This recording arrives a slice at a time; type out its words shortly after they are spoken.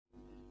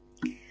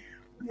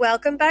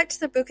Welcome back to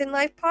the Book and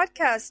Life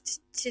podcast.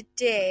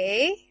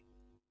 Today,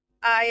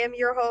 I am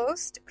your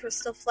host,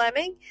 Crystal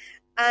Fleming,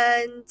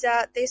 and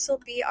this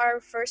will be our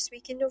first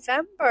week in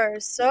November.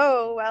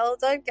 So, well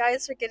done,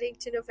 guys, for getting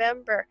to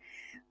November.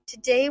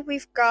 Today,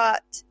 we've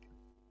got,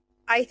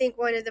 I think,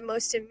 one of the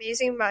most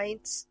amazing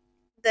minds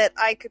that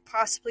I could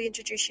possibly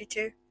introduce you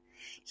to.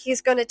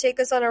 He's going to take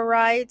us on a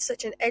ride,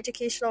 such an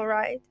educational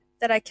ride,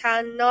 that I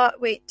cannot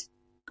wait.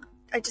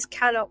 I just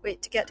cannot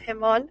wait to get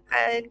him on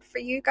and for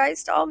you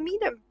guys to all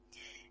meet him.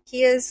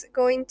 He is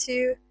going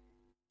to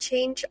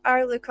change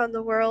our look on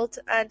the world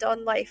and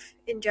on life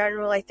in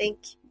general, I think,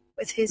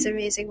 with his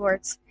amazing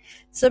words.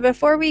 So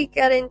before we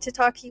get into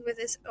talking with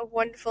this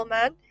wonderful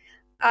man,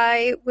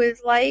 I would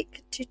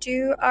like to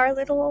do our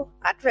little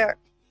advert.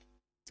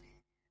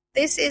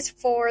 This is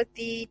for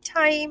the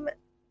Time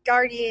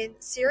Guardian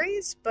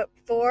series, Book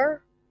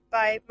 4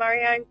 by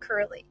Marianne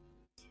Curley.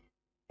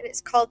 And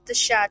it's called The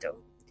Shadow.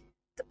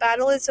 The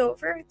battle is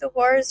over, the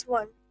war is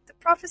won, the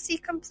prophecy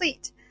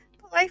complete,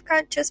 but life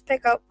can't just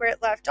pick up where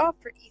it left off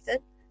for Ethan.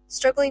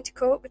 Struggling to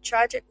cope with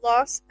tragic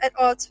loss, at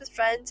odds with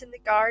friends in the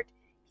guard,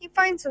 he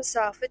finds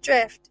himself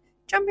adrift,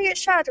 jumping at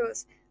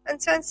shadows,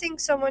 and sensing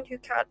someone who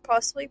can't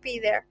possibly be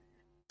there.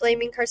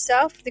 Blaming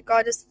herself for the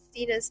goddess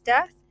Athena's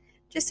death,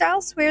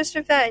 Giselle swears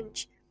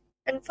revenge,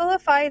 and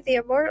vilify the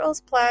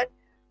immortals' plan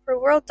for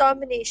world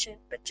domination,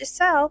 but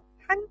Giselle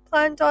hadn't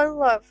planned on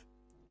love,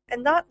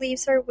 and that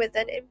leaves her with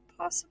an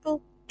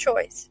impossible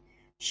choice.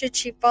 Should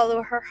she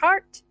follow her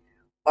heart,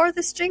 or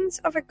the strings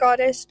of a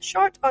goddess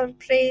short on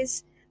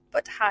praise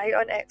but high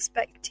on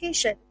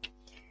expectation,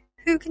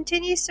 who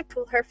continues to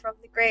pull her from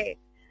the grave?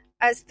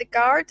 As the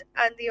guard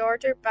and the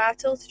order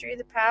battle through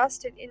the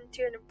past and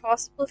into an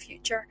impossible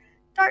future,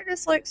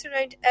 darkness lurks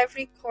around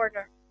every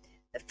corner.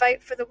 The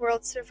fight for the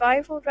world's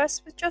survival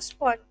rests with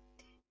just one.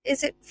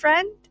 Is it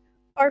friend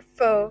or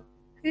foe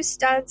who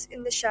stands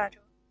in the shadow?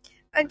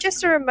 And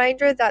just a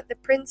reminder that The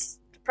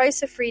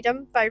Price of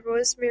Freedom by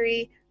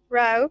Rosemary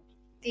Rao,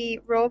 the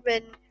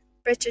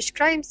Roman-British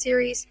crime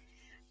series,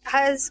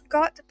 has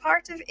got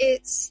part of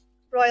its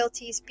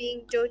royalties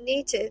being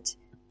donated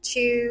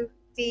to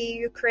the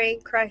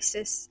Ukraine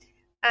crisis,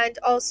 and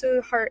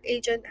also her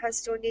agent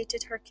has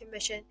donated her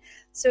commission.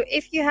 So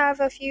if you have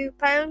a few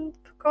pound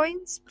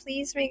coins,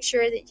 please make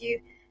sure that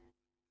you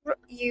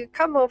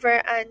come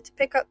over and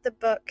pick up the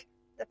book,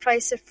 The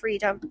Price of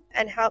Freedom,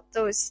 and help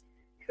those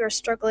who are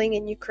struggling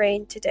in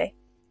Ukraine today.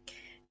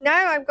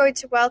 Now I'm going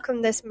to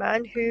welcome this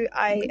man who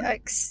I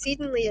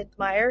exceedingly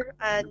admire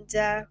and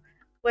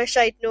wish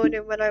I'd known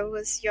him when I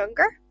was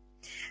younger.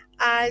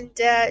 And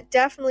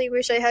definitely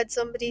wish I had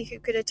somebody who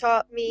could have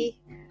taught me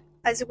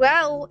as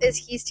well as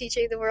he's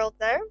teaching the world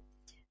now.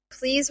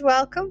 Please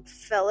welcome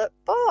Philip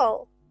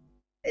Ball.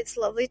 It's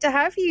lovely to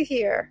have you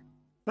here.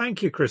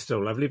 Thank you,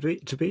 Crystal. Lovely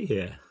to be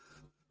here.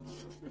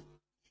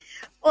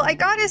 Well, I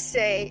gotta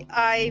say,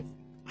 I've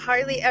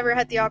hardly ever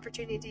had the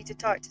opportunity to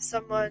talk to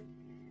someone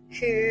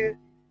who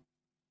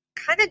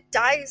kind of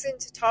dives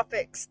into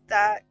topics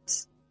that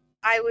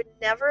I would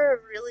never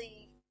have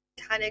really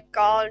kind of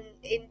gone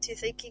into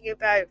thinking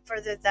about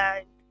further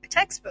than a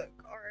textbook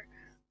or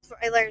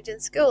what I learned in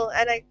school.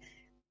 And I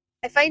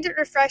find it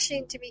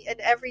refreshing to meet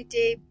an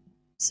everyday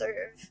sort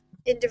of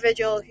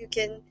individual who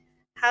can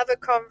have a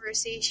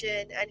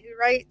conversation and who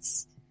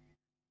writes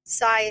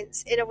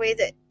science in a way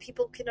that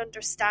people can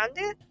understand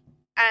it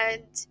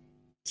and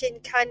can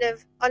kind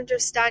of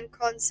understand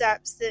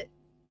concepts that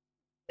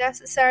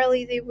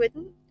necessarily they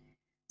wouldn't.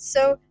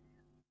 So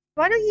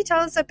why don't you tell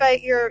us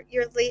about your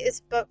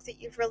latest book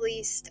that you've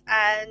released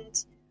and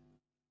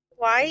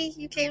why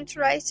you came to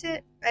write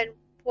it and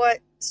what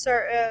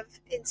sort of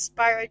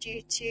inspired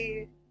you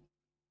to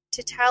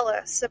tell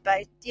us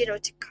about,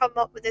 to come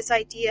up with this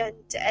idea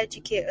and to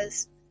educate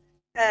us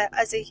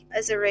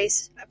as a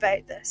race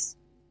about this.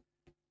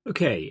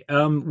 Okay,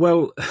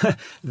 well,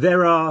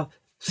 there are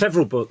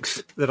several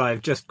books that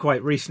I've just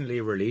quite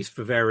recently released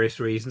for various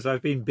reasons.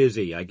 I've been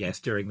busy, I guess,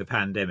 during the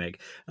pandemic.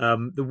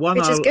 The one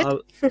Which is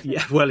good.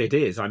 Yeah, well, it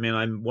is. I mean,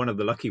 I'm one of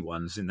the lucky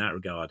ones in that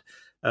regard.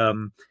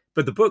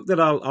 But the book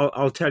that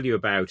I'll tell you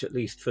about, at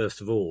least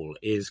first of all,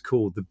 is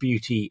called The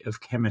Beauty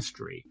of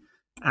Chemistry.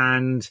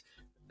 And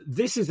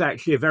this is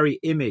actually a very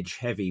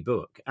image-heavy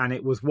book, and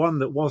it was one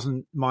that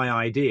wasn't my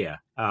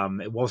idea.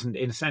 It wasn't,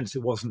 in a sense,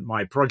 it wasn't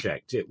my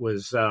project. It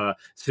was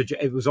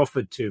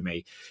offered to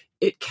me.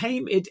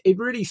 It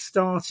really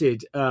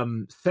started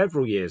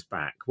several years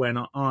back when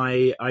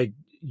I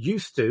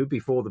used to,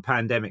 before the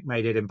pandemic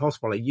made it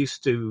impossible, I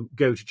used to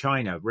go to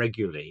China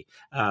regularly.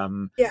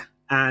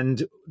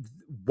 And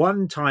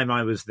one time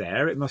I was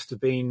there, it must have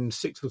been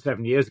 6 or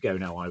 7 years ago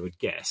now, I would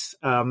guess.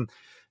 A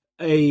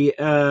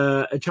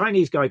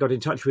Chinese guy got in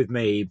touch with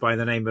me by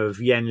the name of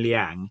Yen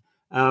Liang,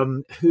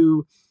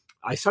 who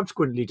I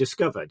subsequently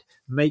discovered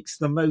makes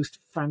the most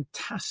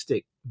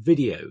fantastic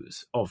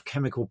videos of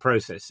chemical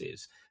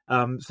processes.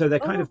 So they're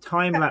kind of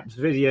time-lapse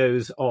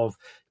videos of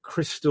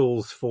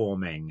crystals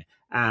forming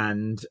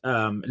and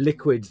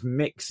liquids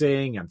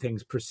mixing and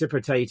things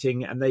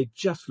precipitating, and they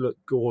just look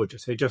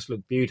gorgeous. They just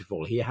look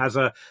beautiful. He has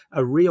a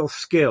real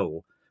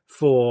skill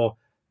for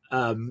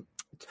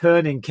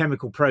turning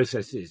chemical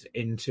processes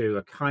into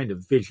a kind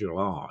of visual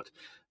art.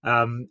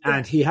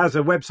 And he has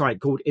a website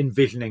called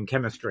Envisioning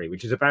Chemistry,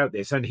 which is about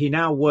this. And he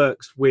now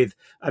works with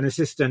an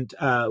assistant,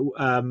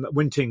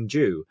 Winting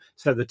Ju.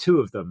 So the two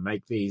of them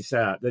make these,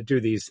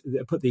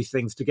 put these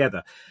things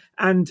together.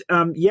 And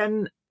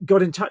Yen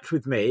got in touch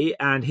with me,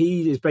 and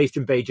he is based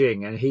in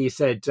Beijing. And he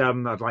said,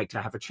 I'd like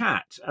to have a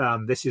chat.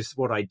 This is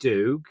what I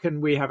do.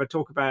 Can we have a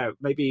talk about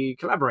maybe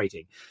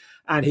collaborating?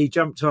 And he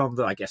jumped on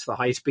the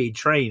high-speed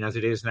train, as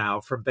it is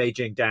now, from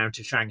Beijing down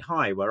to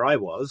Shanghai, where I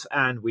was,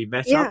 and we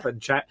met up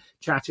and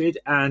chatted.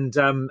 And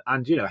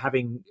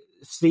having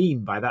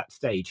seen by that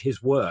stage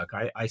his work,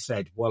 I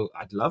said, well,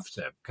 I'd love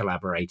to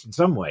collaborate in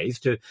some ways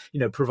to,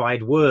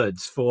 provide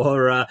words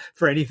for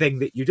anything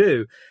that you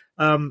do.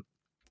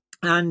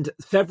 And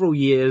several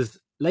years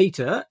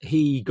later,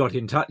 he got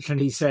in touch and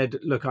he said,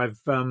 look,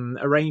 I've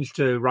arranged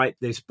to write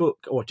this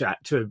book or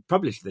to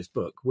publish this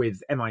book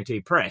with MIT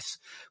Press.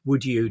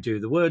 Would you do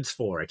the words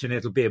for it? And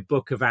it'll be a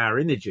book of our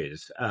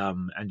images,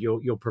 and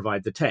you'll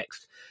provide the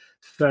text.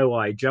 So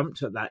I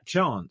jumped at that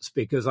chance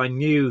because I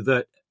knew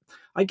that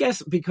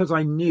because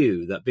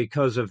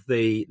of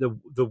the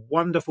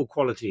wonderful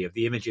quality of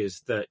the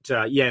images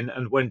that Yen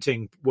and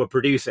Wenting were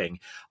producing,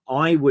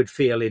 I would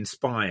feel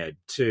inspired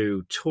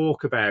to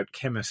talk about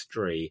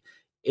chemistry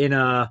in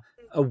a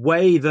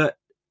way that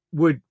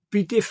would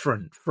be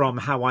different from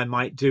how I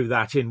might do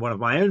that in one of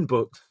my own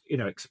books,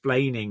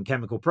 explaining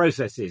chemical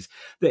processes,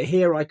 that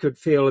here I could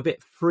feel a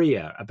bit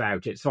freer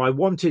about it. So I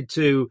wanted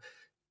to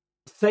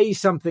say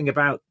something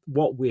about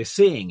what we're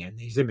seeing in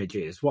these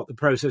images, what the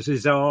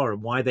processes are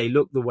and why they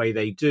look the way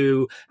they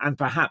do, and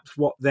perhaps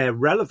what their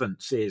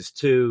relevance is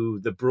to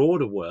the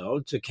broader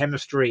world, to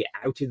chemistry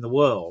out in the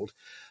world.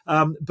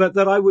 But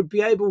that I would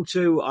be able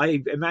to,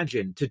 I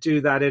imagine, to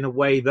do that in a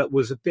way that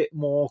was a bit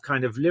more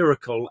kind of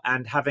lyrical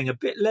and having a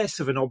bit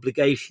less of an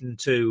obligation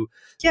to,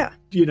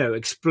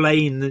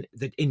 explain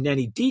that in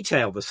any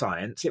detail the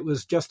science. It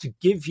was just to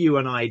give you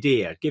an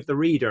idea, give the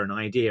reader an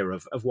idea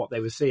of what they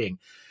were seeing.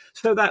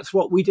 So that's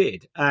what we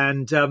did,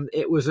 and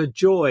it was a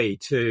joy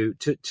to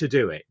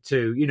do it.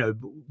 To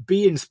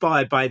be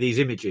inspired by these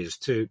images,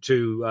 to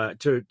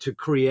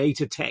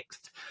create a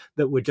text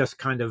that would just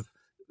kind of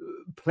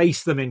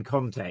place them in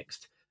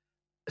context.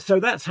 So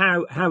that's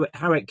how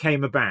it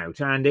came about,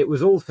 and it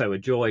was also a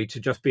joy to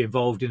just be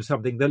involved in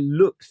something that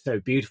looked so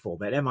beautiful.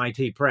 That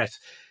MIT Press,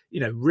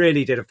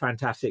 really did a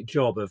fantastic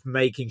job of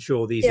making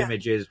sure these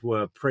images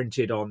were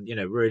printed on,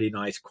 really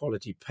nice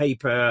quality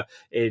paper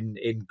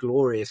in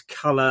glorious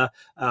color.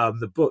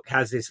 The book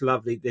has this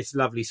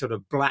lovely sort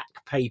of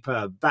black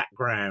paper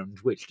background,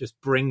 which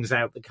just brings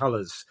out the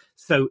colors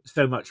so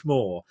much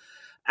more.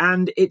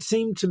 And it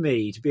seemed to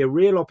me to be a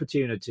real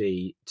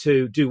opportunity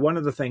to do one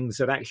of the things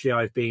that actually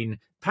I've been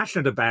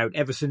passionate about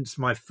ever since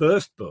my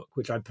first book,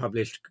 which I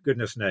published,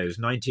 goodness knows,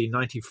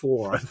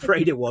 1994, I'm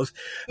afraid it was,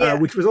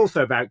 which was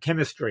also about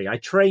chemistry. I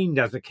trained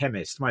as a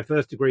chemist. My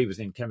first degree was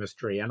in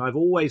chemistry, and I've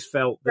always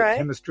felt that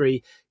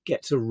chemistry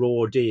gets a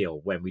raw deal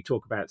when we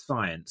talk about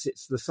science.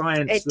 It's the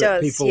science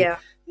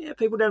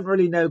people don't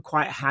really know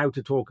quite how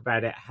to talk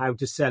about it, how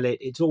to sell it.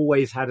 It's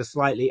always had a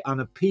slightly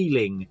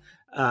unappealing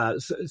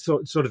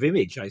sort of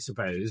image, I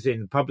suppose,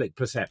 in public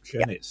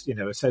perception. It's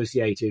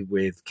associated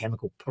with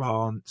chemical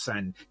plants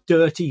and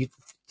dirty,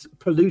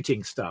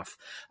 polluting stuff.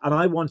 And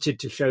I wanted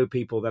to show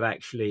people that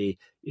actually,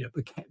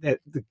 the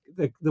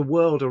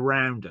world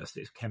around us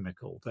is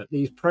chemical. That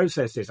these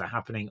processes are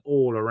happening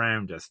all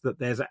around us. That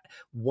there's a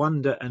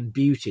wonder and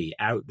beauty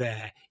out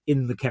there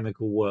in the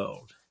chemical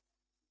world.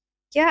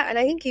 Yeah, and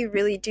I think you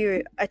really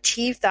do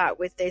achieve that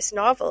with this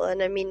novel.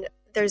 And I mean,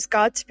 there's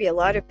got to be a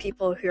lot of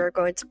people who are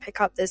going to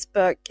pick up this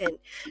book, and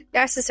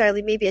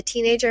necessarily maybe a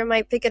teenager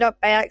might pick it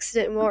up by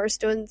accident in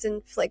Waterstones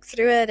and flick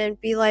through it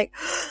and be like,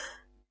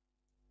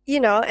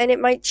 and it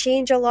might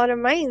change a lot of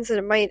minds, and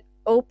it might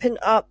open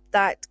up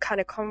that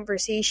kind of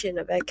conversation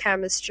about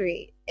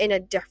chemistry in a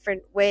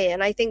different way.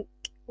 And I think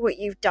what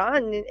you've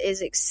done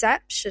is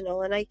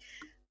exceptional, and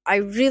I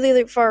really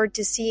look forward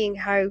to seeing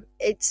how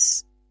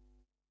it's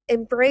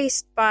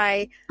embraced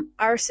by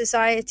our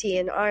society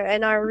and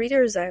our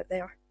readers out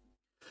there.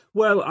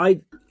 Well,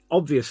 I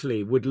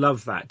obviously would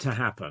love that to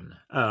happen,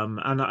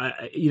 and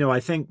I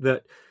think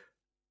that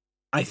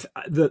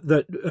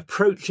that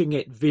approaching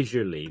it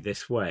visually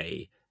this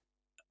way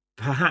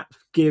perhaps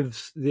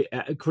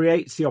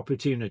creates the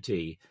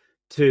opportunity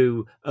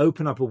to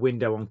open up a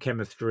window on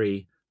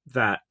chemistry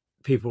that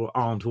people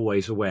aren't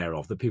always aware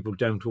of, that people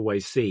don't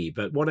always see.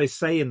 But what I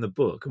say in the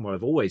book, and what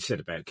I've always said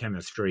about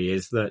chemistry,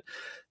 is that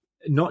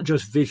not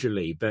just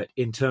visually, but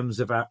in terms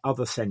of our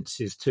other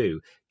senses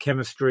too,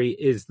 chemistry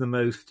is the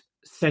most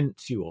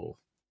sensual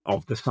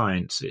of the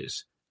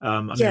sciences.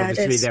 Yeah, it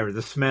Obviously is. there are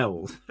the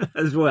smells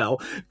as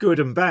well, good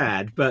and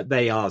bad, but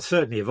they are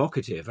certainly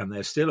evocative, and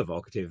they're still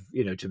evocative,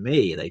 to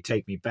me. They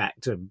take me back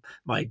to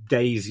my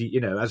days,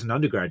 as an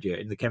undergraduate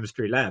in the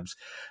chemistry labs.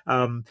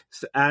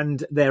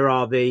 And there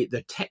are the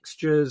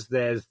textures,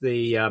 there's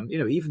the,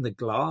 even the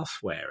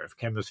glassware of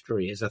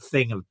chemistry is a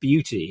thing of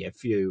beauty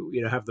if you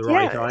have the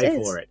right Yeah, it eye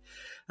for is. it.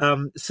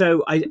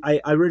 So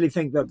I really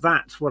think that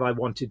that's what I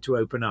wanted to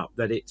open up,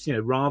 that it's,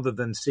 rather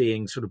than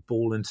seeing sort of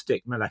ball and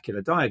stick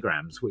molecular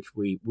diagrams, which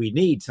we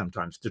need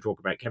sometimes to talk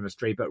about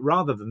chemistry, but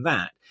rather than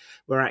that,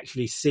 we're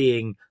actually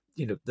seeing,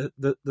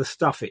 the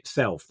stuff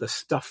itself, the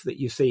stuff that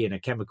you see in a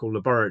chemical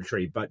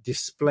laboratory, but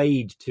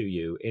displayed to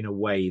you in a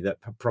way that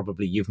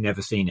probably you've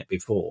never seen it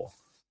before.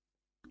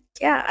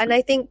 Yeah, and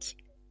I think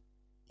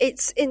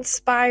it's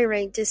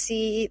inspiring to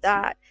see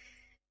that,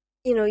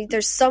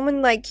 there's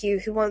someone like you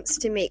who wants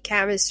to make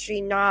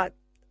chemistry not,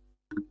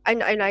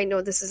 and I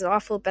know this is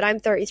awful, but I'm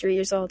 33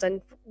 years old,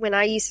 and when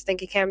I used to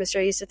think of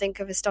chemistry, I used to think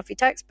of a stuffy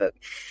textbook,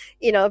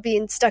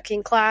 being stuck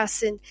in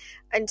class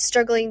and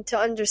struggling to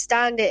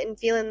understand it and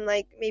feeling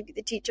like maybe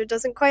the teacher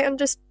doesn't quite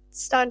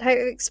understand how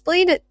to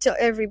explain it to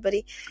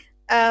everybody.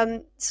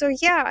 So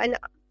yeah,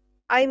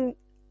 and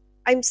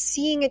I'm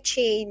seeing a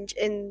change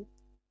in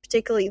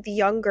particularly the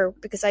younger,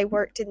 because I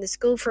worked in the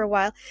school for a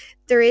while.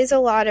 There is a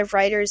lot of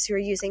writers who are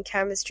using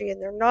chemistry in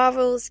their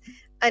novels,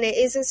 and it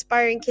is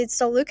inspiring kids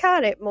to look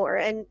at it more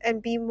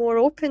and be more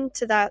open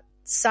to that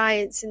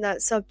science and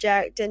that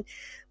subject, and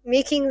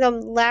making them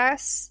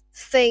less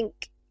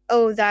think,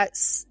 oh,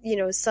 that's,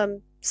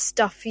 some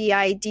stuffy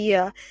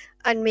idea,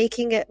 and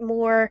making it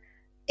more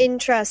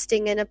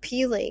interesting and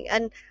appealing.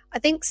 And I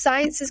think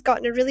science has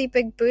gotten a really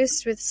big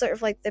boost with sort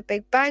of like the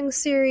Big Bang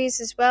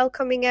series as well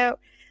coming out,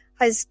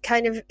 has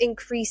kind of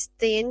increased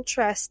the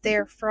interest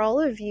there for all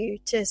of you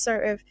to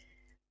sort of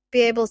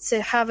be able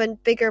to have a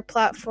bigger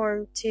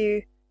platform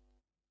to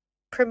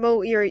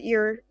promote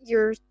your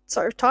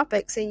sort of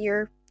topics in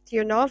your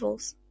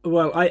novels.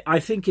 Well,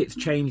 I think it's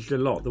changed a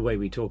lot the way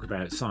we talk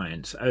about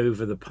science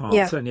over the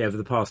past, certainly over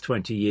the past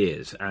 20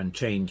 years, and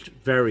changed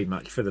very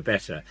much for the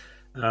better.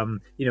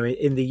 In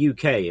the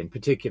UK in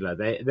particular,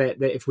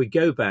 if we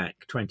go back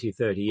 20,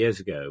 30 years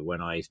ago,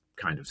 when I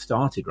kind of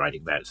started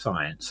writing about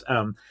science,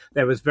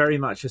 there was very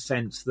much a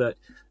sense that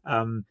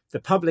the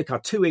public are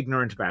too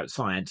ignorant about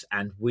science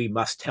and we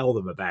must tell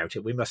them about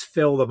it. We must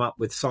fill them up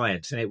with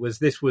science. And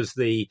this was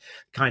the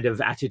kind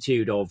of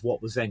attitude of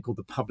what was then called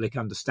the public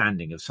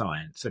understanding of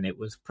science. And it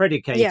was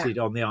predicated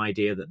on the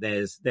idea that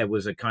there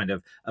was a kind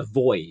of a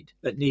void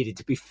that needed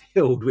to be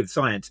filled with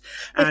science.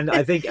 And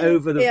I think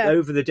over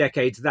the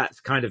decades,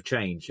 that's kind of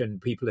changed, and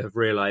people have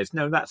realized,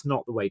 no, that's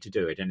not the way to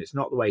do it. And it's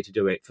not the way to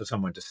do it for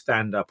someone to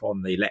stand up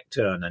on the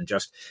lectern and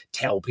just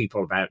tell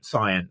people about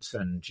science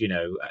and,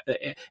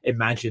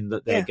 imagine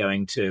that they're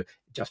going to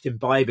just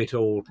imbibe it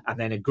all and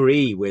then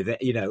agree with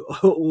it,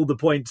 all the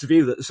points of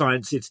view that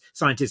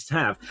scientists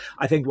have.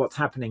 I think what's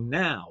happening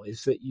now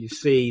is that you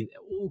see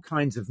all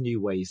kinds of new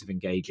ways of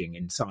engaging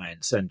in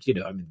science. And,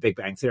 Big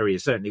Bang Theory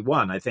is certainly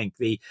one. I think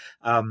the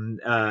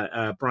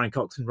Brian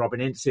Cox and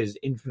Robin Ince's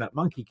Infinite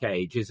Monkey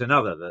Cage is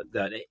another,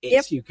 that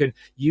it's,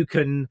 you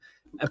can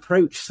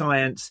approach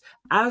science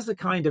as a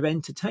kind of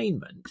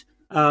entertainment,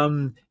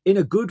 in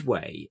a good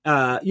way,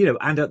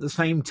 and at the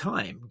same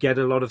time get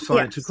a lot of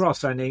science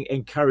across and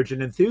encourage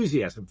an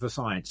enthusiasm for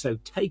science. So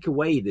take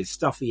away this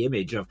stuffy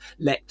image of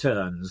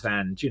lecterns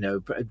and,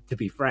 to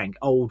be frank,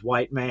 old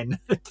white men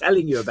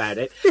telling you about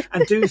it,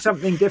 and do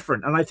something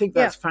different. And I think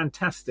that's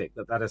fantastic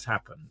that has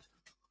happened.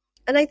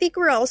 And I think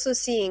we're also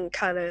seeing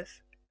kind of,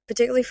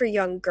 particularly for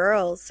young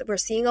girls, we're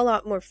seeing a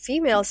lot more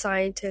female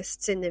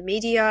scientists in the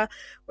media.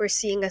 We're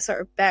seeing a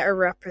sort of better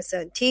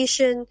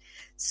representation.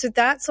 So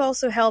that's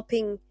also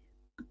helping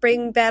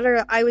bring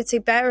better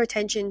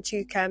attention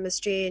to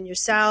chemistry and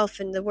yourself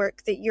and the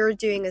work that you're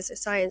doing as a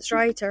science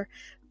writer,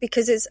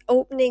 because it's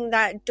opening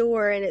that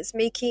door and it's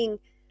making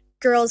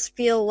girls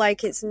feel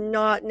like it's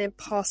not an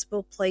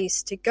impossible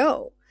place to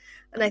go.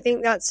 And I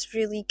think that's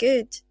really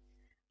good.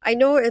 I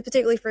know,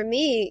 particularly for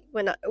me,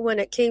 when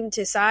it came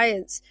to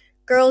science,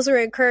 girls were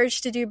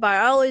encouraged to do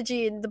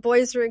biology and the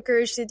boys were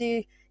encouraged to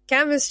do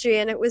chemistry,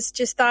 and it was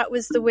just, that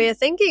was the way of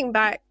thinking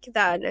back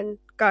then. And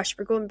gosh,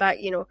 we're going back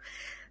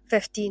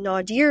 15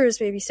 odd years,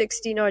 maybe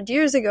 16 odd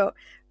years ago,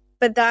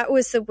 but that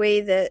was the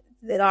way that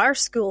our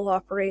school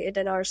operated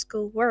and our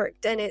school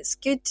worked. And it's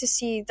good to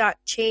see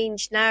that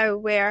change now,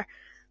 where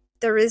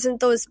there isn't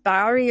those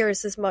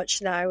barriers as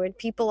much now, and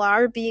people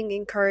are being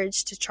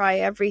encouraged to try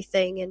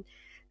everything, and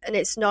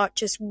it's not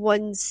just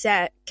one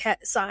set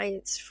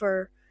science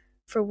for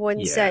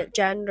one set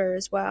gender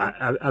as well.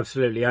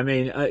 Absolutely. I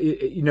mean,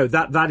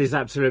 that is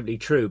absolutely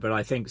true. But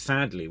I think,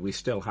 sadly, we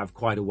still have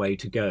quite a way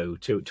to go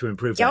to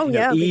improve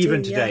that.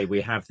 Even today,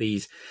 we have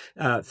these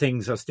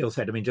things are still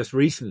said. I mean, just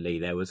recently,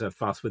 there was a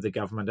fuss with the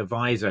government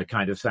advisor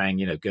kind of saying,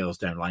 girls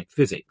don't like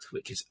physics,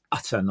 which is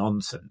utter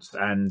nonsense.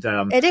 And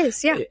it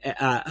is,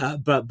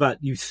 but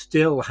you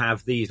still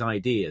have these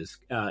ideas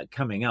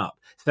coming up.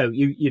 So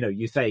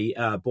you say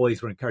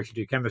boys were encouraged to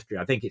do chemistry.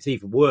 I think it's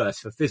even worse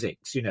for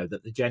physics,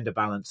 that the gender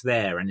balance there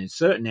there. And in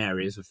certain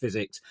areas of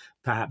physics,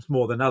 perhaps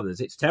more than others,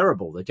 it's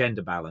terrible, the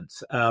gender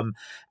balance.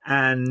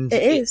 And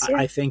It is, yeah.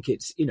 I think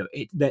it's,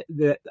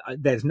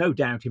 there's no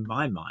doubt in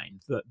my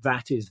mind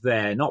that is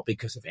there, not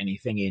because of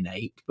anything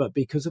innate, but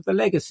because of the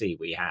legacy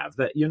we have,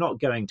 that you're not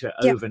going to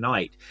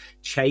overnight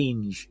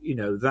change,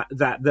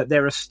 that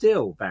there are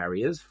still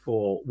barriers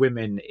for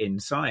women in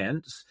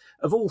science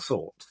of all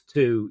sorts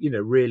to,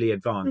 really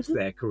advance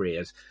their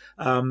careers.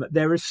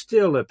 There is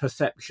still a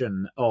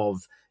perception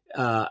of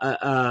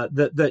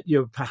that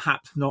you're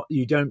perhaps not,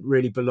 you don't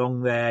really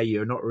belong there,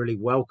 you're not really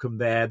welcome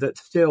there, that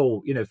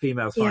still,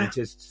 female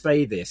scientists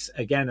say this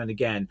again and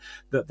again,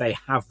 that they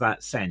have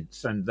that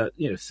sense, and that,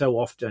 so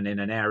often in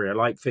an area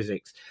like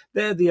physics,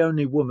 they're the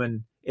only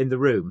woman in the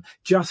room,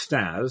 just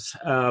as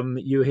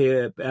you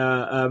hear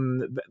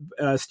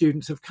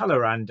students of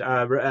colour and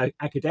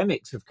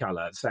academics of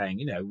colour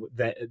saying,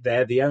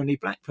 they're the only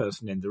black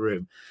person in the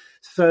room.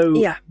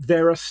 So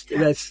there's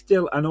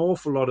still an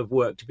awful lot of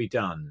work to be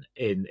done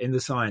in the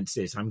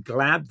sciences. I'm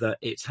glad that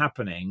it's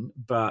happening,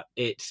 but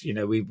it's,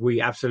 we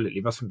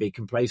absolutely mustn't be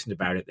complacent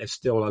about it. There's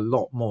still a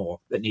lot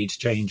more that needs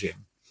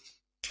changing.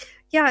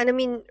 Yeah, and I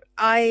mean,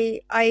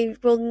 I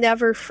will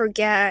never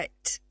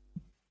forget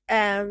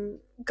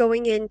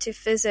going into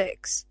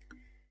physics,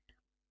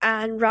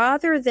 and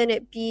rather than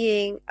it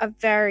being a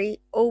very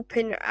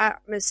open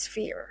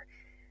atmosphere,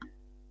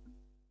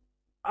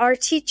 our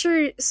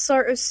teacher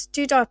sort of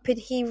stood up and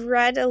he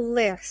read a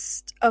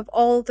list of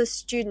all the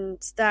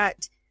students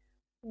that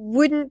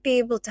wouldn't be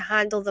able to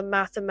handle the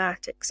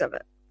mathematics of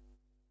it.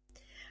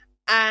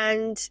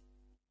 And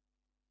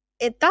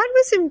that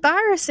was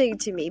embarrassing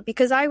to me,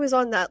 because I was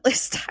on that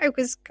list. I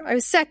was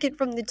second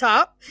from the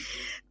top,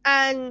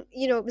 and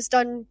it was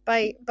done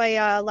by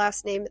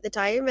last name at the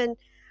time, and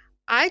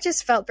I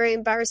just felt very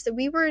embarrassed that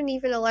we weren't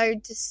even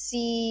allowed to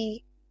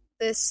see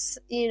this,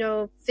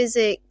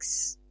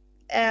 physics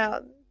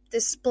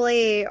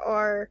display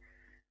or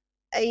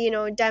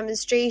a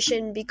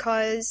demonstration,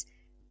 because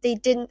they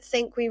didn't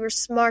think we were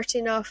smart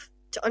enough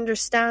to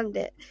understand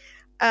it.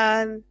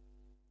 And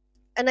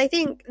I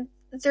think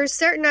there's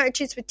certain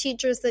attitudes with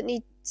teachers that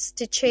needs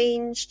to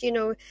change.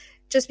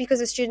 Just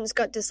because a student's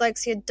got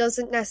dyslexia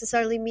doesn't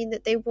necessarily mean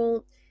that they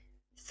won't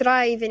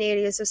thrive in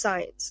areas of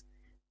science,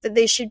 that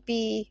they should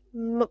be,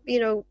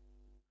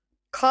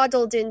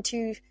 coddled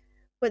into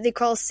what they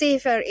call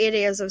safer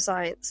areas of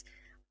science.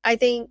 I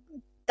think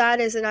that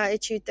is an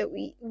attitude that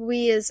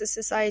we as a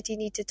society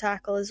need to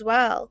tackle as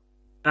well.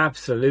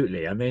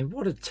 Absolutely. I mean,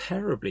 what a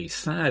terribly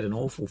sad and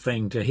awful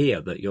thing to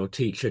hear that your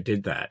teacher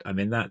did that. I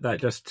mean, that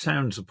just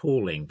sounds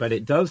appalling, but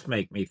it does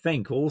make me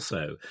think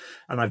also,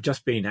 and I've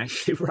just been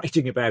actually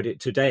writing about it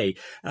today,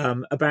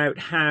 about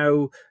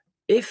how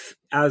if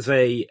as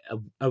a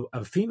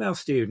female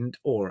student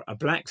or a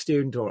black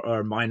student or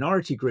a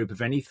minority group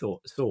of any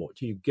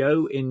sort, you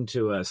go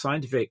into a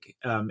scientific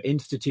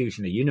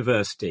institution, a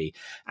university,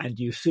 and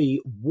you see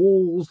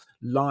walls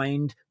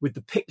lined with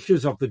the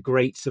pictures of the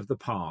greats of the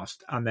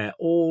past, and they're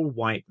all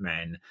white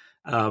men,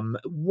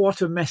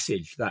 what a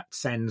message that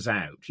sends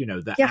out,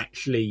 that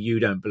actually you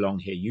don't belong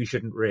here, you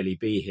shouldn't really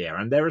be here.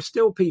 And there are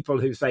still people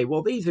who say,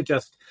 well, these are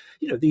just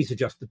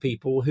the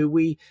people who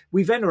we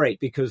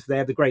venerate because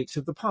they're the greats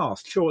of the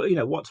past. Sure,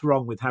 what's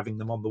wrong with having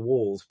them on the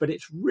walls? But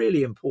it's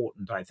really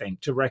important, I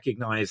think, to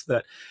recognize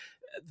that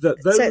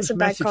those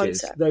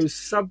messages, those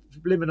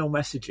subliminal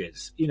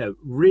messages,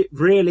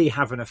 really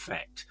have an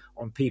effect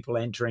on people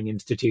entering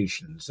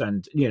institutions,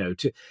 and in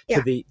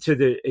the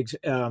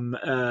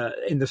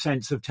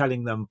sense of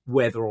telling them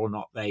whether or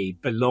not they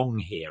belong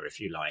here,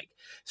 if you like.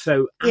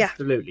 So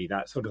absolutely,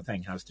 that sort of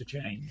thing has to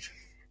change.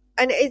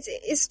 And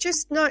it's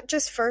just not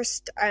just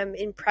first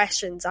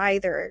impressions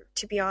either,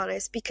 to be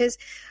honest, because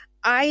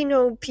I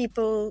know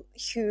people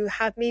who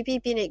have maybe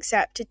been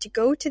accepted to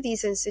go to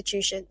these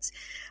institutions,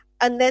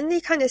 and then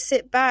they kind of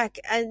sit back,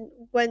 and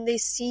when they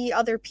see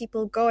other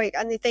people going,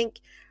 and they think,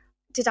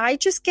 did I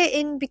just get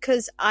in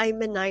because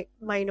I'm a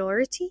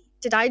minority?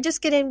 Did I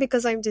just get in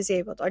because I'm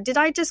disabled? Or did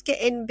I just get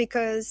in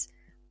because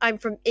I'm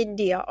from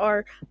India?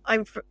 Or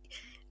I'm from...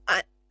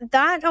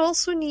 that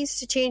also needs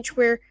to change,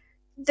 where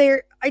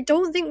I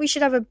don't think we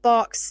should have a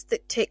box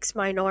that ticks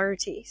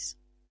minorities.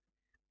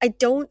 I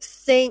don't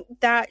think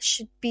that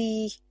should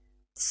be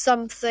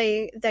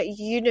something that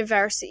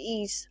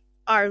universities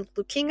are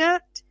looking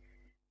at.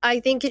 I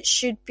think it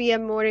should be a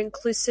more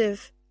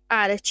inclusive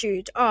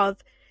attitude of,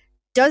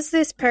 does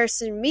this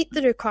person meet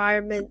the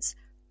requirements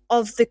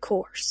of the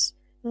course?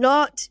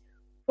 Not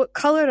what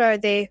colour are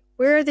they,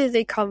 where do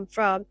they come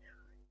from,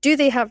 do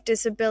they have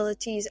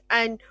disabilities,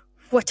 and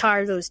what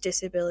are those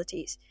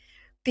disabilities?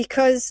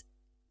 Because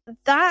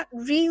that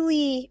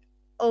really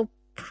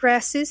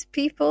oppresses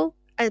people,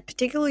 and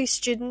particularly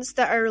students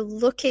that are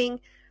looking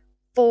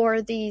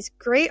for these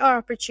great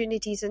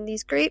opportunities and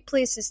these great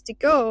places to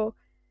go.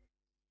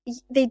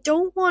 They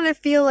don't want to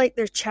feel like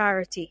they're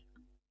charity.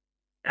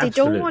 Absolutely. They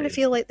don't want to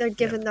feel like they're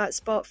given that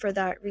spot for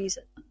that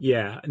reason.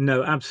 Yeah,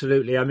 no,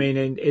 absolutely. I mean,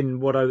 in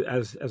what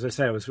as I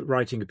say, I was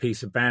writing a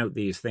piece about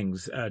these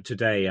things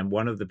today, and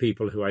one of the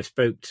people who I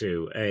spoke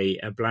to, a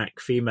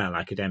black female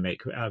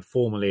academic,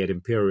 formerly at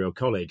Imperial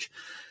College,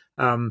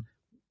 um,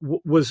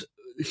 was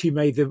she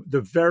made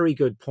the very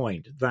good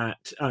point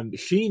that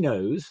she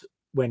knows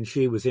when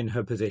she was in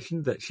her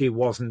position that she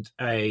wasn't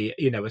a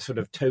sort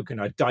of token,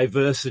 a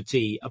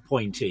diversity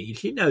appointee.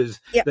 She knows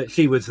Yeah, that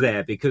she was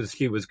there because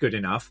she was good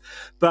enough,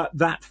 but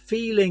that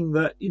feeling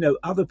that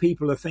other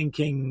people are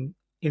thinking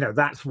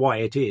that's why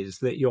it is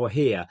that you're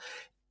here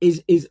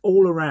is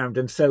all around.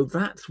 And so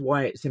that's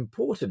why it's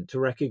important to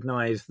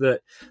recognize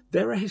that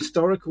there are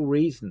historical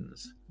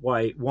reasons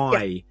yeah,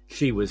 why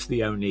she was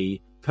the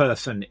only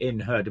person in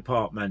her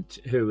department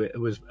who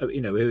was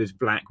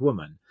black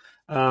woman.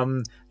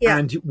 yeah,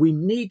 And we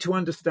need to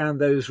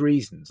understand those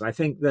reasons. I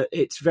think that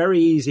it's very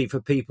easy for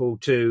people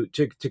to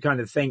kind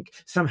of think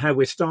somehow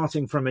we're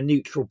starting from a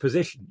neutral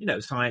position.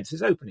 Science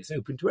is open; it's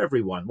open to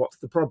everyone. What's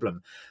the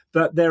problem?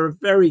 But there are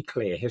very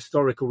clear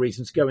historical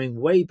reasons going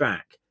way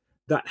back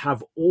that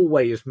have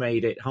always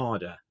made it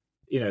harder,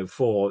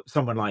 for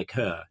someone like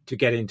her to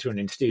get into an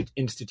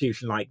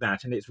institution like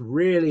that. And it's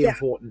really yeah,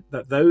 important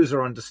that those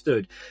are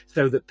understood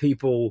so that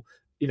people,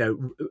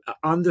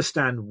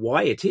 understand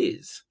why it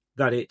is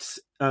that it's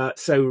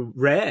so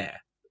rare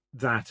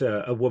that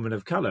a woman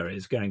of color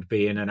is going to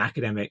be in an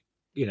academic,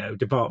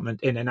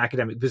 department, in an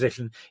academic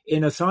position,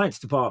 in a science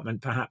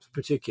department, perhaps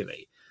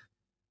particularly.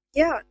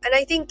 yeah. And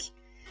I think,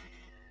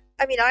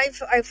 I mean, I've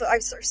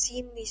sort of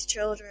seen these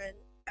children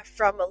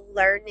from a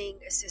learning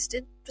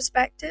assistant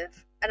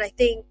perspective, and I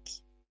think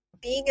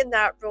being in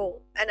that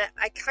role, and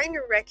I kind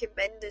of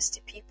recommend this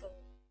to people,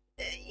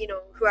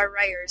 who are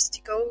writers,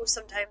 to go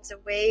sometimes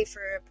away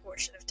for a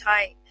portion of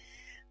time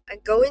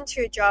and go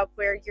into a job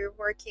where you're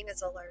working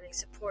as a learning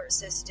support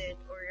assistant,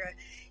 or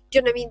do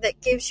you know what I mean?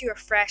 That gives you a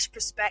fresh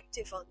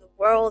perspective on the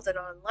world and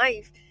on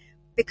life,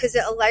 because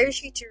it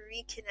allows you to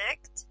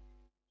reconnect.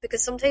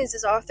 Because sometimes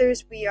as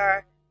authors, we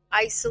are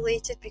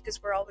isolated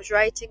because we're always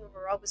writing and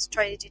we're always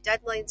trying to do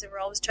deadlines and we're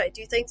always trying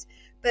to do things.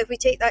 But if we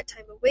take that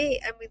time away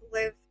and we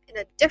live in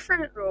a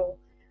different role,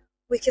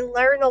 we can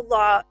learn a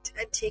lot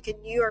and take a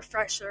new or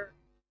fresher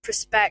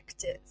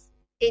perspective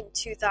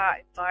into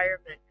that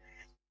environment.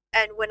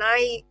 And when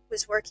I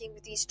was working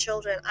with these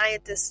children, I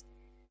had this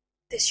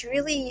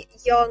really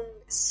young,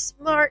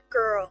 smart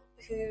girl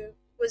who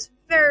was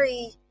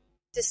very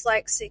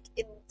dyslexic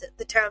in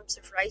the terms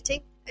of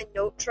writing and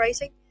note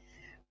writing.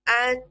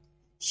 And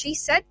she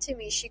said to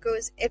me, she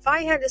goes, if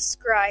I had a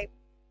scribe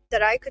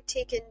that I could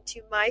take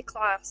into my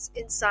class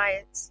in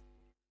science,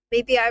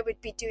 maybe I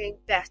would be doing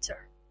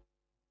better.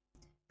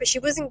 But she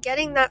wasn't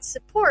getting that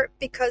support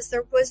because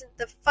there wasn't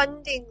the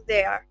funding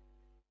there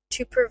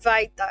to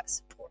provide that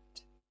support.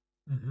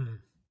 Mm-hmm.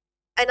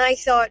 And I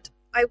thought,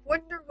 I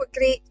wonder what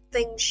great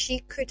things she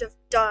could have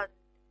done.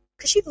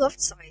 Because she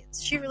loved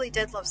science. She really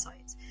did love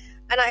science.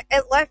 And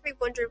it left me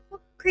wondering,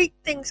 what great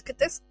things could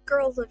this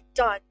girl have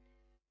done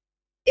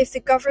if the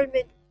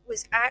government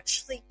was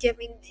actually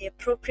giving the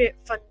appropriate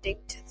funding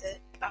to the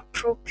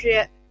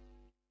appropriate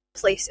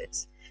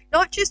places?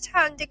 Not just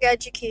handing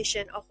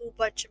education a whole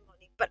bunch of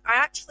money, but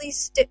actually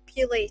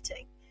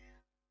stipulating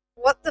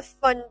what the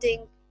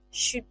funding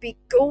should be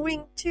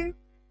going to,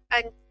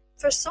 and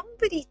for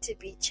somebody to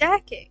be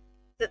checking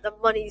that the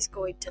money's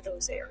going to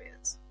those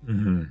areas.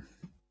 Mm-hmm.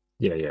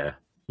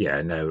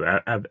 Yeah. No,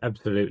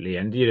 absolutely.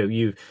 And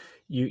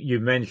you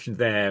mentioned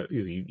there,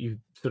 you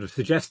sort of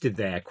suggested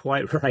there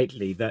quite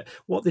rightly that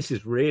what this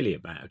is really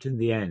about in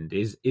the end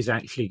is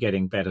actually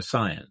getting better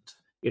science.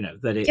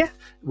 That it, Yeah,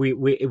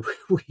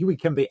 we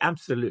can be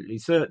absolutely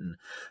certain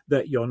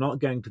that you're not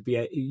going to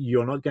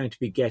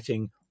be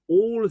getting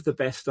all of the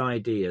best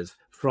ideas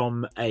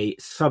from a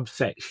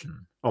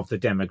subsection of the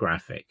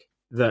demographic.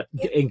 That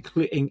yeah,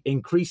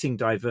 increasing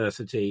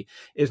diversity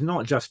is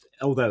not just,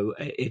 although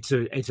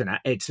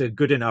it's a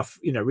good enough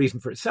reason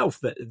for itself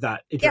that yeah,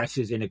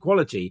 addresses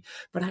inequality,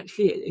 but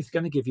actually it's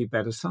going to give you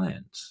better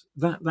science.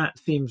 That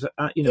seems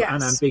yes.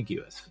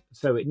 unambiguous.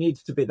 So it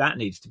needs to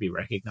be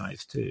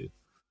recognized too.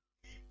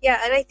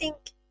 Yeah, and I think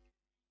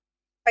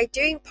by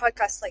doing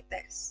podcasts like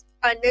this,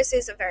 and this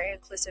is a very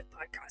inclusive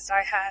podcast,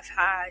 I have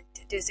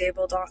had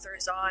disabled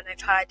authors on,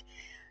 I've had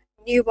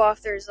new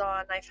authors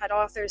on, I've had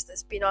authors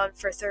that's been on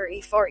for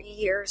 30, 40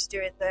 years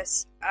doing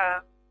this.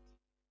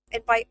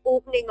 And by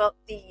opening up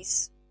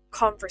these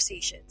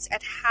conversations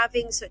and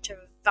having such a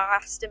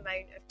vast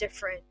amount of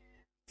different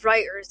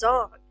writers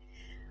on,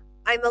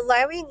 I'm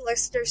allowing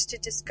listeners to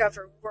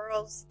discover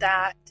worlds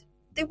that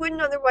they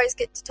wouldn't otherwise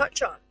get to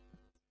touch on.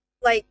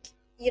 Like,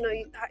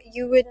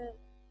 you wouldn't,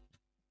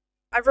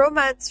 a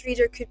romance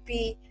reader could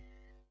be,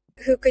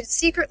 who could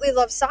secretly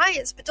love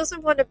science but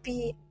doesn't want to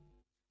be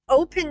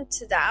open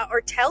to that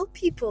or tell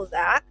people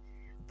that,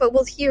 but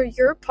will hear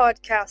your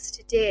podcast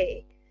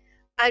today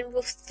and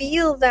will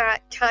feel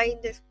that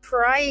kind of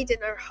pride in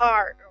her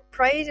heart or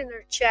pride in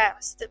her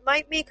chest that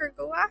might make her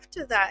go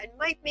after that and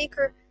might make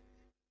her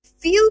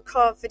feel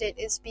confident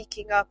in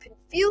speaking up and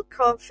feel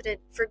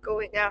confident for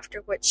going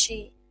after what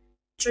she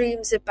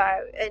dreams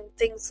about and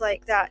things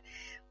like that.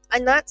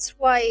 And that's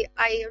why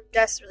I am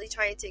desperately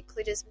trying to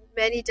include as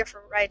many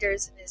different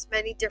writers and as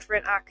many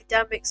different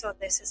academics on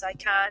this as I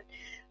can,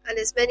 and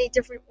as many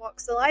different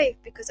walks of life,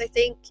 because I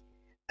think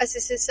as a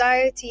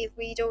society, if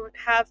we don't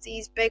have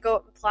these big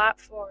open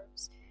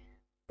platforms,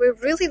 we're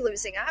really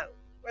losing out.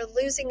 We're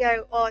losing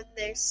out on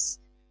this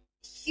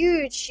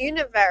huge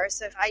universe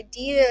of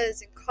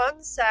ideas and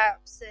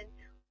concepts and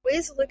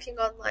ways of looking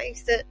on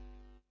life that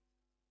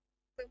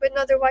we wouldn't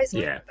otherwise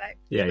learn about.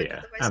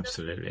 Yeah,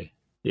 absolutely.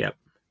 Yep.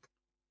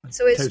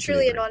 So it's totally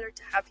truly an honor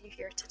to have you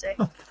here today.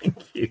 Oh, thank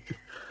you.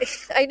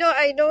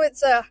 I know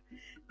it's a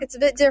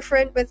bit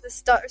different with the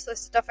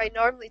stuff I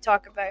normally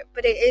talk about,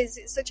 but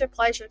it's such a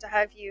pleasure to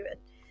have you,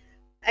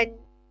 and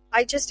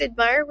I just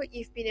admire what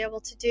you've been able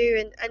to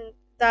do, and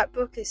that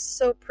book is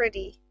so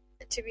pretty.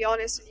 To be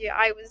honest with you,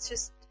 I'm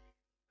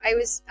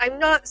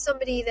not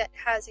somebody that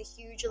has a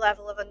huge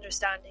level of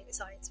understanding of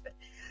science, but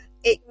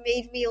it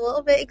made me a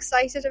little bit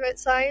excited about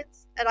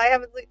science, and I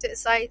haven't looked at a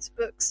science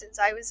book since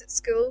I was at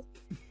school.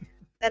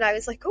 And I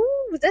was like,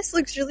 oh, this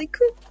looks really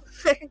cool.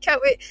 I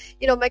can't wait.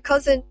 My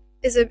cousin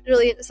is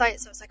really into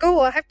science. So I was like,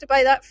 oh, I have to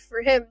buy that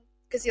for him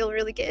because he'll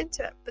really get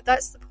into it. But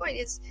that's the point,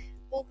 is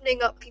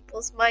opening up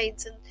people's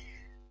minds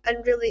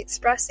and really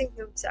expressing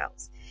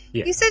themselves.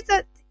 Yeah. You said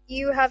that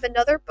you have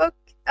another book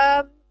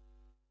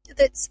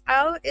that's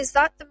out. Is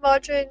that The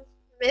Modern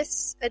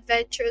Myths,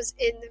 Adventures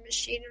in the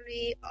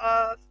Machinery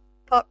of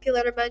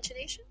Popular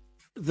Imagination?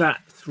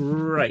 That's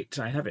right.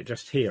 I have it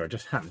just here. I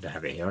just happen to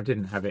have it here. I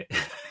didn't have it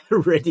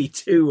ready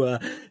to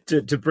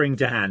bring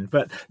to hand,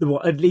 but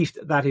at least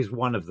that is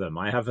one of them.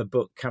 I have a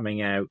book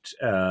coming out,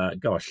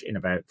 in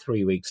about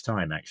 3 weeks'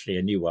 time, actually,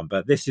 a new one.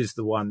 But this is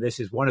the one. This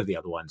is one of the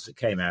other ones that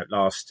came out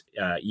last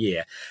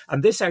year,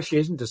 and this actually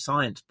isn't a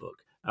science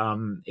book.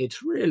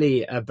 It's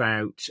really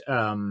about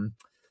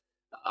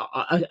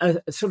a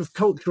sort of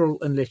cultural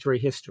and literary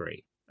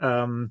history.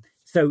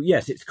 So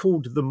yes, it's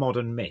called The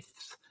Modern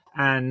Myths,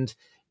 and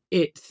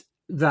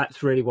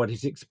that's really what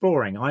it's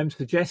exploring. I'm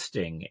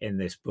suggesting in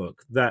this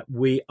book that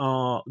we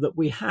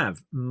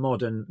have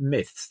modern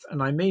myths,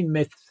 and I mean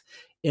myths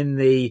in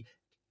the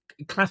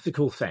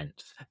classical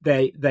sense.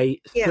 They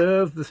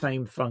serve the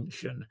same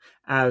function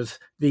as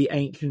the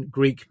ancient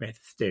Greek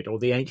myths did, or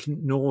the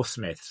ancient Norse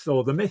myths,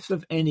 or the myths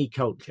of any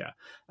culture.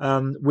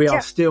 We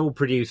are still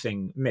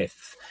producing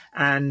myths,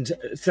 and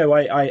so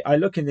I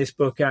look in this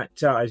book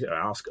at I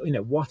ask,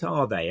 what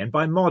are they? And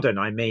by modern,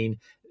 I mean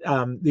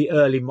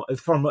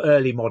from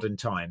early modern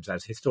times,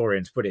 as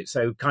historians put it,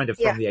 so kind of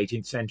from the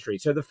 18th century.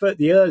 So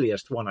the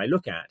earliest one I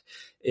look at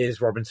is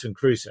Robinson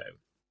Crusoe.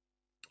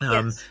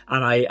 And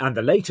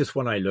the latest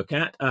one I look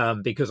at,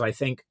 because I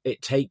think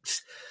it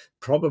takes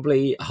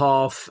probably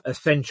half a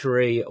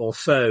century or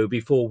so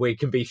before we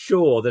can be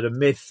sure that a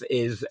myth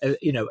is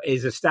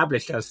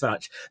established as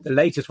such. The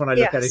latest one I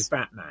look at is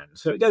Batman.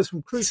 So it goes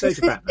from Crusoe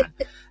to Batman,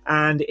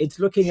 and it's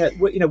looking at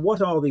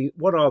what are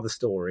the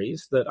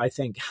stories that I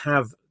think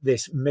have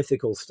this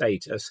mythical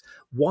status,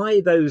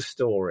 why those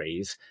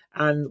stories,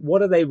 and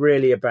what are they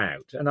really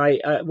about? And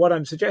what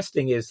I'm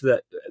suggesting is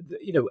that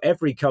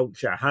every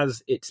culture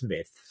has its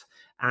myths,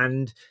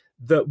 and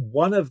that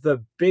one of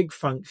the big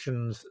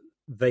functions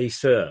they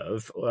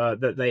serve,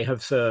 that they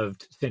have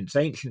served since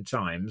ancient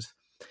times,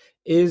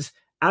 is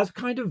as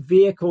kind of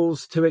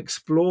vehicles to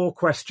explore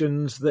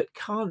questions that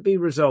can't be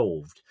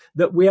resolved,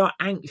 that we are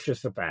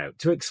anxious about,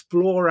 to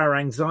explore our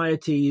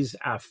anxieties,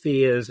 our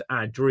fears,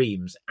 our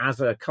dreams as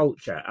a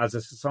culture, as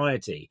a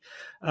society.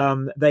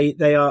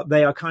 They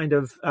are kind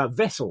of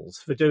vessels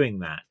for doing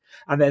that.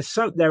 And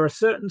there are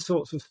certain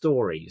sorts of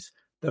stories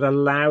that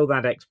allow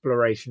that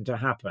exploration to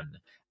happen.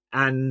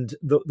 And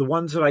the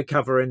ones that I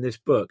cover in this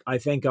book, I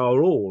think,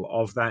 are all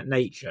of that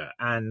nature.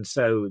 And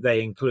so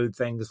they include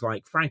things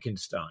like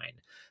Frankenstein,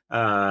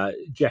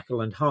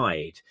 Jekyll and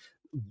Hyde,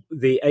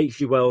 the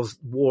H.G. Wells'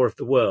 War of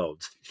the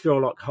Worlds,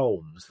 Sherlock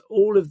Holmes.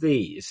 All of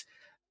these,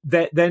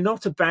 they're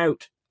not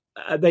about,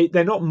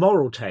 they're not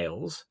moral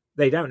tales.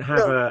 They don't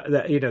have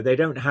they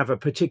don't have a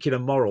particular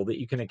moral that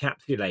you can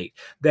encapsulate.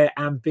 They're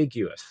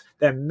ambiguous,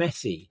 they're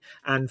messy,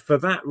 and for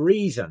that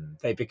reason,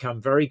 they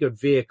become very good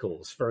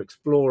vehicles for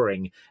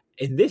exploring.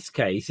 In this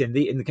case, in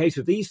the case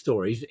of these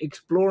stories,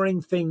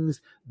 exploring things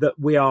that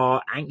we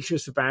are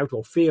anxious about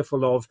or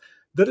fearful of,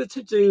 that are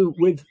to do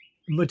with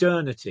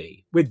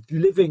modernity, with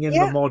living in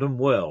the modern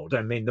world.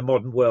 I mean, the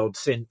modern world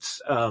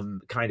since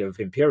kind of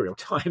imperial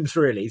times,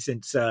 really,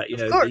 since the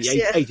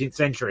 18th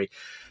century.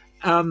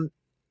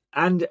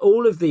 And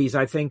all of these,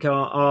 I think,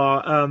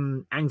 are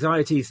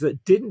anxieties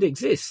that didn't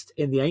exist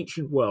in the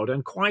ancient world,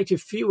 and quite a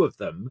few of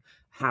them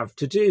have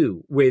to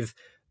do with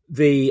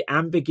the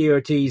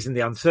ambiguities and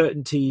the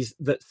uncertainties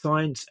that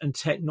science and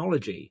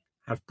technology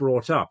have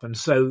brought up. And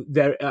so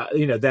there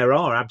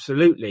are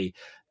absolutely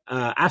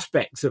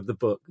aspects of the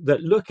book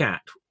that look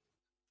at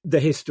the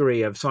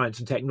history of science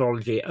and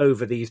technology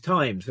over these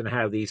times and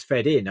how these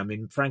fed in. I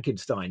mean,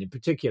 Frankenstein in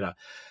particular.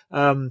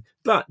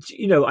 But,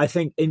 I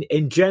think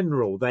in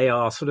general, they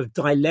are sort of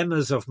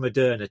dilemmas of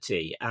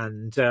modernity.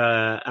 And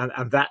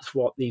that's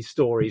what these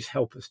stories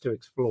help us to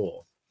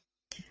explore.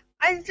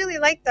 I really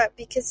like that,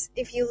 because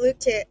if you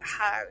look at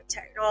how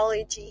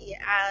technology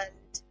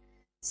and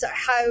so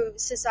how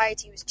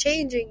society was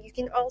changing, you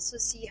can also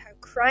see how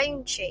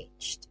crime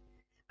changed.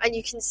 And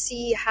you can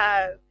see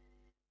how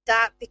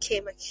that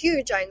became a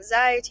huge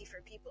anxiety for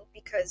people,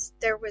 because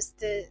there was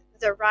the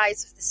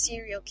rise of the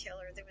serial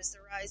killer, there was the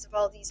rise of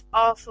all these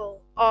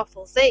awful,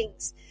 awful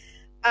things.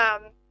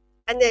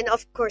 And then,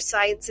 of course,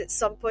 science at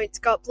some point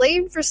got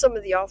blamed for some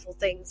of the awful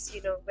things,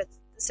 with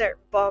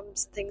certain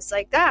bombs and things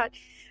like that.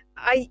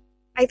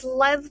 I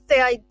love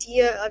the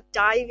idea of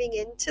diving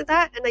into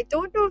that, and I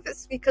don't know if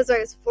it's because I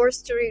was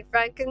forced to read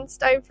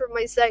Frankenstein for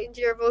my second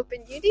year of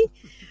Open Uni,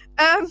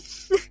 um,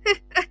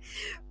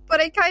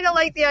 but I kind of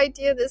like the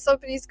idea that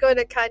somebody's going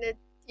to kind of,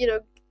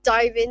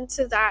 dive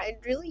into that and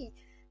really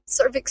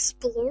sort of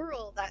explore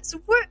all that. So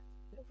what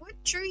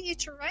drew you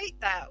to write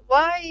that?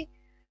 Why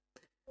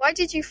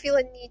did you feel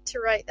a need to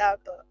write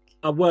that book?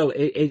 Well,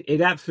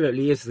 it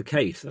absolutely is the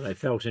case that I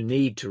felt a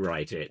need to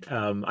write it.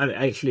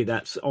 Actually,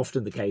 that's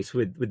often the case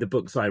with the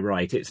books I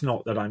write. It's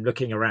not that I'm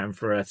looking around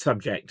for a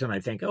subject and I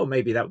think, oh,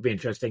 maybe that would be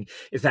interesting.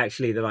 It's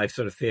actually that I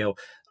sort of feel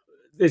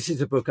this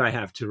is a book I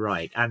have to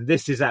write. And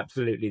this is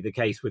absolutely the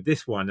case with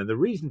this one. And the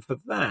reason for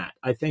that,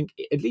 I think,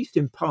 at least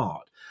in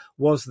part,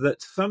 was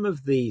that some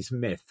of these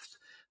myths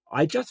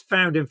I just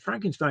found in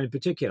Frankenstein in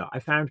particular, I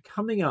found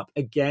coming up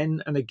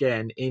again and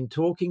again in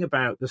talking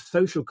about the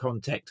social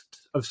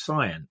context of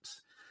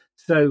science.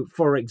 So,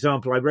 for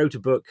example, I wrote a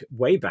book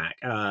way back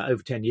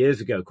over 10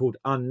 years ago called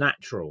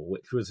Unnatural,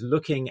 which was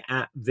looking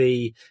at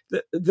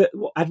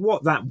at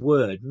what that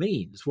word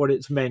means, what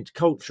it's meant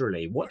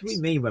culturally. What do we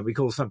mean when we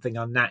call something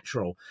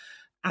unnatural?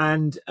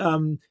 And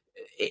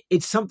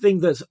it's something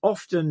that's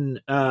often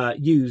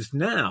used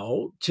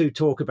now to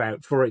talk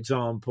about, for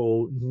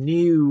example,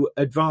 new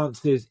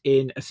advances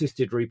in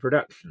assisted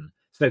reproduction.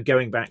 So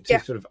going back to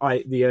sort of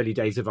the early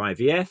days of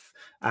IVF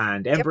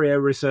and embryo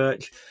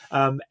research,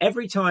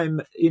 every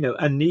time,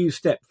 a new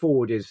step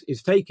forward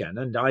is taken,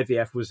 and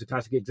IVF was a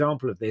classic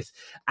example of this,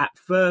 at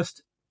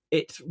first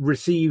it's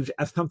received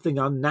as something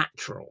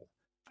unnatural.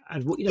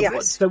 And,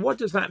 so what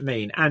does that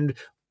mean? And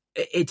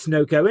it's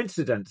no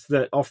coincidence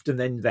that often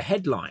then the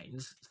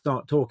headlines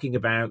start talking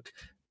about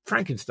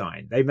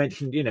Frankenstein. They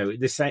mentioned,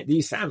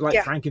 these sound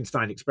like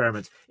Frankenstein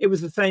experiments. It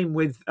was the same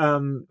with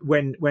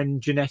when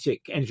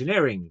genetic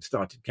engineering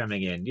started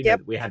coming in.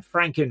 We had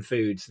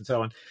Frankenfoods and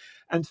so on.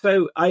 And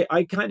so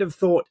I kind of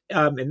thought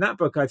in that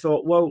book, I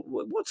thought, well,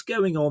 what's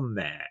going on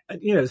there?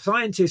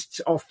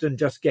 Scientists often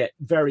just get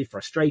very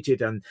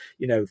frustrated and,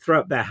 throw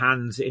up their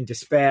hands in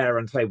despair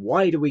and say,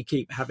 why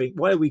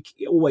are we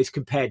always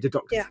compared to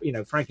Dr.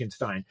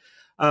 Frankenstein?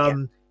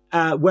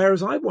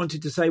 Whereas I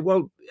wanted to say,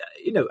 well,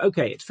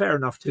 okay, it's fair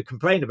enough to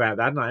complain about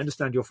that, and I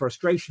understand your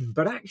frustration,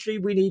 but actually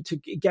we need to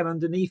get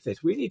underneath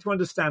this. We need to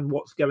understand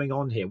what's going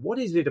on here. What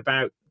is it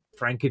about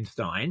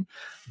Frankenstein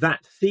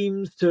that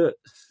seems to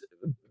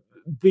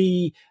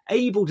be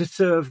able to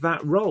serve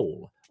that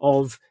role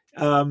of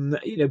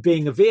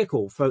being a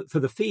vehicle for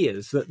the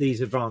fears that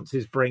these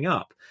advances bring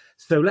up?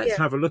 So let's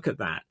have a look at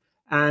that.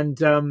 And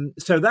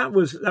so that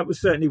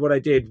was certainly what I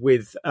did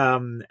with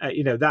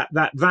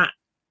that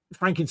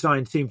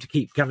Frankenstein seemed to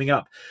keep coming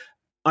up.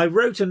 I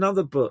wrote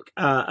another book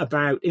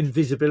about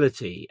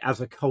invisibility as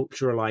a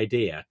cultural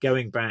idea,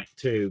 going back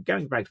to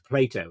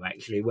Plato,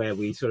 actually, where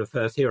we sort of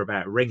first hear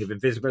about a ring of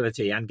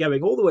invisibility, and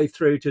going all the way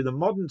through to the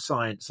modern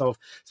science of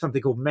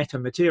something called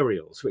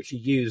metamaterials, which are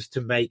used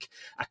to make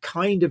a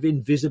kind of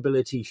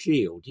invisibility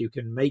shield. You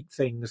can make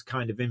things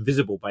kind of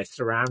invisible by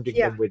surrounding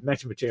them with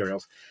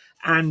metamaterials.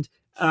 And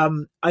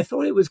I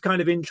thought it was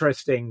kind of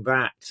interesting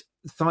that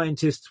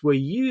scientists were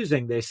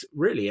using this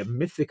really a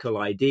mythical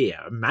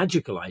idea, a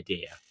magical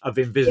idea of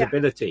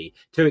invisibility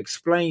to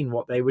explain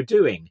what they were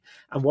doing.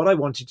 And what I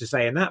wanted to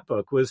say in that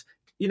book was,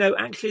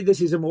 actually,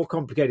 this is a more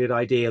complicated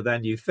idea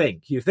than you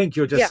think. You think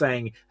you're just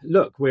saying,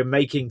 look, we're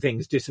making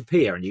things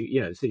disappear, and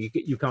so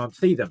you can't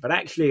see them. But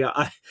actually,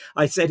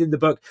 I said in the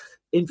book,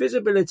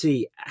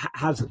 invisibility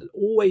has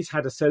always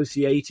had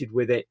associated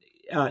with it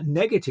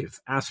negative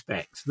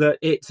aspects, that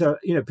it's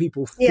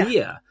people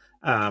fear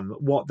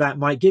what that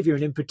might give you.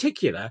 And in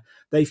particular,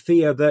 they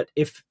fear that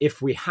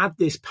if we had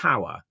this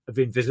power of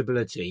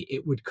invisibility,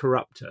 it would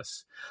corrupt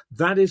us.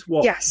 That is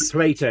what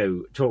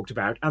Plato talked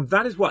about. And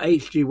that is what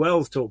H.G.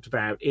 Wells talked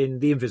about in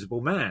The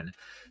Invisible Man.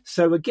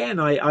 So again,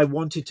 I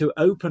wanted to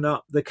open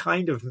up the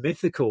kind of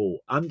mythical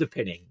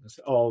underpinnings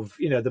of,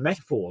 the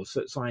metaphors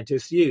that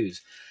scientists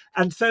use.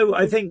 And so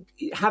I think,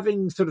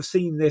 having sort of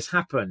seen this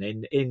happen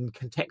in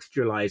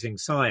contextualizing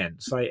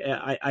science,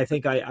 I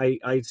think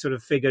I sort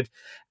of figured,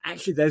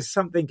 actually, there's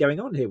something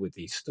going on here with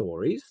these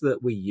stories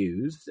that we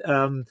use.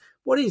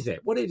 What is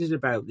it? What is it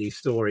about these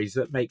stories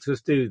that makes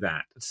us do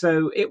that?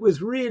 So it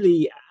was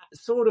really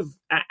sort of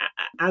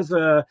as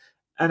an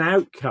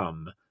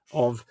outcome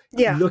of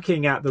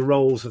looking at the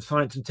roles of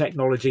science and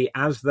technology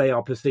as they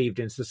are perceived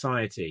in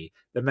society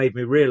that made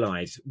me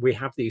realize we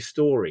have these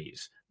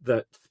stories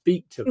that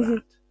speak to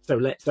that. So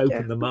let's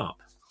open them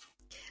up.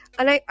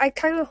 And I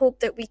kind of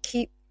hope that we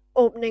keep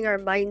opening our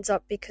minds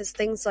up, because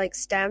things like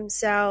stem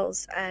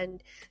cells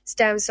and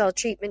stem cell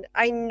treatment,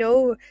 I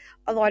know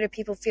a lot of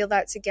people feel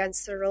that's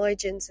against their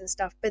religions and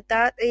stuff, but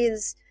that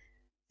is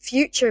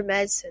future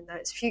medicine,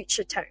 that's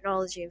future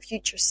technology and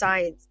future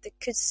science that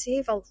could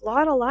save a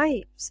lot of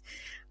lives.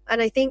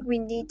 And I think we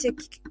need to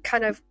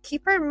kind of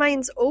keep our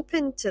minds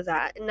open to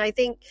that. And I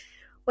think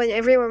when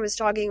everyone was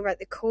talking about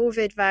the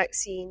COVID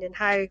vaccine and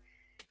how,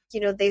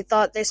 they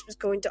thought this was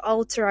going to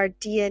alter our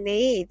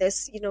DNA,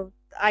 this,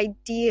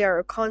 idea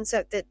or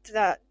concept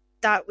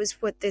that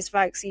was what this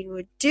vaccine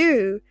would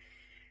do,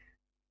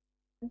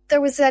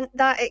 there was that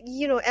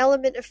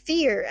element of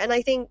fear. And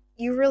I think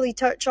you really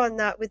touch on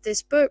that with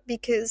this book,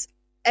 because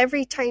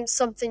every time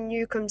something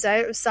new comes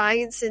out of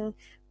science, and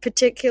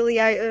particularly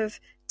out of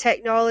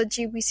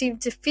technology, we seem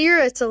to fear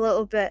it a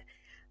little bit.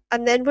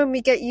 And then when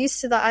we get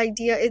used to that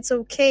idea, it's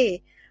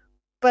okay.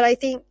 But I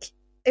think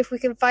if we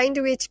can find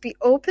a way to be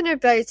open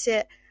about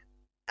it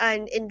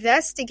and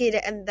investigate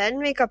it and then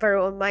make up our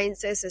own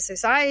minds as a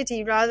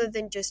society, rather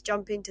than just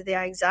jump into the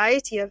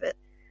anxiety of it,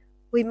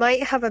 we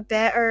might have a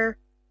better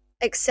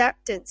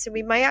acceptance, and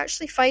we might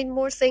actually find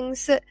more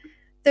things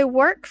that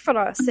work for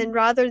us, and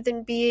rather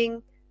than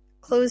being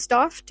closed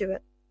off to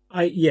it.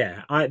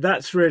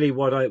 That's really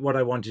what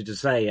I wanted to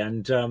say.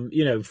 And,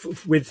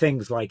 with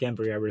things like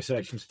embryo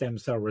research and stem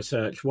cell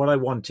research, what I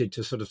wanted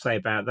to sort of say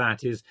about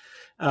that is,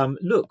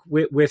 look,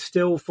 we're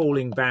still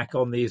falling back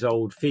on these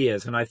old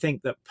fears. And I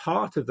think that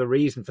part of the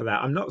reason for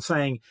that, I'm not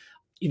saying,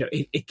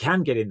 it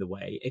can get in the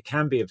way, it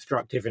can be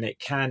obstructive, and it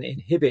can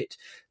inhibit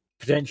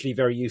potentially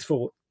very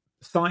useful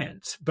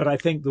science. But I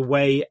think the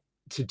way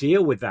to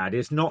deal with that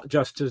is not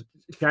just to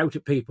shout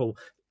at people,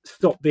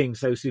 stop being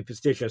so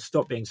superstitious,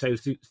 stop being so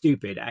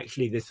stupid,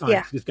 actually this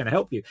science is going to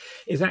help you,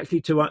 is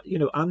actually to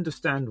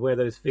understand where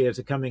those fears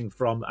are coming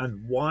from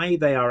and why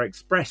they are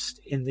expressed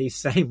in these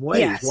same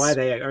ways, why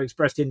they are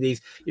expressed in these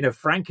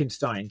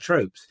Frankenstein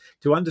tropes,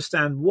 to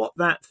understand what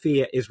that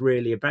fear is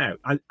really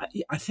about.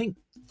 I think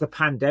the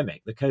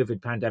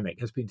COVID pandemic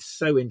has been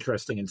so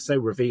interesting and so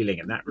revealing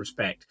in that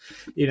respect.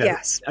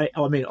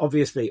 I mean,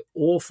 obviously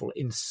awful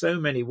in so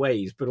many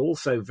ways, but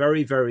also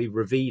very, very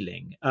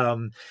revealing,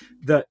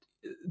 that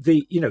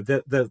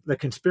the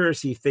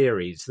conspiracy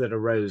theories that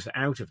arose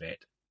out of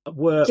it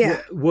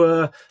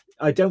were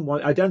I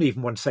don't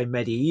even want to say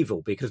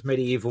medieval, because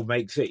medieval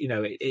makes it,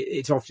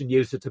 it's often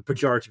used as a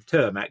pejorative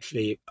term.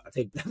 Actually, I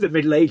think the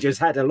Middle Ages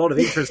had a lot of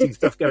interesting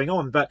stuff going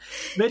on, but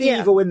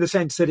medieval in the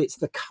sense that it's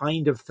the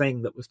kind of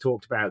thing that was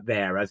talked about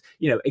there, as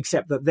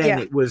except that then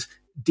it was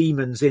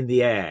demons in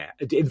the air,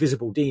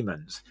 invisible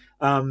demons,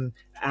 and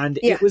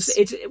it was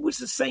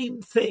the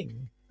same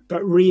thing,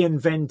 but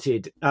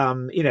reinvented,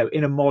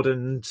 in a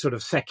modern sort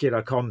of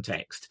secular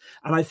context.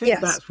 And I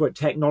think that's what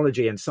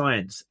technology and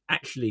science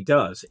actually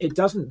does. It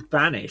doesn't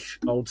banish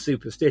old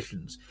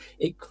superstitions.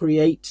 It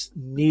creates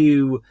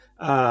new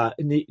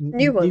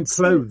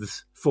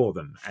clothes for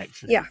them,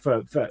 actually.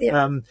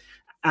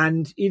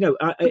 And,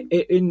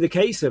 in the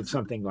case of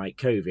something like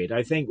COVID,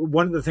 I think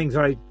one of the things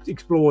I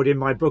explored in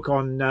my book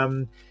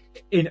on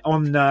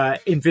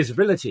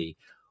invisibility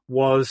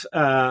was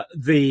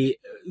the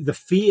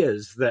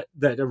fears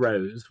that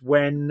arose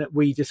when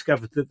we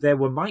discovered that there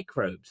were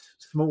microbes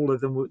smaller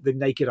than the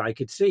naked eye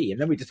could see, and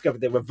then we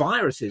discovered there were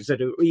viruses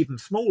that are even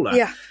smaller,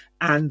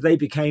 and they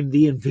became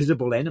the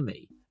invisible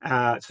enemy.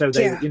 So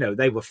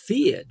they were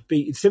feared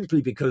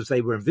simply because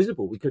they were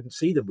invisible. We couldn't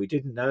see them. We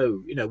didn't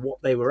know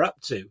what they were up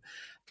to.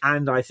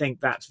 And I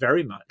think that's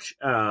very much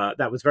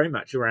that was very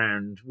much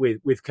around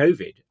with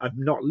COVID,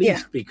 not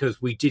least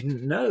because we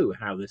didn't know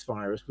how this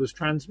virus was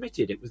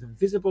transmitted. It was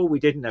invisible. We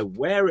didn't know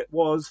where it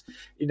was,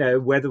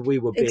 whether we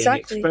were being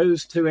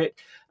exposed to it.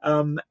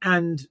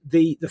 And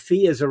the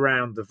fears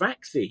around the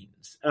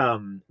vaccines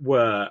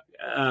were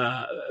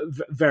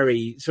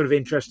very sort of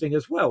interesting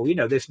as well.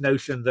 This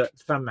notion that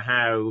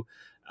somehow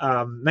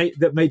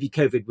that maybe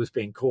COVID was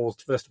being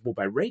caused, first of all,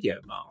 by radio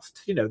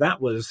masts. That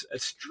was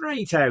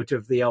straight out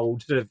of the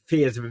old sort of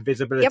fears of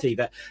invisibility,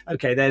 that,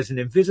 okay, there's an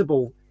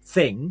invisible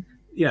thing,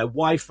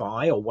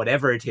 Wi-Fi or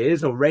whatever it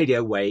is, or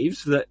radio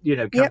waves that,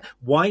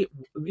 why,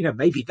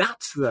 maybe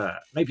that's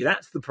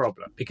the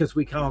problem, because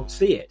we can't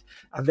see it.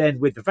 And then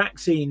with the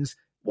vaccines,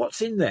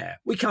 what's in there?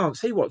 We can't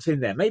see what's in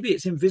there. Maybe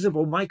it's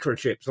invisible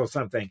microchips or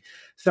something.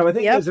 So I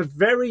think there's a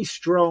very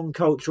strong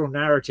cultural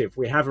narrative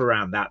we have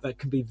around that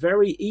can be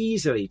very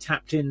easily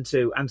tapped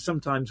into, and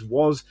sometimes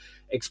was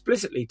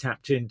explicitly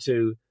tapped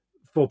into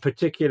for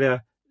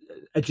particular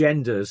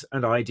agendas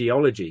and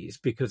ideologies,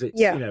 because it's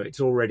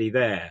it's already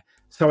there.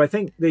 So I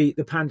think the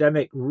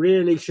pandemic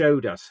really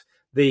showed us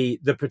the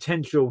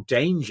potential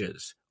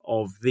dangers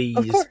of these.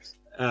 Of course.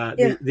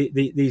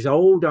 These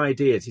old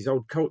ideas, these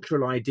old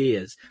cultural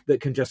ideas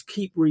that can just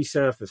keep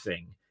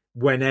resurfacing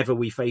whenever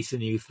we face a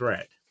new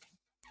threat.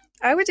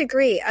 I would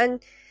agree.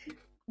 And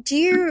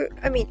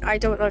I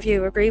don't know if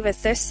you agree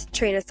with this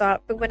train of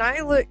thought, but when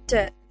I looked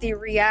at the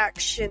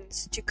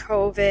reactions to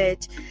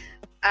COVID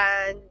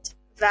and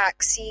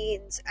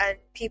vaccines and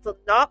people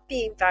not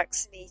being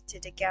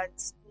vaccinated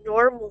against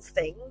normal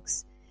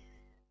things,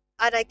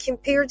 and I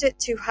compared it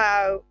to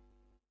how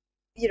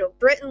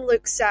Britain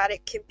looks at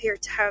it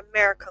compared to how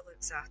America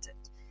looks at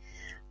it.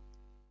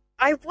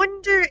 I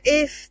wonder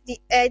if the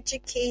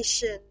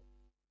education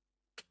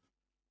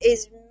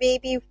is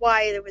maybe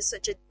why there was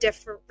such a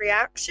different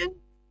reaction,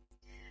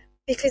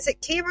 because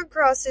it came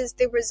across as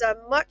there was a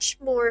much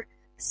more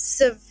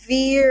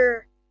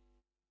severe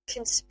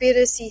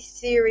conspiracy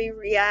theory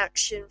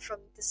reaction from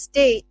the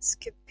States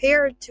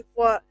compared to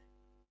what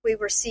we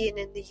were seeing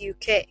in the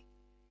UK.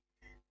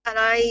 And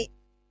I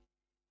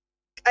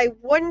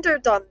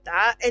wondered on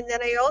that, and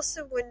then I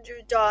also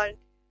wondered on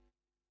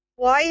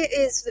why it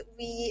is that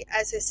we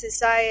as a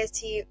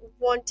society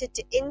wanted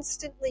to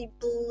instantly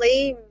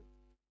blame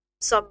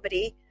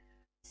somebody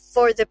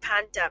for the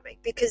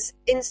pandemic, because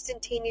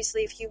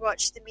instantaneously, if you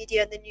watch the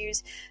media and the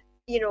news,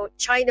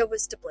 China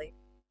was to blame,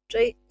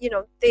 right?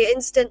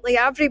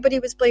 Everybody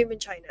was blaming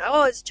China.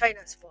 Oh, it's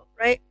China's fault,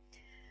 right?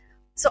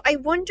 So I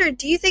wonder,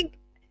 do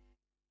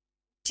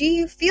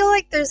you feel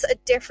like there's a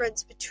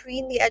difference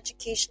between the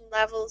education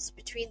levels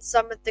between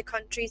some of the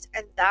countries,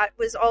 and that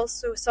was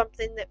also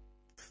something that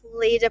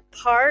played a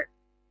part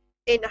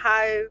in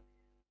how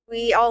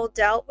we all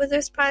dealt with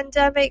this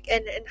pandemic,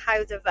 and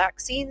how the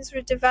vaccines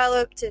were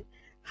developed, and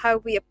how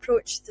we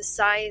approach the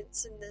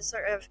science and the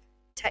sort of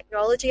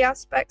technology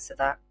aspects of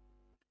that?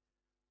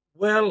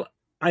 Well,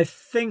 I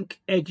think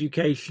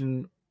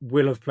education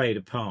will have played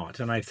a part.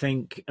 And I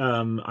think,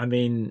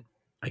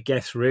 I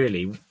guess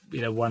really,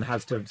 one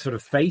has to sort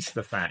of face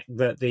the fact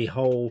that the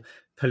whole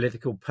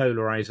political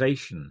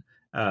polarization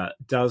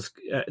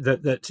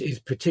that is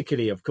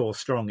particularly, of course,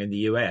 strong in the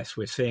US.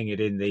 We're seeing it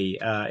in the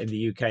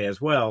UK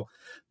as well,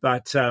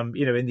 but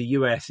in the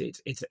US,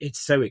 it's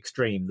so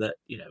extreme that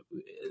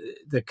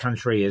the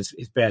country is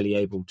barely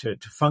able to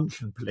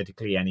function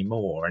politically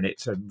anymore, and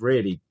it's a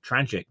really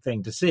tragic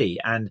thing to see.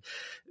 And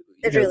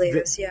it really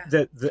is, yeah.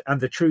 And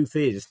the truth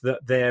is that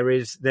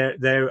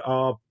there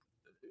are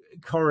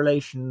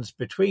correlations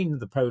between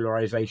the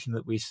polarization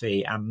that we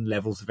see and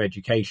levels of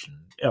education.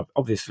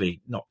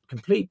 Obviously not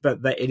complete, but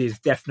it is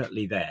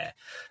definitely there.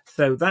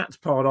 So that's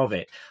part of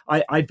it.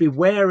 I'd be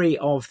wary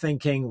of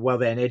thinking, well,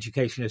 then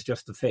education is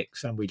just the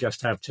fix, and we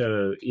just have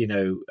to,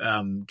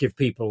 give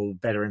people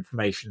better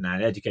information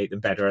and educate them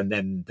better, and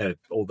then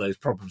all those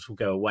problems will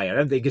go away. I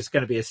don't think it's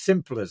going to be as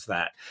simple as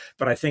that,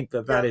 but I think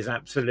that is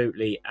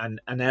absolutely an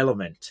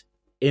element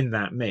in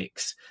that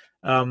mix.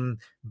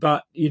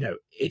 But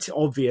it's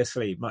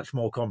obviously much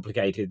more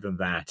complicated than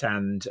that,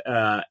 and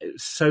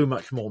so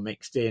much more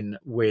mixed in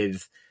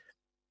with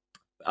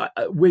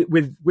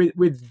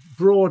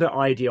broader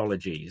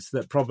ideologies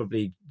that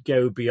probably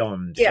go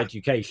beyond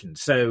education.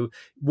 So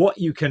what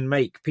you can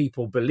make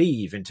people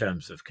believe in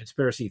terms of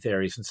conspiracy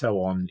theories and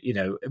so on,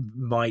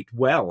 might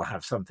well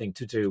have something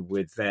to do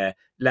with their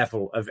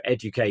level of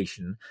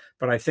education.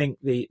 But I think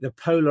the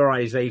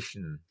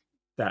polarization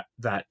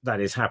that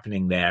is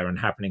happening there, and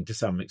happening to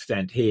some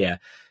extent here,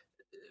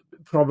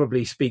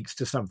 probably speaks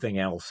to something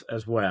else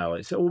as well.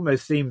 It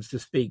almost seems to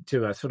speak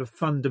to a sort of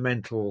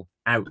fundamental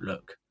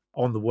outlook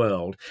on the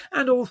world,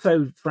 and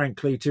also,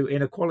 frankly, to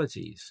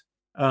inequalities.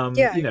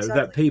 Exactly.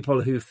 That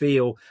people who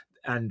feel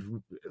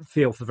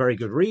for very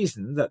good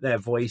reason that their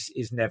voice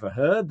is never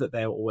heard, that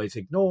they're always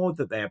ignored,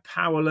 that they're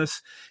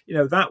powerless.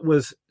 That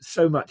was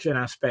so much an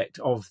aspect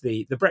of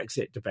the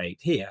Brexit debate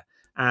here.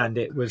 And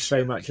it was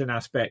so much an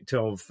aspect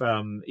of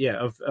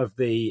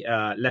the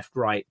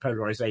left-right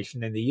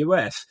polarization in the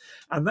US,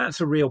 and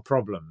that's a real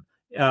problem.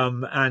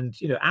 And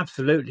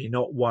absolutely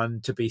not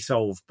one to be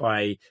solved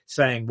by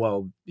saying,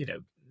 well,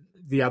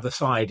 the other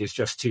side is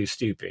just too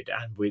stupid,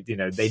 and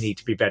they need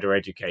to be better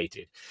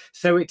educated.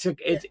 So it's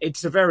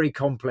a very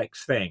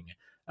complex thing.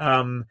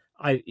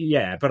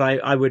 But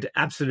I would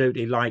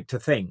absolutely like to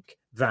think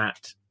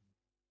that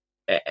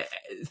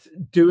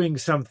doing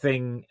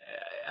something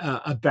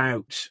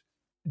about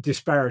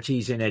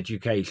disparities in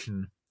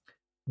education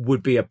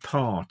would be a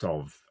part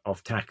of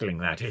tackling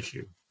that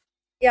issue.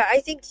 Yeah,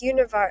 I think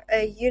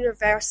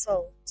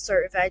universal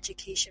sort of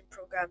education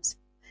programs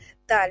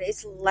that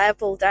is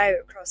leveled out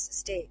across the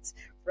states,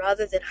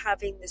 rather than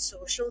having the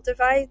social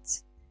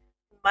divides,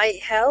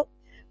 might help,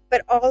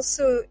 but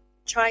also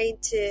trying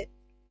to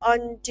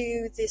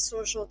undo the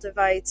social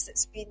divides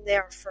that's been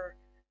there for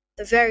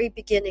the very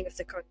beginning of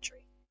the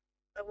country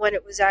and when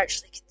it was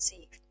actually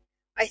conceived.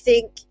 I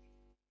think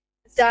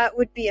that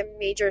would be a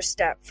major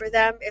step for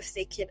them if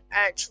they can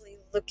actually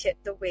look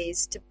at the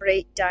ways to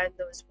break down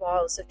those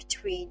walls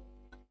between,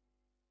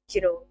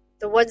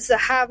 the ones that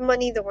have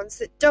money, the ones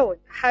that don't.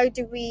 How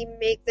do we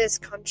make this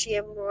country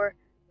a more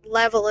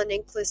level and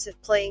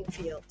inclusive playing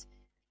field?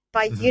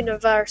 By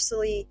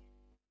universally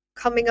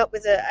coming up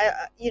with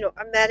a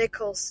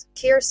medical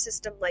care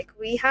system like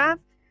we have,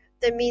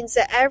 that means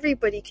that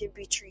everybody can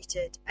be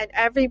treated and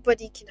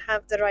everybody can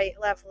have the right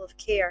level of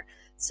care,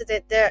 so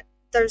that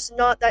there's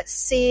not that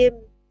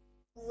same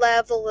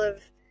level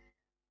of,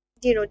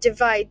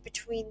 divide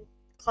between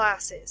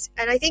classes.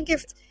 And I think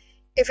if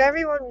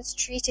everyone was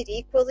treated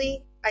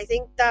equally, I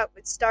think that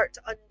would start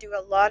to undo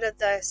a lot of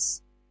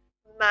this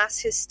mass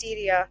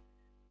hysteria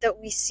that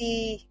we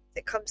see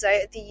that comes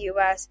out of the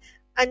US.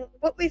 And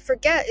what we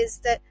forget is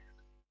that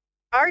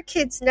our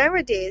kids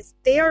nowadays,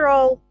 they are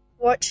all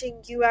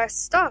watching US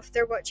stuff.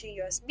 They're watching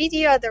US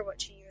media, they're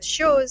watching US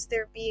shows,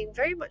 they're being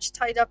very much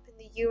tied up in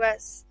the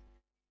US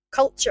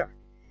culture.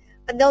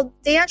 And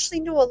they actually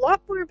know a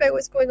lot more about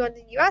what's going on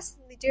in the US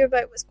than they do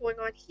about what's going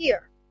on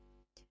here.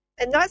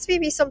 And that's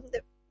maybe something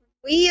that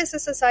we as a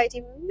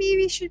society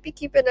maybe should be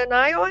keeping an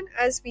eye on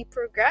as we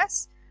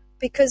progress,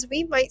 because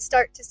we might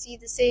start to see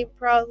the same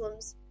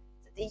problems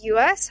that the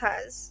US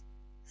has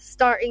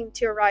starting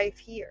to arrive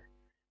here.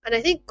 And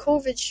I think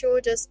COVID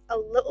showed us a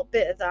little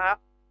bit of that,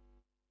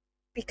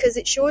 because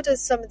it showed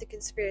us some of the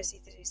conspiracy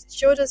theories. It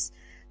showed us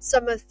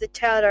some of the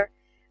terror.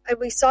 And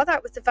we saw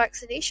that with the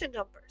vaccination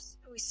numbers.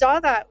 We saw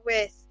that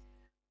with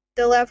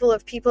the level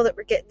of people that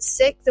were getting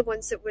sick, the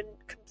ones that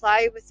wouldn't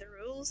comply with the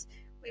rules.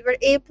 We were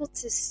able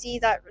to see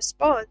that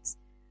response.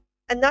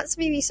 And that's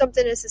maybe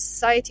something as a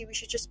society we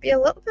should just be a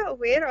little bit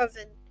aware of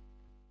and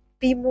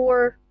be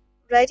more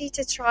ready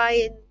to try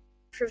and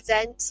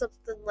prevent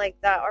something like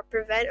that, or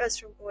prevent us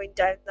from going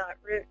down that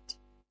route.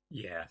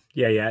 Yeah.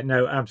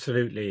 No,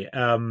 absolutely.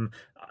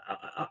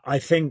 I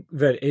think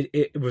that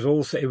it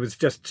was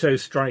just so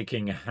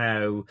striking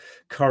how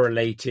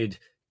correlated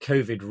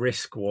COVID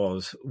risk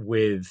was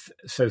with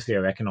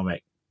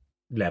socioeconomic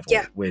level,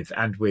 with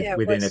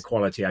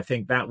inequality. I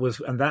think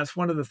that's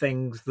one of the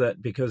things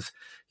that, because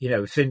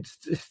since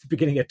the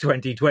beginning of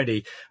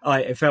 2020,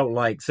 it felt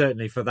like,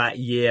 certainly for that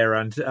year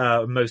and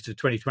most of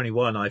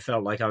 2021, I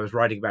felt like I was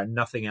writing about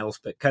nothing else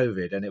but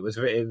COVID, and it was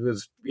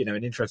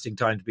an interesting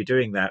time to be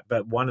doing that.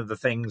 But one of the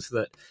things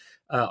that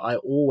I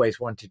always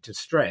wanted to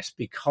stress,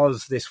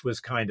 because this was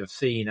kind of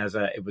seen as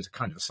a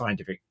kind of a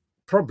scientific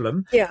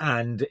problem,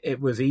 and it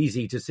was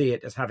easy to see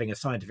it as having a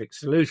scientific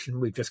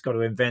solution. We've just got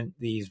to invent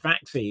these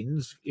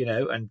vaccines,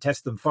 and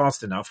test them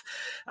fast enough.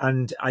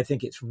 And I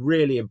think it's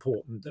really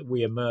important that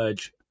we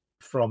emerge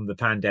from the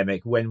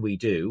pandemic, when we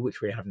do,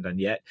 which we haven't done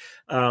yet,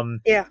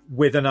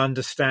 with an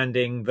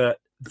understanding that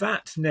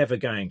that's never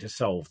going to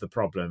solve the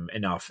problem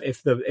enough.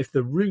 If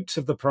the roots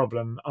of the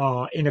problem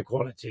are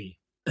inequality,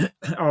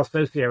 are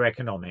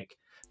socioeconomic,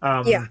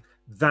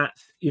 that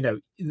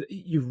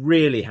you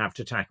really have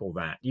to tackle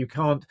that. You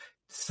can't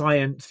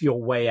science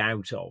your way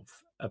out of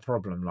a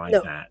problem like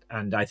that.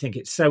 And I think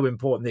it's so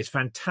important. It's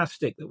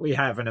fantastic that we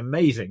have, and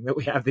amazing that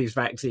we have these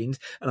vaccines,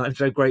 and I'm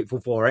so grateful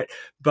for it.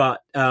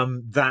 But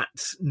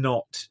that's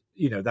not,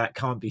 that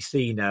can't be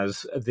seen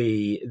as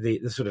the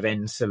sort of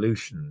end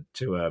solution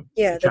to a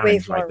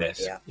challenge like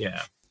this.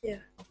 Yeah.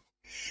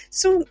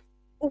 So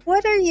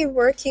what are you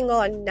working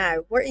on now?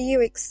 What are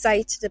you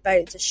excited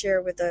about to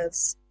share with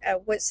us?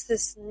 What's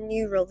this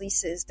new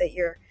releases that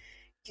you're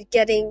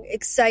getting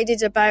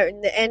excited about,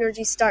 and the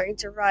energy starting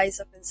to rise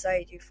up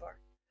inside you for?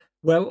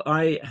 Well,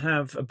 I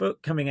have a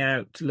book coming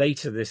out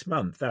later this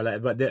month,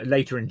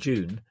 later in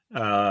June,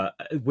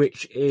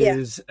 which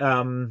is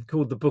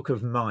called The Book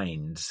of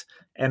Minds,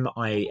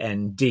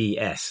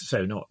 Minds.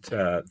 So not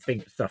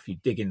think stuff you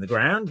dig in the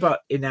ground,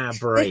 but in our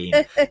brain.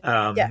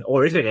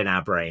 Or is it in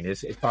our brain?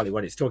 Is partly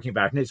what it's talking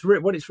about. And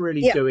what it's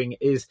really doing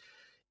is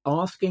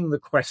asking the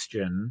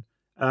question,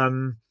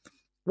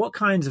 what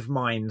kinds of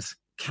minds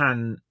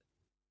can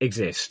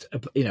exist,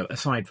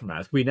 aside from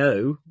us? We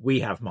know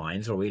we have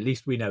minds, or at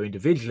least we know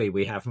individually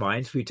we have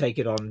minds. We take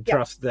it on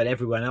trust that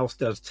everyone else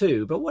does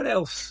too. But what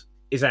else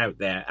is out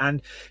there?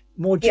 And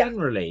more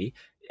generally,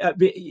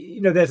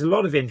 there's a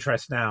lot of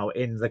interest now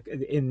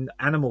in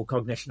animal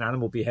cognition,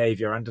 animal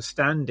behavior,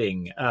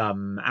 understanding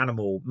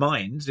animal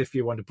minds, if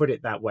you want to put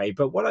it that way.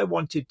 But what I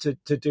wanted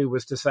to do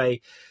was to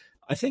say,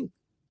 I think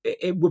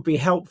it would be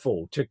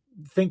helpful to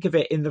think of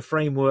it in the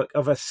framework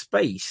of a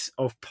space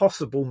of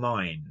possible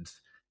minds,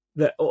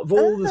 that of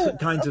all the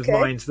kinds of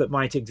minds that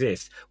might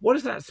exist. What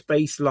is that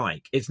space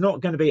like? It's not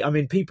going to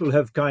be, people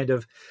have kind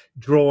of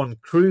drawn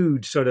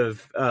crude sort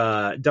of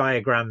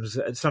diagrams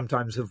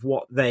sometimes of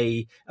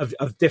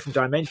of different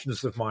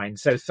dimensions of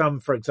mind. So some,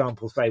 for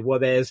example, say, well,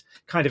 there's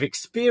kind of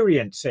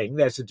experiencing,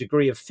 there's a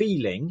degree of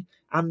feeling,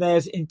 and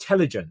there's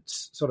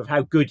intelligence, sort of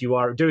how good you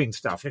are at doing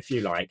stuff, if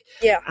you like.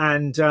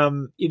 And,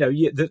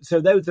 so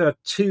those are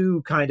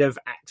two kind of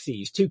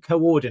axes, two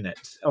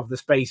coordinates of the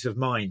space of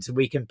mind. So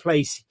we can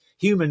place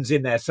humans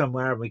in there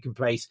somewhere, and we can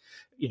place,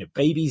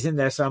 babies in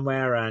there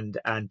somewhere, and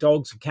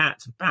dogs and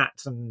cats and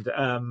bats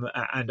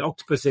and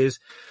octopuses.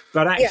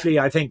 But actually,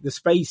 I think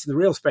the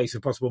real space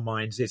of possible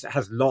minds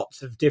has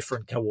lots of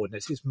different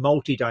coordinates. It's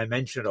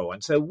multidimensional.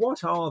 And so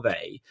what are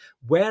they?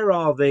 Where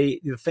are the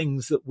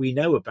things that we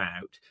know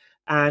about?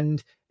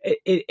 And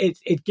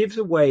it gives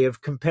a way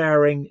of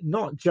comparing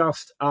not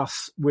just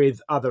us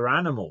with other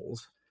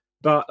animals,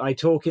 but I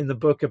talk in the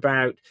book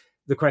about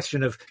the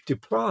question of, do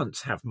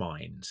plants have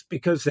minds?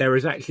 Because there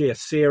is actually a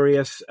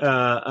serious sort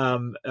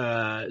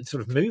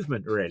of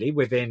movement, really,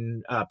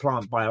 within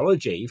plant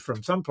biology,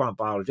 from some plant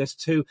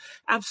biologists, who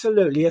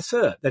absolutely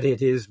assert that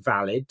it is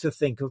valid to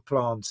think of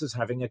plants as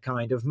having a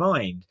kind of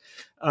mind.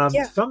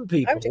 Some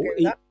people,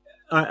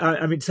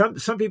 I mean,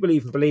 some people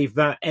even believe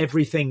that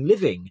everything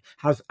living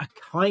has a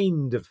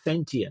kind of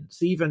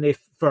sentience, even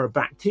if for a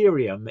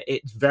bacterium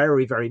it's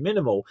very, very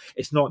minimal.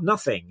 It's not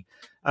nothing.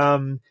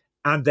 And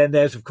then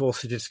there's, of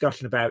course, the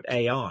discussion about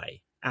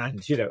AI.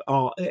 And,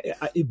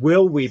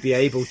 will we be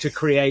able to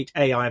create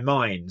AI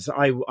minds?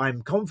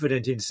 I'm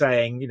confident in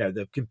saying,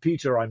 the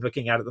computer I'm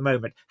looking at the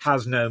moment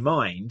has no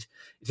mind.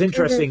 It's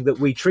interesting that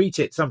we treat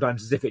it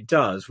sometimes as if it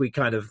does. We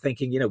kind of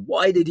thinking,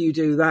 why did you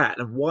do that?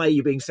 And why are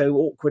you being so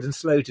awkward and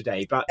slow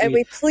today? And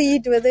we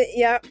plead with it.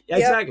 Yeah.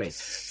 Exactly.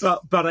 Yep.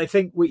 But I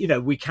think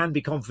we can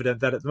be confident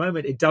that at the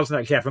moment it doesn't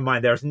actually have a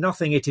mind. There is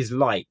nothing it is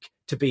like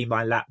to be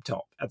my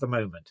laptop at the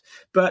moment.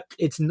 But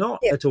it's not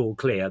at all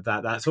clear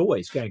that that's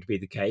always going to be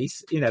the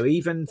case.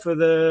 Even for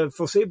the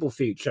foreseeable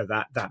future,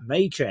 that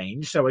may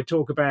change. So I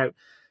talk about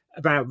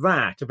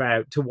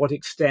to what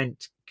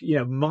extent,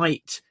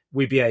 might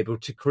we be able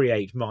to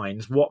create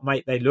minds? What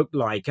might they look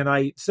like? And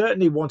I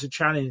certainly want to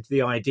challenge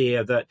the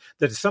idea that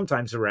is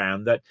sometimes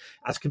around, that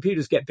as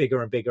computers get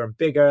bigger and bigger and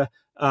bigger,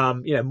 more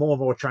and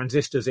more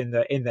transistors in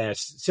their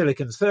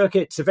silicon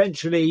circuits,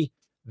 eventually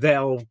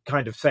they'll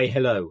kind of say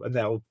hello and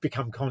they'll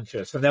become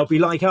conscious and they'll be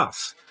like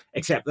us,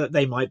 except that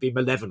they might be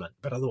malevolent,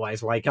 but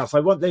otherwise like us. I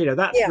want,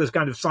 that's this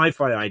kind of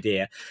sci-fi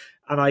idea.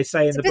 And I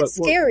say in the book,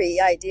 scary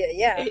idea,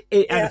 yeah.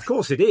 And of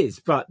course it is,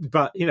 but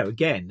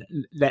again,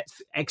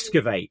 let's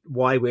excavate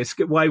why we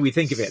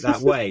think of it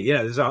that way.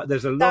 There's a long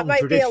tradition. That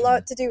might be a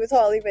lot to do with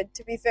Hollywood,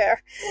 to be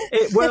fair.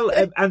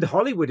 And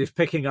Hollywood is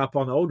picking up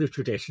on older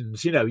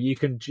traditions. You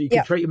can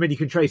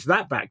trace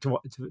that back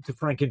to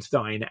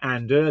Frankenstein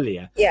and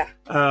earlier. Yeah.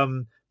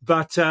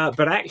 But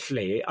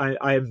actually,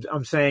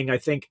 I'm saying I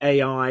think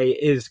AI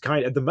is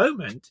kind of, at the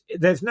moment,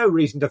 there's no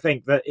reason to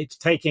think that it's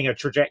taking a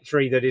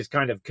trajectory that is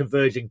kind of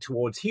converging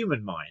towards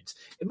human minds.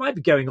 It might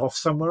be going off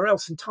somewhere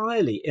else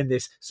entirely in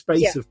this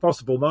space of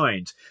possible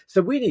minds.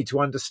 So we need to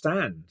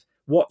understand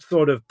what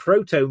sort of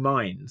proto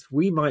minds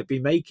we might be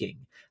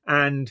making,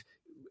 and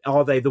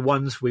are they the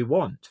ones we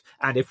want?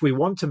 And if we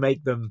want to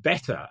make them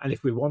better, and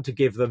if we want to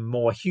give them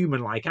more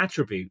human-like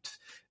attributes,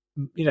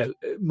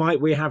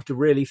 might we have to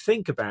really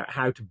think about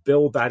how to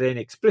build that in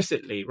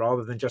explicitly,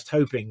 rather than just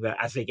hoping that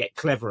as they get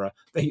cleverer,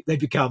 they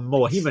become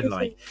more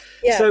human-like.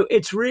 So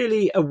it's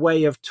really a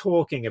way of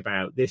talking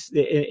about this,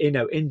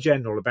 in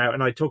general, about,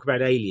 and I talk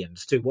about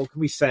aliens too. What can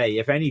we say,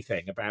 if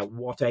anything, about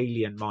what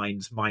alien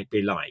minds might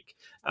be like?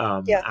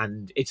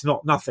 And it's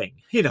not nothing.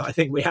 I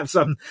think we have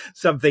some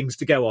things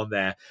to go on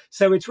there.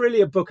 So it's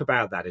really a book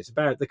about that. It's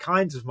about the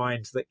kinds of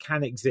minds that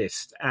can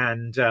exist,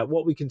 and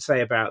what we can say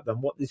about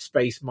them, what this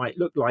space might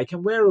look like,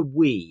 and where are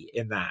we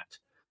in that?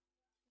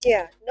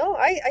 Yeah, no,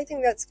 I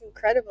think that's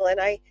incredible.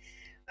 And I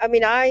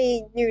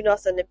knew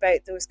nothing about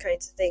those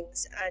kinds of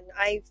things, and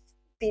I've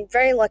been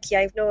very lucky.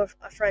 I know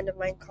a friend of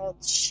mine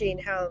called Shane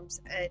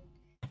Helms, and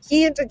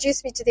he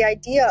introduced me to the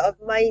idea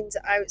of minds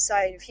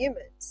outside of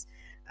humans,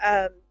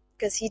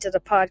 because he did a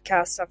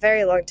podcast a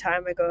very long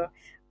time ago,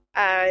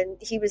 and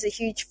he was a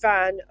huge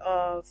fan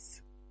of,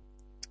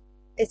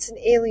 it's an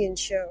alien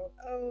show.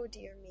 Oh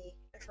dear me,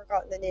 I've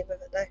forgotten the name of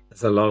it now.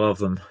 There's a lot of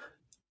them.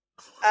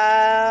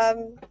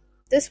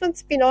 This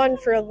one's been on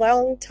for a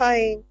long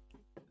time.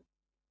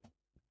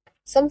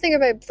 Something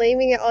about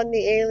blaming it on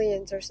the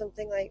aliens or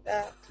something like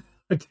that.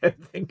 I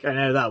don't think I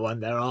know that one.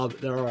 There are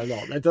a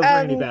lot. That doesn't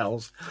ring any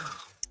bells.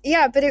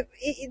 Yeah, but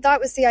that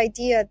was the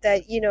idea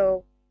that,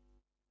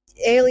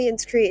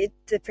 aliens created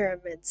the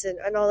pyramids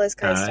and all this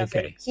kind of stuff.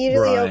 Okay. And he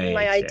really opened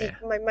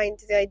my mind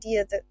to the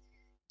idea that,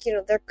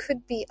 there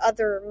could be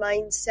other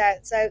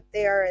mindsets out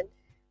there, and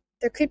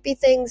there could be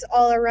things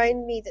all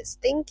around me that's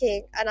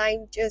thinking, and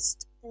I'm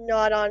just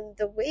not on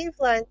the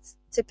wavelength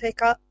to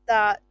pick up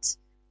that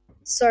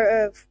sort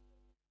of,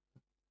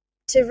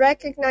 to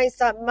recognize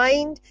that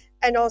mind,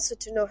 and also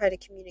to know how to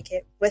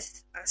communicate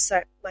with a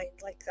set mind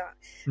like that.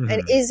 Mm-hmm.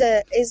 And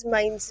is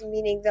minds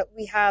meaning that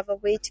we have a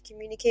way to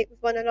communicate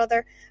with one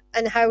another,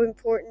 and how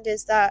important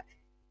is that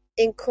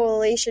in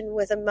correlation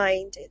with a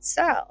mind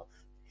itself?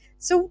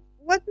 So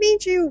what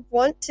made you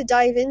want to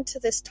dive into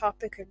this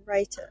topic and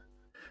write it?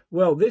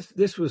 Well,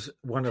 this was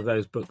one of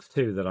those books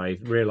too that I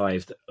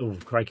realized, oh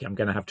crikey, I'm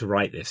going to have to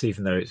write this,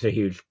 even though it's a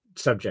huge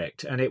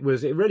subject. And it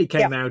really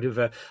came out of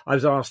I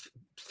was asked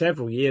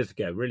several years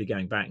ago, really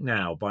going back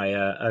now, by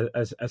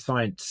a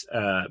science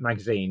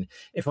magazine,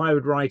 if I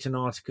would write an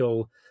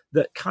article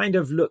that kind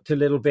of looked a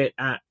little bit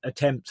at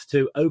attempts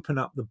to open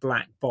up the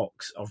black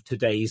box of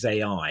today's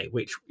AI,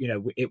 which,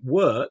 it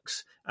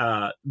works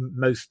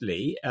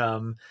mostly,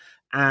 but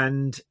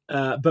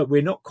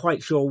we're not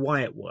quite sure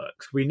why it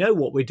works. We know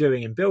what we're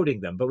doing in building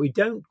them, but we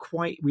don't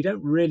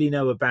really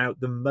know about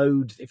the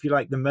modes, if you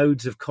like, the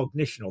modes of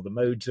cognition or the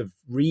modes of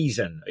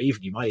reason, or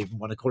even you might even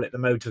want to call it the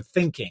modes of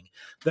thinking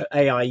that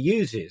AI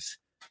uses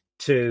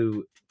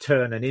to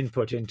turn an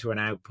input into an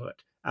output.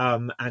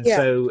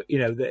 So,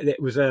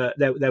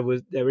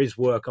 there is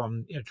work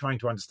on trying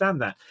to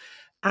understand that.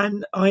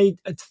 And I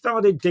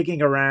started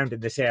digging around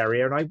in this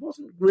area, and I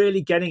wasn't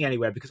really getting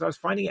anywhere because I was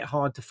finding it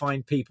hard to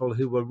find people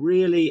who were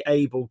really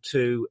able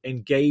to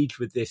engage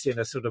with this in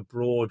a sort of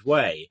broad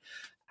way.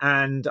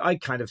 And I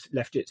kind of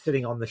left it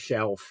sitting on the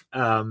shelf,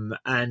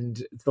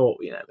 and thought,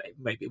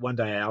 maybe one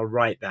day I'll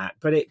write that.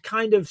 But it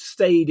kind of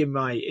stayed in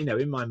my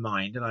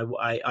mind, and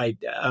I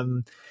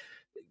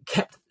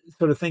kept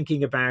sort of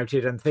thinking about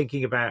it and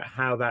thinking about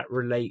how that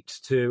relates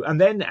to.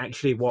 And then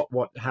actually, what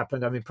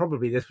happened? I mean,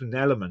 probably this was an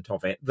element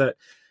of it that.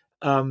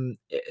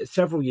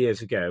 Several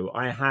years ago,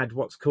 I had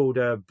what's called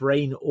a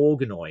brain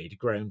organoid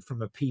grown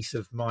from a piece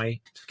of my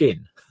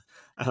skin,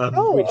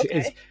 which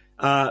is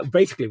Okay.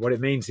 basically what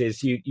it means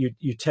is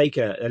you take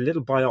a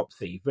little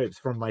biopsy, but it's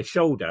from my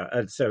shoulder,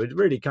 and so it's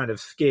really kind of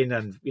skin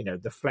and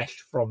the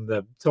flesh from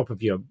the top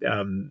of your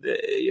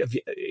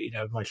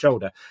my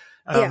shoulder,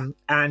 Yeah.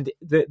 and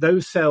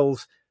those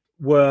cells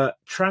were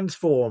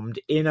transformed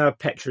in a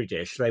petri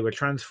dish. They were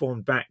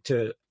transformed back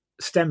to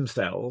stem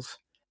cells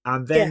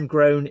and Yeah. then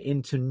grown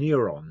into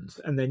neurons.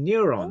 And the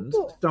neurons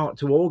Oh. start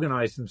to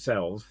organize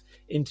themselves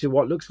into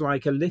what looks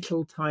like a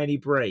little tiny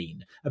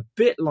brain, a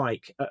bit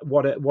like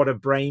what a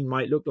brain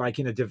might look like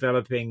in a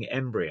developing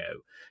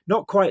embryo.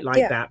 Not quite like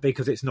Yeah. that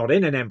because it's not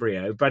in an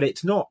embryo, but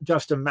it's not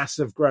just a mass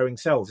of growing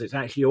cells. It's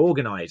actually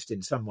organized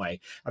in some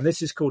way. And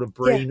this is called a Yeah.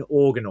 brain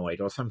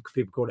organoid, or some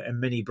people call it a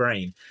mini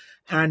brain.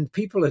 And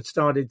people had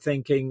started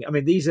thinking, I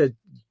mean, these are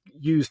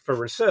used for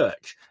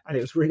research, and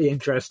it was really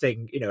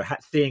interesting,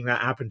 seeing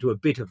that happen to a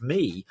bit of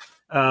me.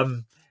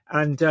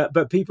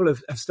 But people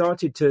have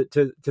started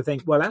to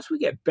think, well, as we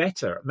get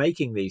better at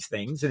making these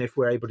things, and if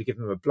we're able to give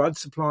them a blood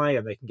supply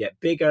and they can get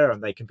bigger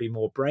and they can be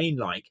more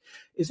brain-like,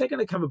 is there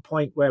going to come a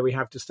point where we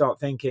have to start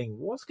thinking,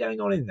 what's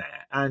going on in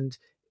there? And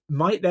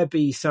might there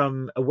be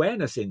some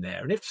awareness in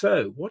there? And if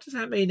so, what does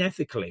that mean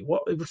ethically?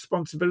 What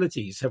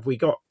responsibilities have we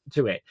got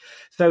to it?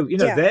 So,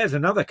 Yeah. there's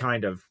another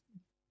kind of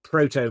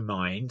proto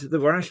mind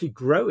that we're actually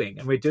growing,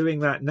 and we're doing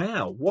that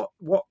now. What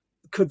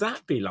could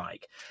that be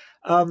like?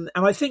 And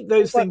I think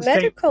those What things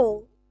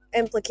medical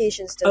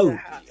implications does it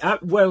have?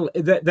 well,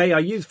 they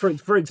are used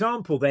for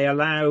example, they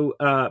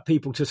allow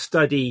people to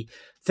study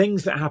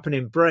things that happen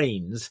in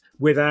brains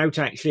without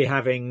actually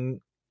having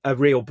a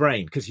real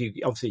brain, because you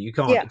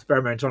can't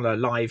experiment on a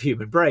live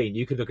human brain.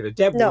 You can look at a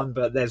dead one,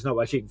 but there's not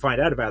much you can find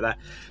out about that.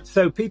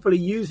 So people are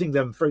using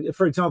them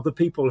for example,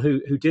 people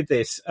who did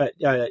this at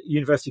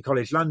University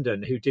College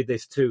London, who did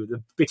this to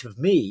the bit of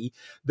me,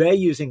 they're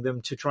using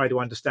them to try to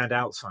understand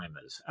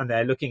Alzheimer's, and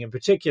they're looking in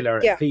particular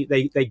at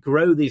they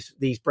grow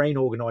these brain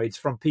organoids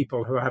from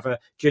people who have a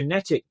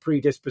genetic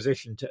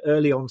predisposition to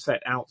early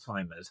onset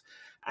Alzheimer's.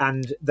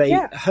 And they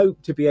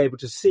hope to be able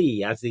to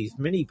see, as these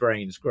mini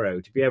brains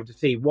grow, to be able to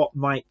see what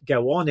might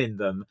go on in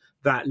them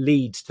that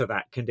leads to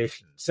that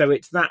condition. So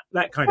it's that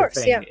kind of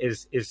thing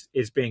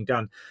is being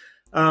done.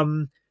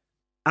 And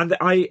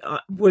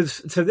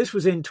this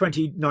was in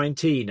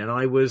 2019, and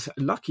I was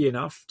lucky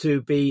enough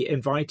to be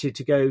invited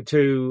to go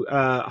to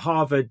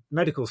Harvard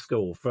Medical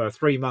School for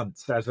 3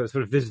 months as a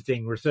sort of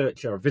visiting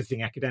researcher or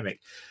visiting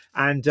academic.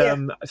 And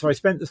so I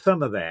spent the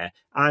summer there,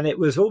 and it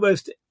was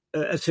almost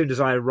as soon as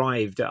I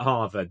arrived at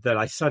Harvard that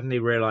I suddenly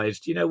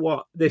realized, you know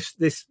what,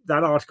 that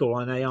article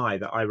on AI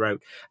that I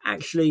wrote,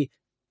 actually,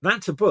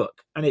 that's a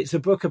book. And it's a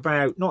book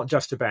about not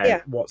just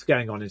about what's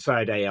going on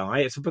inside AI.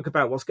 It's a book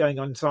about what's going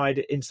on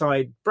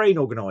inside brain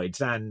organoids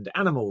and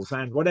animals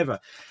and whatever.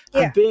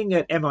 And being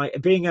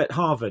at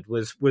Harvard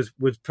was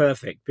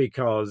perfect,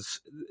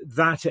 because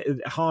that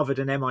Harvard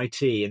and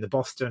MIT in the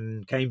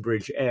Boston,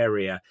 Cambridge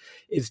area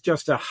is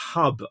just a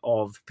hub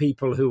of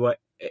people who are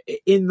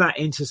in that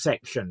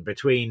intersection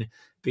between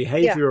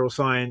behavioral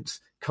science,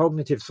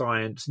 cognitive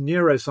science,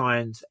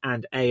 neuroscience,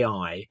 and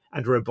AI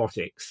and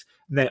robotics.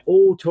 And they're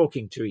all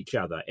talking to each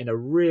other in a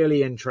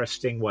really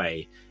interesting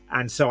way.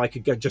 And so I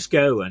could just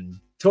go and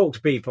talk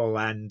to people,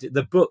 and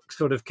the book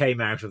sort of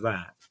came out of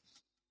that.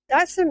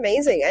 That's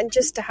amazing. And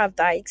just to have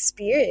that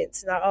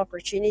experience and that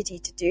opportunity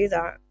to do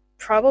that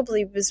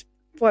probably was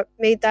what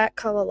made that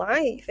come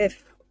alive,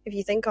 if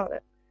you think on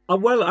it.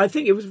 Well, I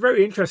think it was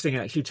very interesting,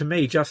 actually, to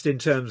me, just in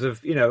terms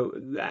of,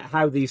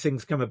 how these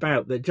things come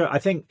about. That I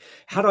think,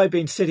 had I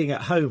been sitting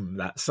at home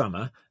that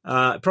summer,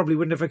 it probably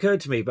wouldn't have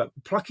occurred to me. But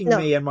plucking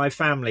me and my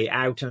family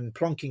out and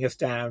plonking us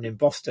down in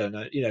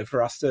Boston,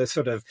 for us to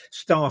sort of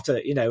start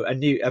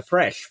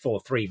afresh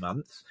for 3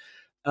 months,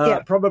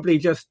 probably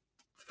just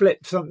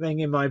flipped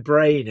something in my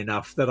brain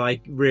enough that I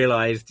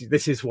realized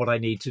this is what I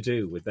need to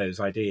do with those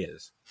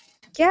ideas.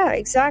 Yeah,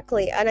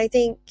 exactly. And I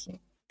think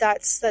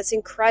that's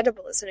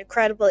incredible. It's an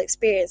incredible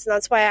experience, and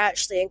that's why I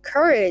actually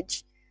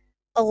encourage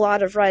a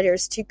lot of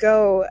writers to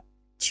go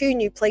to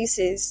new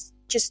places,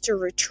 just to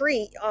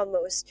retreat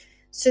almost,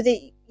 so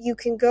that you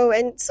can go,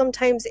 and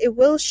sometimes it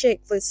will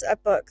shake loose a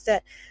book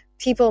that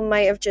people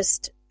might have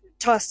just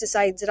tossed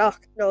aside and said, oh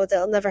no,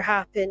 that'll never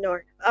happen,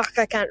 or oh,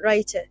 I can't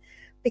write it,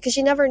 because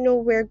you never know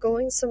where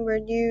going somewhere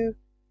new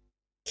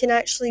can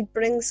actually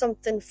bring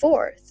something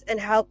forth and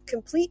help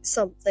complete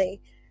something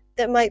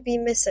that might be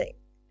missing.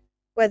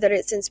 Whether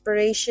it's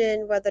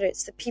inspiration, whether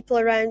it's the people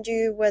around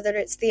you, whether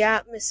it's the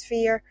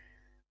atmosphere.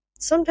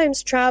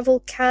 Sometimes travel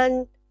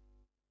can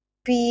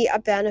be a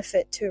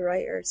benefit to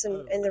writers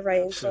in the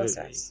writing Absolutely.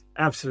 process.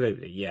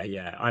 Absolutely.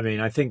 Yeah. I mean,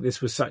 I think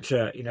this was such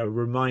a,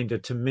 reminder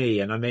to me.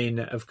 And I mean,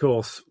 of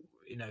course,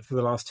 for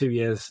the last 2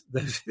 years,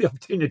 the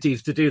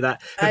opportunities to do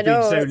that I have been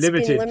know so it's been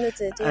limited.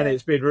 limited, And yeah.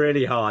 it's been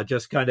really hard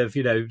just kind of,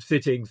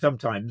 sitting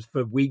sometimes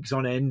for weeks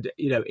on end,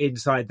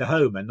 inside the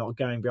home and not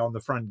going beyond the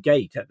front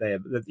gate at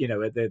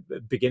the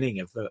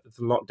beginning of the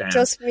lockdown.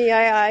 Trust me,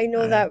 I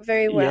know that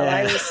very well.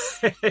 Yeah.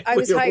 I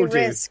was high all do.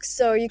 risk,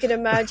 so you can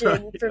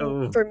imagine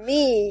Right. for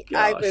me,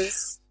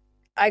 Gosh.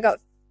 I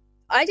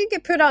didn't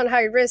get put on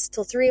high risk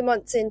till 3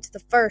 months into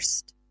the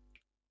first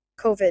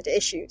COVID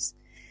issues.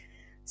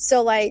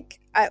 So like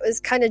it was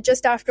kind of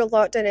just after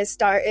lockdown had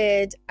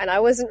started, and I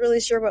wasn't really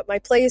sure what my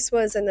place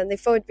was, and then they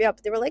phoned me up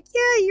and they were like,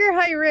 yeah, you're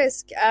high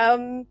risk,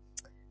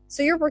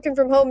 so you're working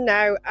from home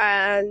now.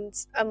 And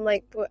I'm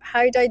like, but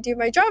how do I do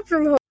my job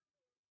from home?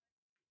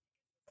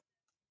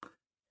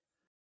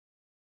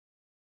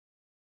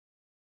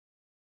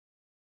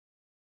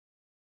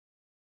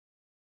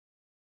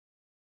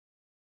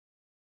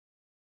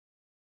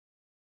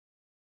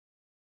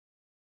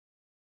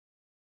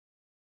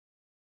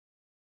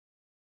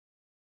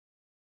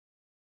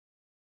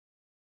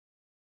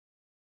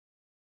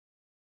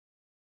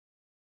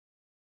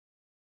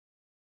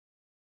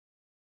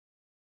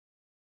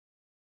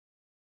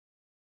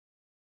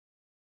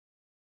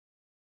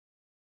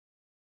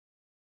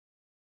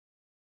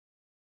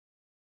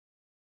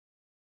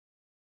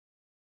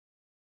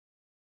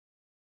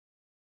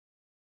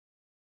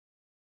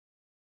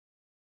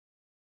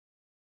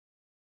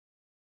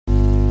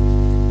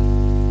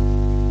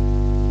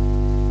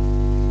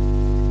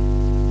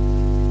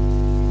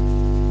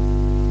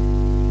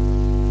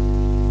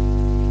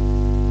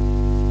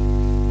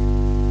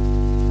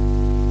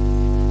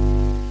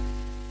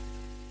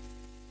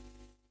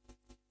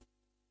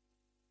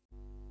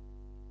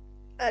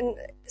 And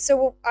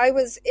so I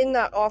was in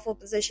that awful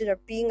position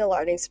of being a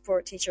learning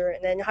support teacher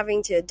and then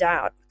having to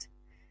adapt.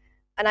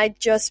 And I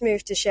just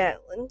moved to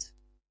Shetland.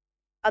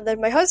 And then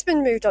my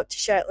husband moved up to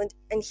Shetland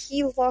and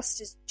he lost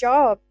his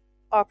job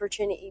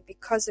opportunity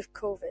because of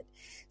COVID.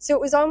 So it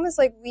was almost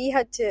like we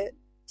had to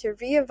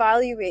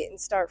reevaluate and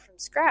start from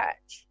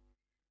scratch.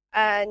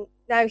 And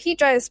now he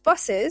drives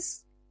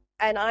buses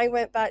and I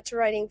went back to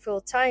writing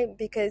full time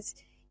because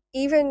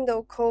even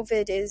though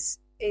COVID is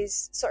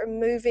sort of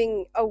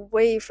moving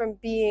away from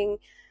being,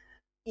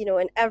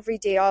 an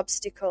everyday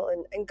obstacle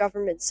and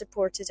government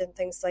supported and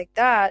things like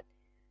that,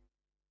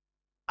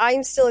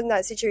 I'm still in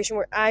that situation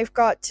where I've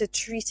got to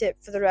treat it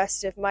for the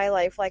rest of my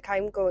life like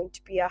I'm going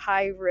to be a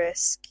high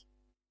risk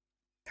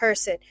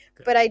person.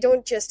 But I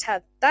don't just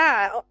have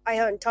that. I,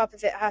 on top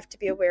of it, have to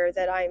be aware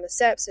that I'm a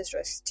sepsis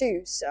risk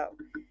too. So,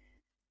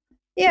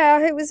 yeah,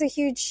 it was a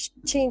huge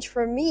change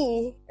for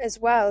me as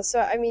well. So,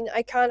 I mean,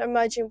 I can't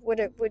imagine what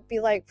it would be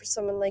like for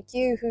someone like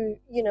you who,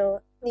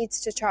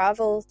 needs to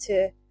travel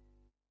to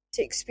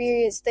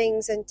experience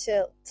things and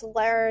to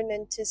learn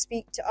and to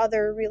speak to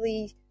other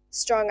really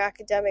strong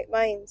academic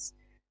minds.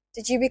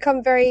 Did you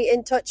become very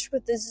in touch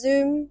with the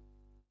Zoom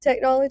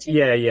technology?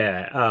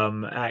 Yeah.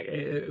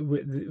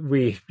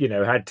 We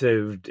had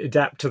to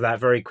adapt to that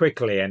very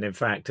quickly, and in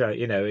fact,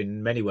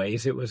 in many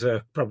ways, it was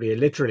probably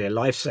literally a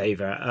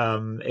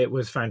lifesaver. It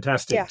was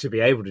fantastic to be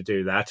able to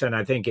do that, and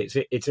I think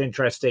it's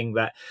interesting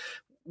that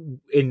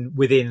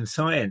within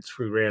science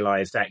we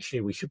realized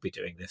actually we should be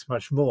doing this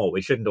much more.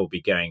 We shouldn't all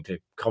be going to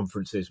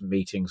conferences and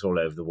meetings all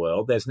over the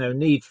world. There's no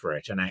need for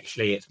it, and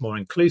actually it's more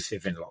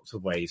inclusive in lots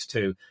of ways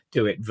to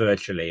do it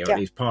virtually, or at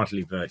least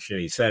partly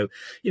virtually. So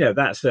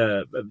that's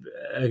a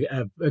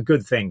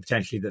good thing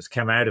potentially that's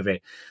come out of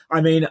it.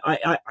 I mean,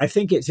 I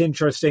think it's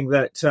interesting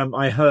that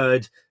I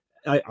heard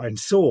I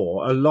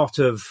saw a lot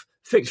of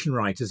fiction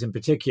writers in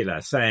particular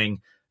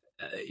saying,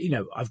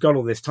 I've got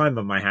all this time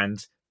on my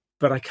hands,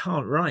 but I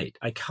can't write.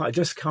 I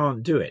just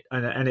can't do it.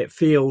 And it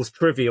feels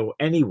trivial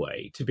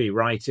anyway to be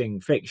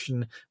writing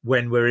fiction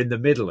when we're in the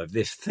middle of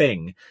this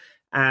thing.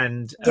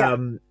 And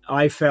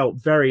I felt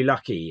very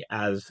lucky,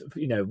 as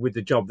with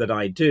the job that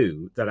I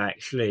do, that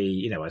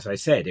actually, as I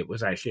said, it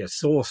was actually a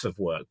source of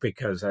work,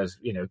 because as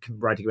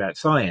writing about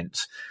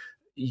science,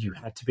 you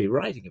had to be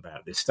writing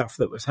about this stuff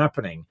that was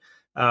happening.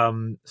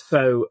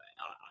 So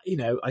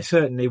I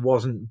certainly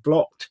wasn't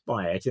blocked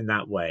by it in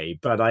that way,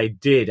 but I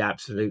did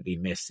absolutely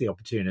miss the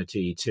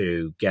opportunity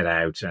to get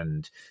out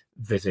and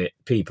visit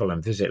people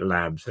and visit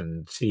labs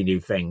and see new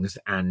things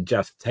and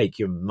just take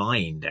your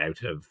mind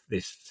out of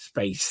this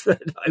space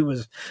that I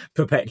was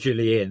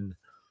perpetually in.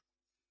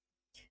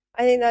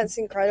 I think that's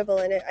incredible,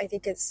 and I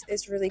think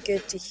it's really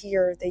good to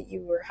hear that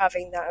you were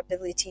having that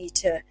ability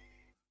to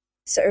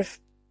sort of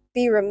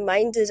be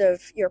reminded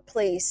of your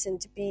place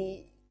and to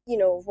be,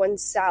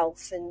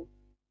 oneself and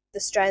the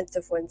strength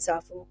of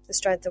oneself and the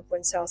strength of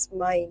oneself's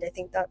mind. I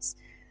think that's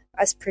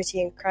pretty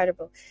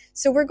incredible.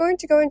 So we're going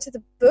to go into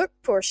the book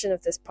portion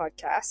of this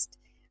podcast,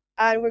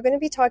 and we're going to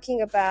be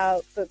talking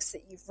about books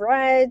that you've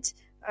read,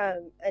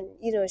 and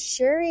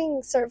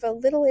sharing sort of a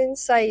little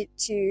insight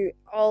to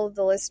all of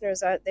the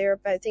listeners out there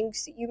about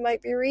things that you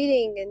might be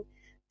reading and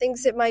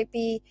things that might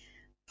be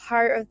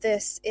part of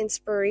this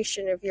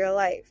inspiration of your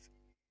life.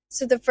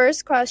 So the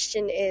first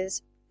question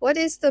is, what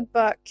is the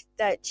book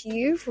that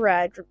you've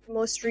read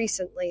most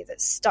recently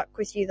that stuck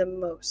with you the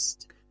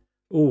most?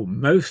 Oh,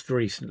 most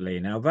recently.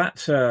 Now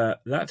that's a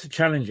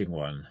challenging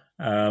one.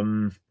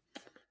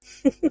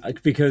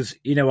 Because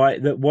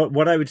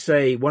what I would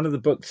say, one of the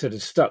books that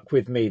has stuck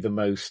with me the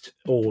most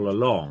all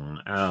along,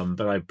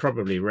 but I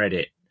probably read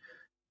it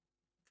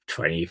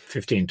 20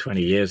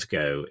 years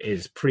ago,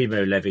 is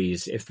Primo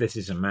Levi's If This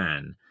Is a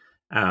Man.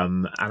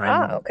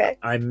 Okay.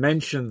 I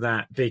mentioned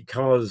that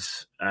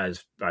because,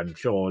 as I'm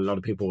sure a lot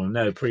of people will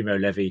know, Primo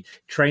Levi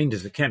trained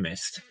as a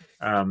chemist.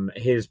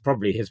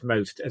 Probably his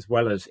most, as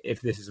well as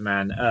If This Is a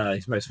Man,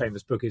 his most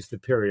famous book is The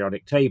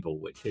Periodic Table,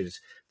 which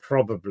is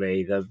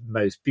probably the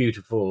most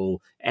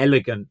beautiful,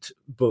 elegant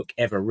book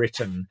ever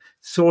written,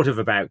 sort of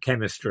about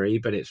chemistry,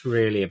 but it's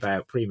really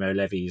about Primo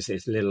Levi's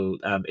his little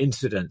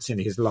incidents in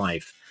his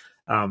life.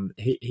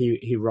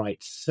 He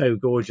writes so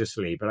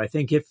gorgeously, but I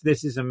think If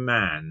This Is a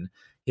Man,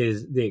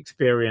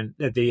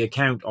 the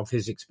account of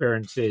his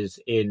experiences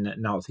in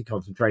Nazi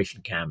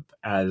concentration camp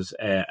as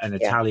an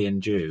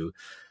Italian Jew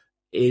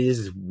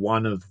is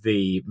one of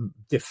the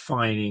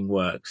defining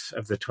works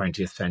of the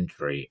 20th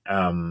century.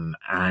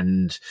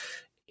 And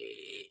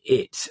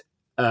it,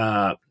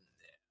 I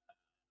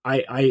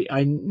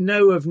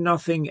know of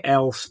nothing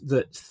else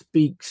that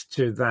speaks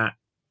to that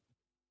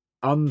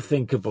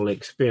unthinkable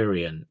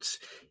experience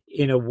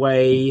in a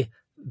way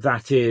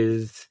that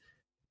is,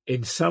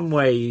 in some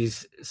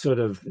ways, sort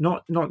of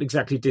not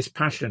exactly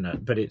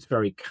dispassionate, but it's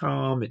very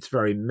calm, it's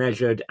very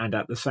measured, and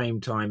at the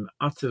same time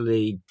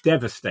utterly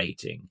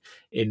devastating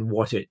in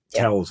what it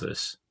tells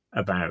us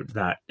about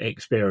that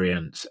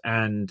experience.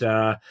 And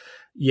I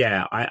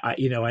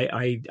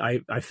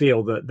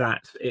feel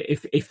that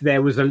if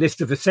there was a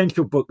list of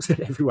essential books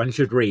that everyone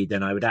should read,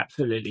 then I would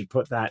absolutely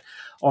put that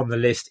on the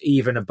list,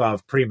 even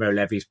above Primo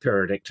Levi's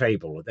Periodic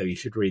Table, although you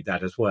should read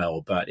that as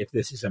well. But If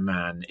This Is a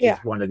Man is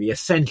one of the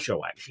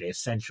essential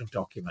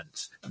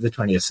documents of the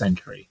 20th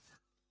century.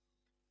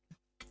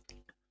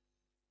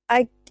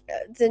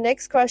 The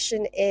next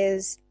question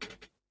is,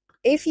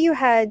 if you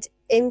had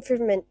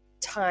infinite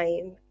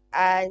time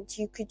and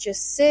you could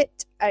just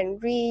sit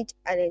and read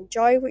and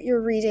enjoy what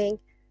you're reading,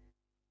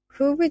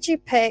 who would you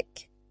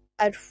pick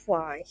and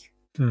why?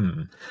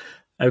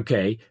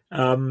 Okay.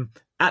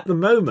 At the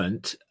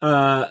moment,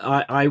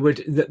 I would.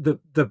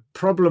 The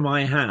problem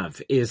I have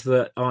is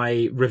that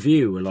I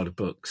review a lot of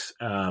books,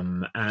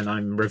 and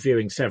I'm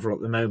reviewing several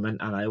at the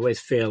moment, and I always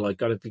feel I've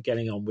got to be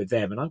getting on with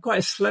them. And I'm quite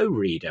a slow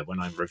reader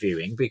when I'm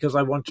reviewing because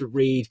I want to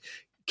read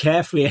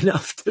carefully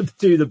enough to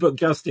do the book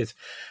justice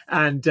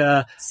and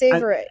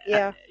savor it.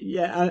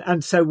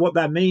 And so what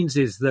that means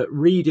is that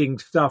reading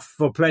stuff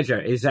for pleasure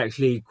is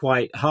actually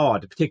quite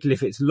hard, particularly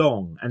if it's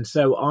long. And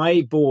so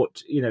I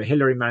bought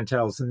Hilary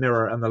Mantel's The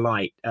Mirror and the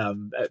Light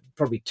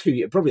probably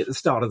at the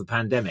start of the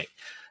pandemic.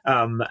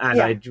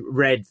 I'd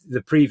read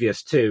the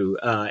previous two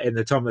in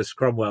the Thomas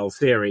Cromwell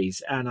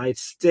series, and I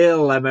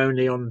still am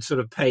only on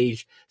sort of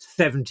page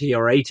 70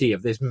 or 80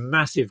 of this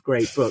massive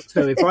great book.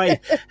 So if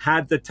I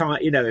had the time,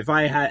 if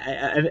I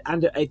had,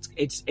 and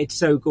it's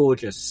so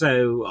gorgeous.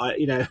 So I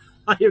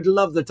would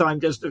love the time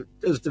just to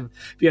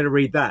be able to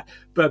read that.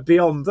 But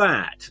beyond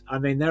that, I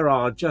mean, there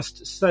are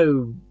just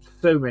so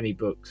many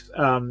books.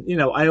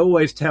 I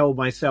always tell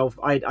myself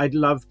I'd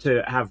love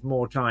to have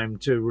more time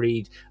to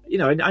read.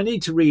 I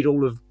need to read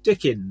all of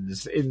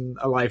Dickens in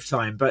a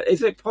lifetime, but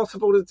is it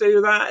possible to do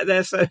that?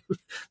 They're so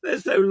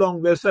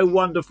long, they're so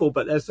wonderful,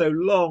 but they're so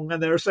long,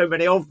 and there are so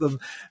many of them.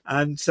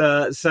 And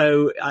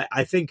so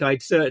I think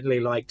I'd certainly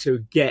like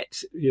to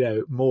get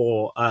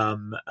more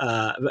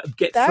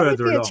get that further along. That would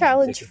be a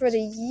challenge for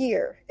the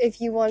year if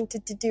you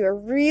wanted to do a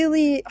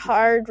really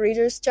hard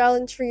readers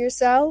challenge for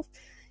yourself.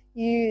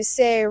 You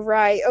say,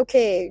 right,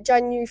 okay,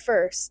 January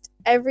 1st,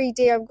 every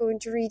day I'm going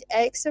to read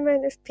X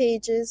amount of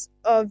pages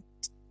of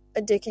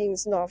a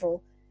Dickens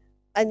novel,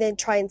 and then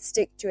try and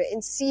stick to it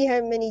and see how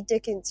many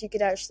Dickens you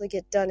could actually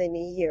get done in a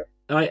year.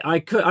 I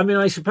could. I mean,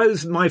 I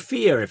suppose my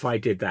fear, if I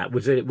did that,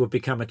 was that it would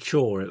become a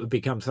chore. It would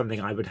become something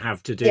I would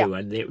have to do,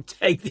 and it would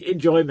take the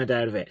enjoyment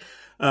out of it.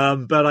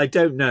 But I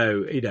don't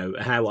know,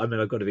 how. I mean,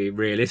 I've got to be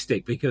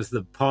realistic because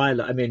the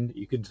pile. I mean,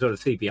 you can sort of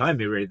see behind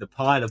me, really, the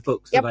pile of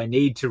books that I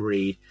need to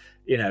read,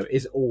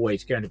 is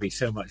always going to be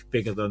so much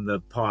bigger than the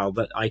pile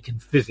that I can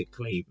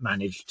physically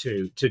manage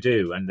to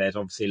do. And there's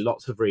obviously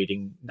lots of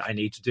reading I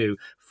need to do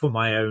for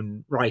my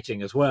own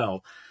writing as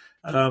well.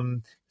 I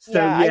know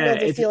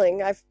the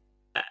feeling. I've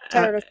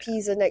tower of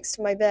Pisa next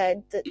to my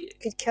bed that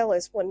could kill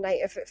us one night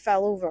if it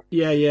fell over.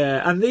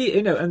 And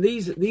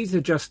these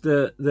are just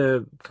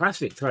the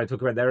classics that I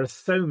talk about. There are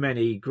so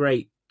many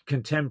great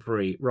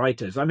contemporary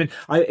writers. I mean,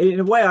 in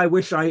a way, I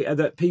wish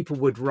that people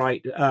would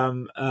write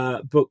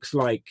books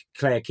like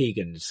Claire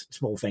Keegan's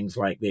Small Things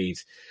Like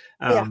These,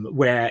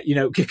 where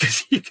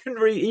because you can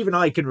read, even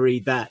I can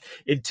read that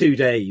in 2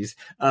 days,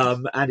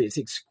 and it's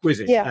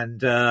exquisite.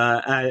 And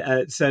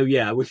I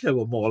wish there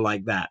were more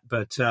like that.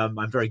 But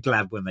I'm very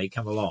glad when they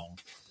come along.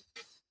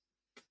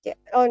 Yeah.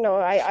 Oh no,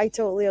 I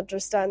totally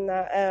understand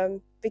that.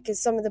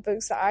 because some of the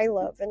books that I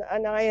love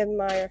and I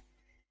admire,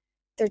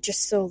 they're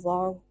just so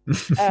long.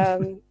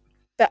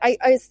 But I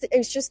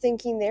was just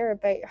thinking there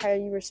about how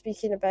you were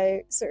speaking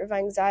about sort of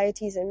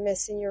anxieties and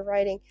myths in your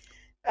writing.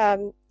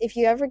 If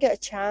you ever get a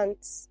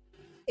chance,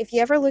 if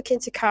you ever look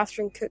into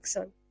Catherine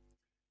Cookson,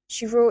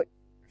 she wrote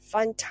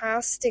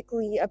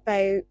fantastically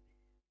about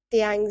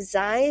the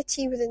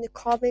anxiety within the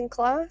common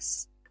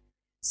class.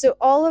 So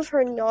all of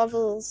her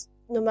novels,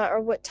 no matter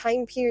what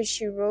time period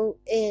she wrote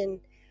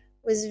in,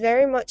 was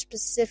very much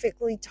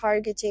specifically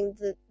targeting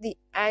the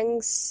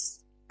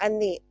angst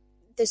and the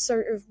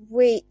sort of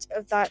weight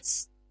of that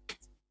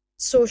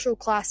social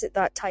class at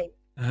that time.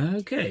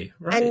 Okay,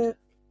 right. And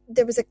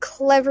there was a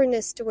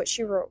cleverness to what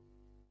she wrote.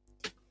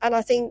 And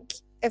I think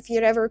if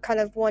you're ever kind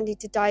of wanting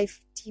to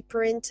dive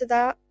deeper into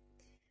that,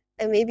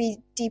 and maybe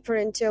deeper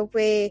into a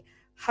way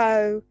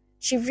how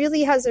she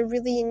really has a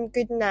really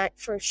good knack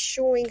for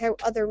showing how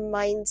other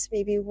minds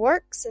maybe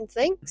works and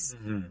thinks,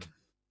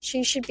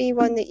 she should be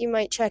one that you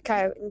might check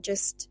out and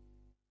just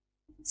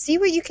see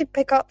what you could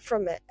pick up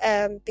from it.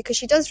 Because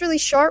she does really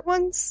short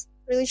ones,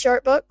 really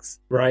short books.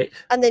 Right.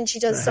 And then she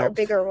does sort of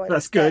bigger ones.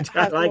 That's good.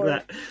 I like more,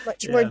 that.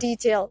 Much more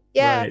detail.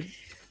 Yeah. Right.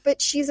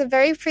 But she's a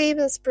very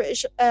famous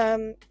British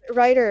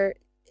writer.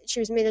 She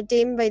was made a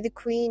dame by the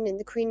Queen, and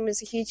the Queen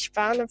was a huge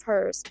fan of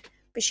hers.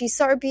 But she's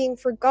sort of being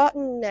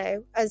forgotten now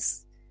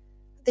as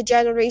the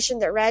generation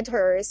that read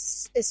her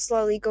is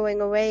slowly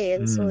going away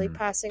and slowly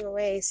passing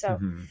away. So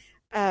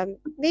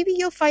maybe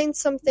you'll find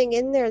something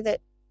in there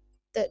that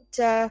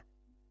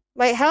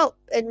might help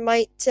and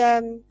might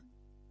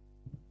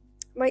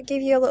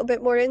give you a little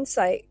bit more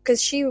insight,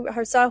 because she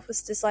herself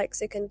was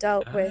dyslexic and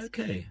dealt with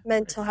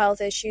mental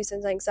health issues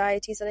and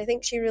anxieties, and I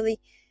think she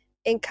really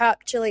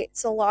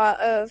encapsulates a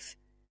lot of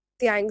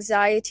the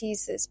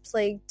anxieties that's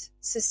plagued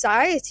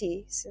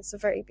society since the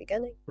very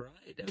beginning.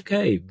 Right.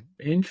 Okay.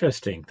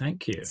 Interesting.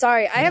 Thank you.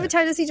 Sorry, I have a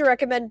tendency to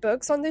recommend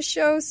books on this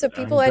show, so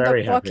people end up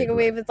walking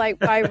away with like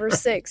 5 or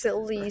 6 at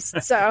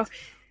least. So,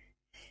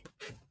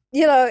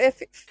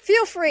 if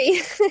feel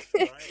free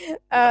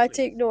to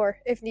ignore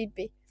if need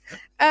be.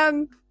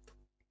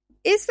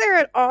 Is there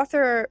an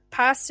author,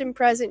 past and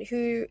present,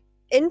 who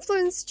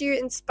influenced you,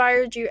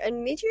 inspired you,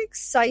 and made you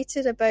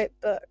excited about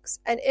books?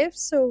 And if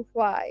so,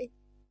 why?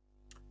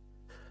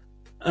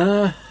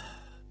 I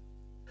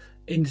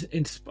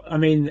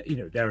mean,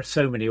 there are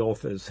so many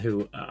authors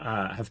who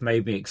have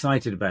made me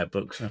excited about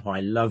books and who I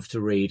love to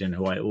read and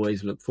who I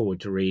always look forward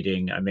to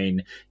reading. I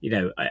mean,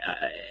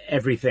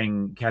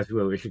 everything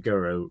Kazuo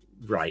Ishiguro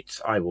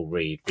writes, I will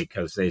read,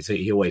 because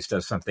he always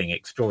does something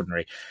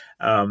extraordinary.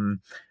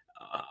 But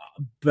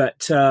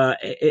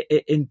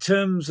in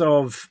terms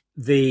of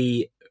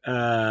the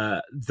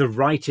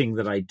writing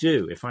that I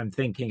do, if I'm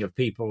thinking of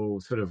people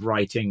sort of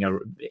writing,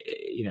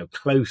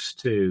 close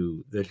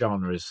to the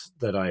genres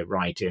that I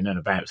write in and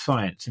about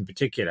science in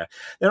particular,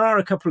 there are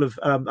a couple of,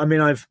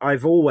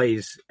 I've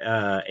always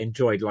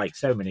enjoyed, like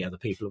so many other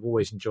people, have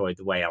always enjoyed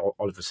the way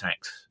Oliver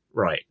Sacks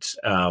writes.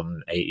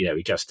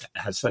 He just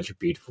has such a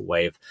beautiful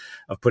way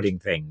of putting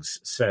things.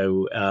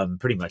 So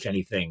pretty much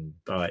anything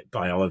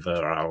by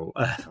Oliver, I'll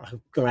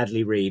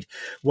gladly read.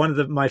 One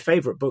of my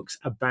favorite books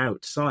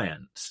about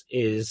science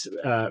is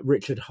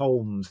Richard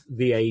Holmes'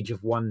 The Age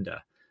of Wonder,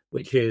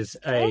 which is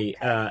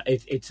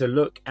it's a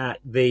look at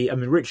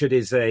Richard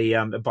is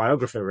a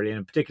biographer, really,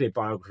 and particularly a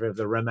biographer of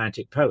the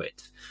Romantic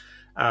poets.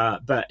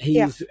 But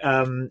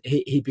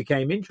he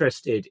became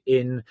interested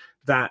in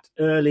that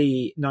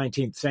early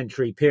 19th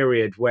century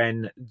period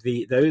when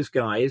those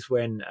guys,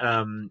 Shelley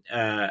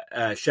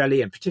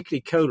and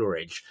particularly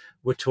Coleridge,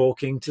 were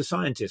talking to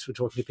scientists, were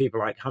talking to people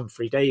like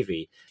Humphrey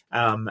Davy.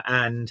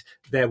 And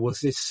there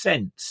was this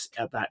sense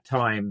at that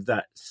time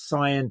that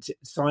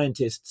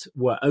scientists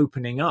were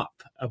opening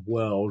up a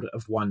world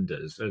of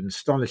wonders, an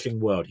astonishing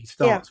world. He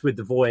starts with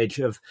the voyage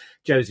of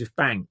Joseph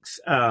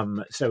Banks.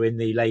 So in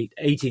the late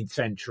 18th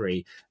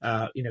century,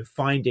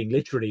 finding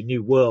literally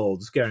new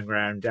worlds going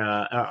around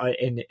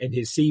in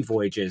his sea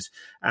voyages.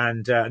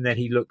 And then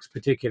he looks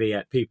particularly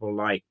at people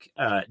like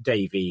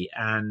Davy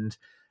and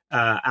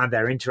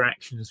their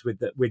interactions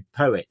with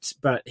poets.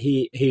 But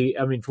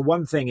for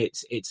one thing,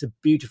 it's a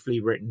beautifully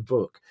written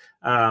book,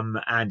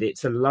 and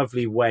it's a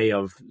lovely way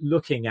of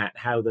looking at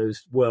how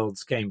those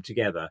worlds came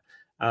together.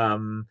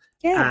 And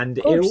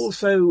it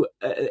also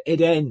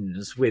it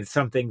ends with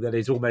something that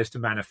is almost a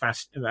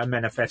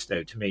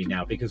manifesto to me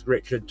now, because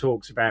Richard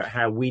talks about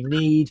how we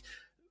need,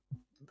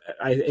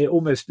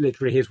 almost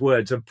literally his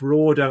words, are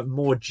broader,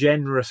 more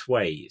generous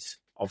ways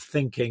of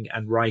thinking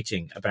and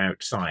writing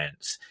about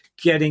science,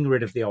 getting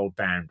rid of the old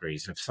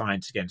boundaries of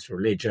science against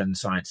religion,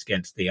 science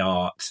against the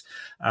arts.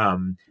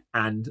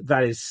 And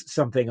that is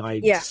something I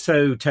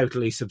so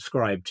totally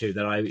subscribe to,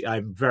 that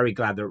I'm very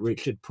glad that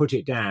Richard put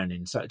it down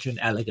in such an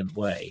elegant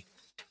way.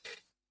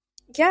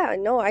 Yeah,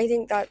 no, I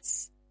think that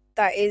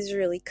is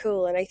really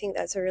cool, and I think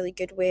that's a really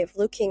good way of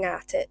looking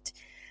at it.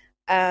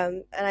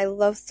 And I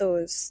love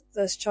those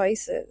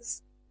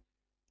choices.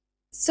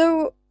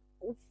 So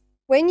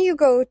when you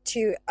go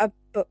to a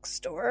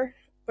bookstore,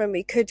 when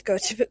we could go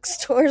to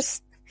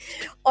bookstores,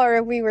 or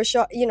if we were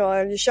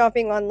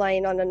shopping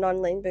online on an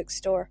online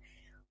bookstore,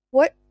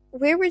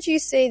 where would you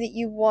say that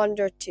you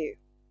wander to?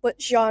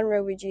 What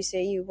genre would you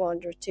say you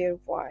wander to, and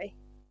why?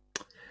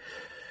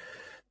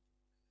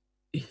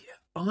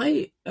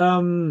 I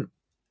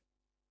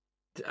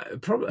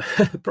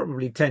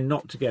probably tend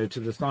not to go to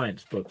the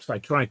science books. I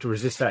try to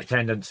resist that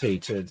tendency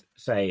to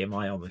say, "Am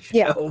I on the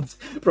shelves?"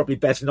 Yeah. Probably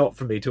best not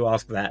for me to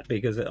ask that,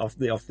 because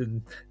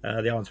often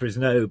the answer is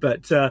no.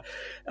 But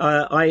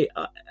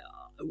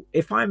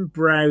if I'm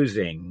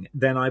browsing,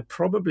 then I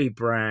probably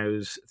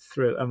browse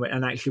through,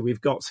 and actually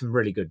we've got some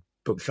really good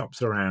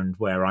bookshops around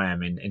where I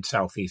am in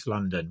southeast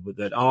London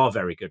that are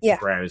very good for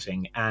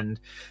browsing, and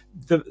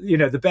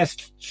the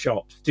best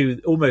shops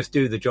almost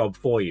do the job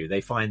for you.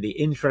 They find the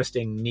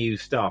interesting new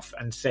stuff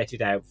and set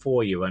it out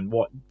for you. And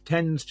what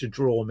tends to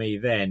draw me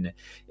then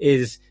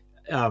is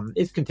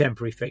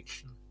contemporary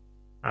fiction.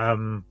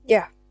 And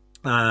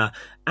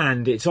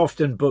it's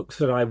often books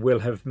that I will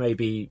have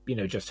maybe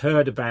just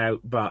heard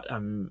about, but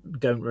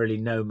don't really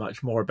know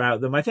much more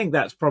about them. I think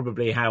that's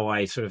probably how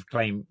I sort of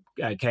came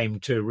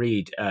to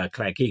read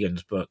Claire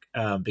Keegan's book,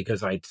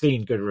 because I'd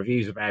seen good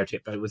reviews about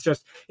it, but was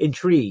just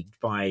intrigued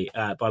by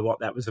what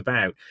that was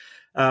about.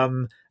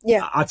 One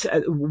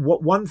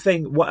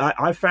thing what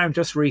I found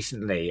just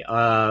recently,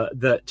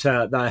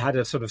 that I had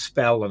a sort of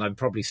spell, and I'm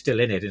probably still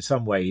in it in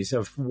some ways,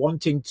 of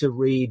wanting to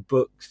read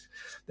books.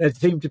 There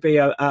seemed to be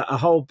a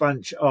whole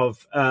bunch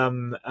of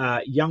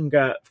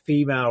younger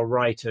female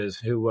writers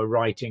who were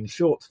writing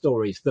short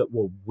stories that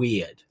were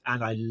weird,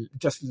 and I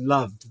just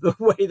loved the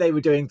way they were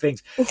doing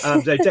things.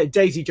 So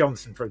Daisy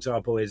Johnson, for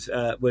example,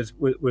 was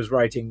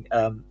writing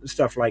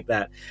stuff like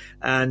that,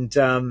 and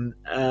I'm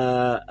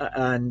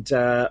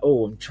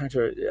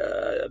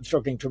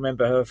struggling to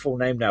remember her full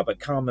name now, but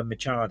Carmen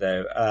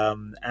Machado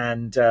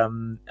and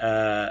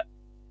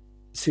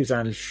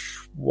Suzanne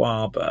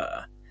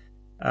Schwaber.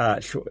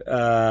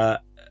 VH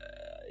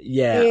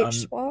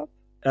Swab?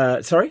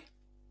 Sorry?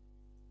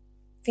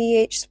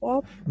 VH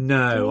Swab?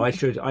 No, I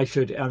should. I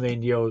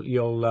mean,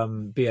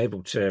 you'll be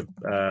able to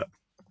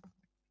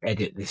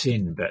edit this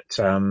in, but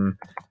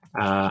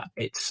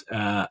it's.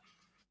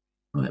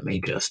 Let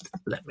me just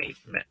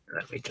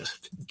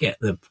get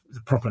the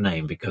proper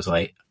name, because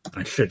I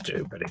should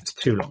do, but it's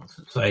too long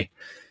since I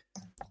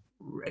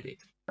read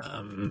it.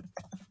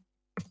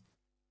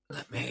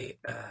 Let me.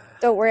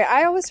 Don't worry,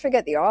 I always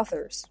forget the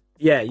authors.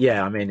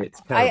 Yeah. I mean, it's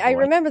terrible. I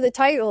remember the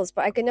titles,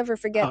 but I can never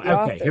forget the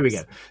authors. Okay, here we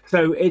go.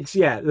 So it's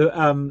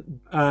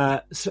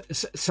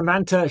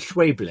Samantha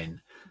Schweblin.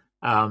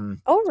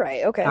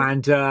 Right, okay.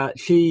 And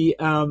she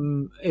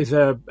is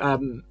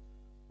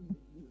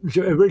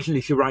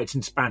originally she writes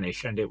in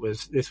Spanish, and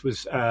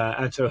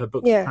and so her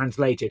book's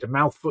translated. A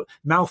mouthful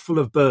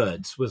of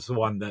birds was the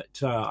one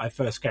that I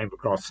first came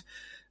across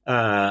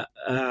of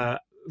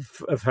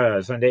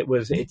hers, and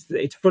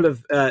it's full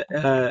of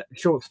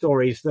short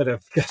stories that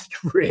are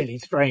just really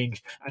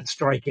strange and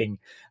striking.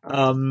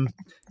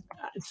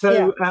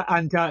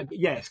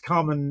 Yes,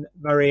 Carmen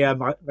Maria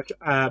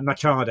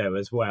Machado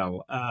as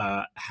well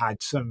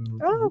had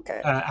some.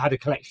 Had a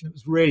collection that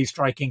was really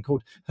striking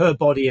called Her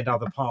Body and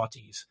Other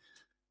Parties.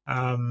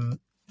 I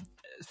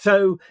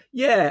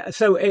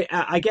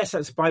guess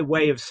that's by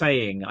way of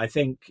saying, I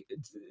think,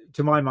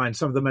 to my mind,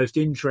 some of the most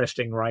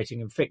interesting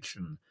writing in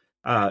fiction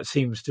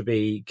seems to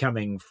be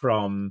coming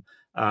from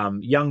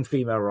young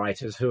female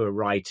writers who are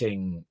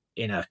writing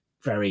in a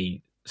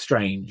very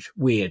strange,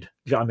 weird.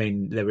 I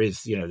mean, there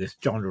is this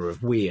genre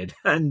of weird,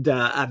 and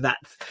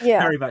that's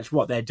very much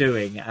what they're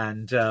doing.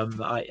 And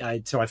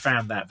so I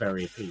found that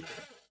very appealing.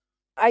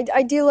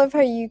 I do love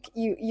how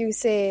you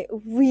say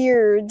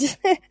weird.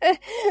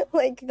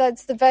 Like,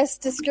 that's the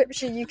best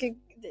description you could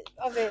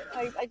of it.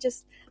 I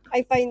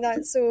find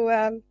that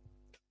so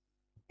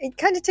it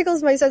kind of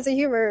tickles my sense of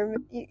humor.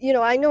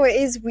 I know it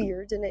is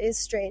weird and it is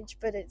strange,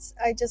 but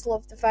I just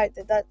love the fact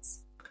that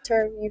that's the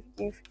term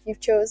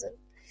you've chosen.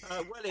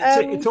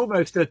 It's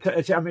almost.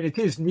 It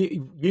is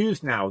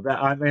used now. That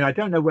I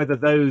don't know whether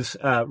those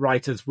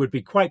writers would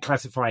be quite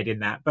classified in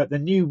that, but the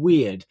new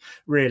weird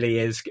really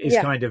is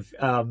kind of.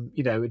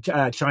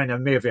 China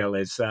Miéville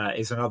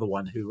is another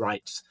one who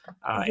writes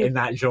in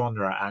that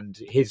genre, and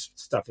his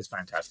stuff is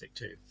fantastic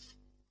too.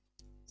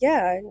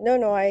 Yeah,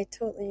 no, I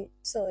totally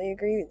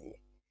agree with you.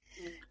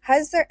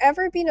 Has there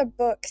ever been a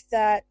book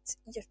that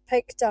you've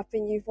picked up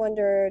and you've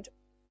wondered,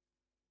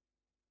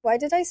 why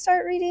did I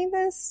start reading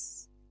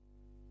this?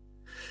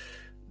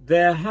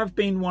 There have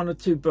been one or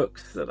two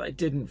books that I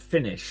didn't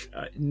finish.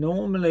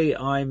 Normally,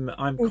 I'm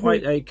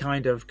quite a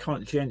kind of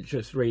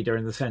conscientious reader,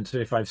 in the sense that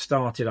if I've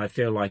started, I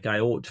feel like I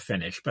ought to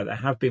finish. But there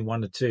have been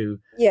one or two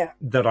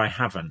that I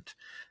haven't.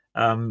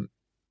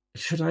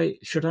 Should I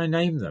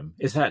name them?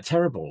 Is that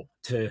terrible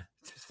to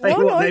say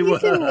what they were? You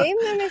can name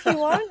them if you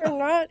want or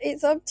not.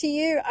 It's up to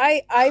you.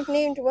 I've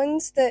named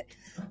ones that,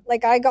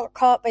 like, I got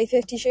caught by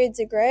 50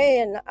 Shades of Grey,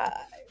 and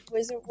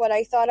wasn't what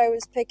I thought I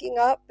was picking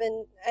up,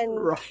 and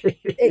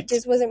it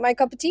just wasn't my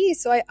cup of tea.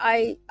 So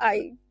I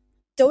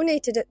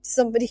donated it to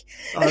somebody.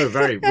 Oh,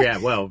 very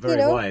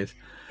wise.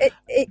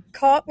 it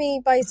caught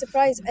me by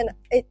surprise, and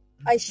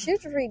I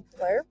should read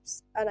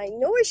blurbs, and I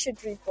know I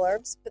should read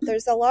blurbs, but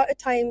there's a lot of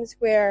times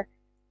where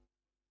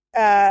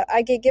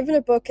I get given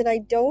a book and I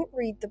don't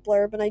read the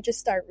blurb and I just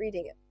start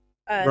reading it,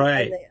 and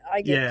Right.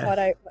 I get Yeah. caught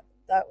out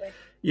that way.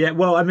 Yeah,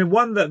 well, I mean,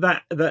 one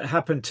that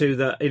happened to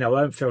that, I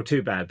won't feel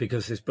too bad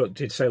because this book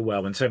did so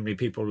well and so many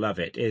people love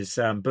it, is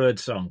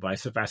Birdsong by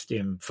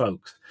Sebastian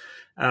Faulks.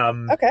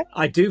 Okay.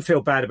 I do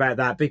feel bad about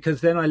that because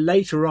then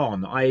later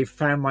on I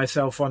found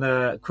myself on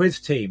a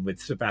quiz team with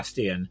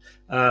Sebastian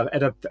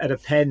at a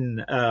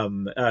pen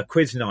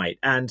quiz night,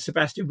 and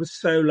Sebastian was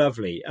so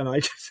lovely, and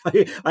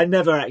I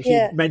never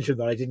actually mentioned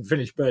that I didn't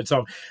finish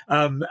Birdsong,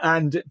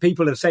 and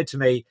people have said to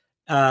me,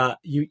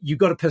 you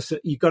got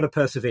to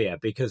persevere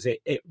because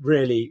it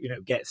really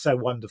gets so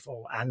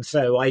wonderful, and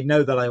so I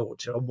know that I ought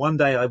to, and one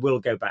day I will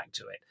go back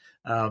to it.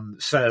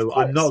 So Course,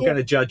 I'm not going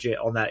to judge it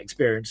on that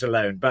experience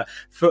alone, but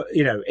for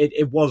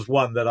it was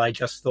one that I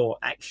just thought,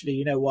 actually,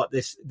 you know what,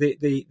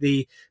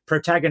 the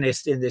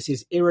protagonist in this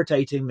is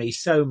irritating me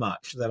so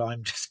much that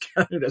I'm just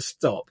going to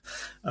stop.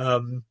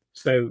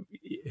 So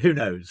who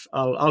knows?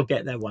 I'll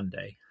get there one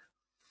day.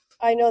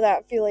 I know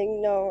that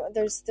feeling. No,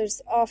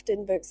 there's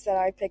often books that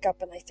I pick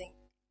up and I think,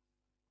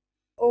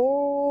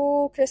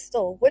 oh,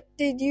 Crystal, what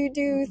did you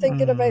do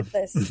thinking about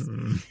this?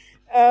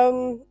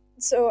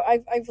 So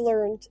I've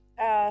learned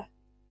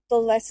the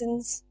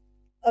lessons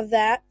of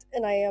that,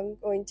 and I am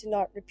going to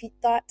not repeat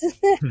that.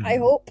 I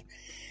hope.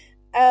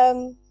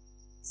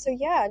 So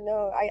yeah,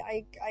 no,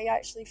 I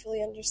actually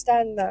fully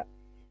understand that.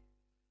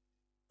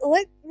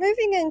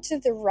 Moving into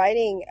the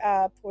writing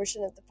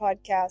portion of the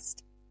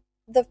podcast,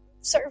 the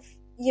sort of,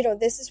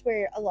 this is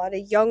where a lot of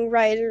young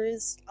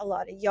writers, a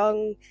lot of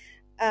young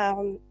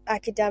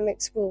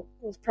academics will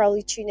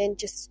probably tune in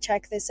just to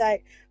check this out.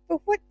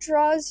 But what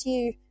draws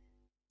you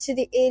to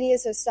the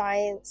areas of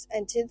science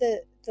and to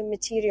the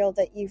material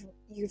that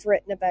you've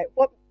written about?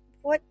 What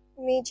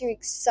made you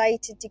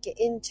excited to get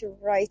into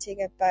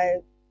writing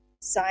about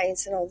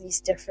science and all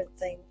these different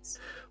things?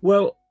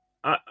 Well,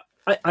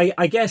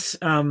 I guess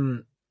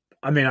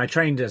I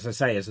trained, as I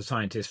say, as a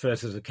scientist,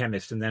 first as a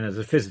chemist and then as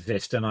a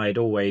physicist, and I'd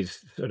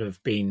always sort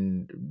of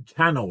been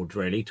channeled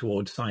really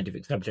towards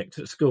scientific subjects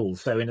at school.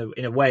 So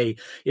in a way,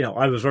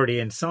 I was already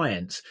in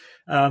science.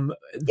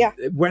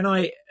 When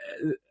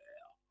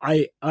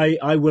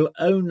I will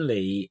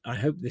only, I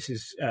hope this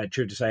is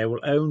true to say, I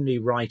will only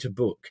write a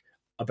book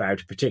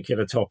about a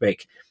particular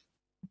topic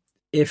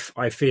if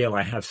I feel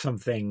I have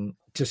something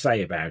to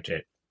say about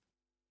it.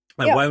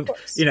 I won't,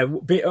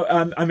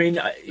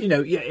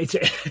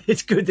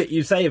 it's good that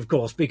you say, of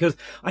course, because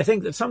I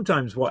think that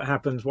sometimes what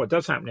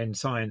does happen in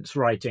science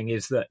writing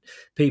is that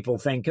people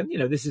think, and,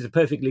 this is a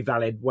perfectly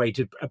valid way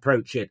to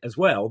approach it as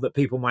well, that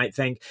people might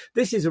think,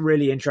 this is a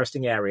really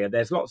interesting area.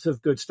 There's lots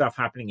of good stuff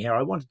happening here.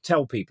 I want to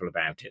tell people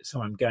about it.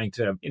 So I'm going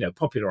to,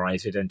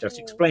 popularize it and just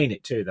explain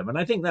it to them. And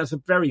I think that's a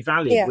very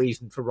valid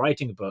reason for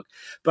writing a book.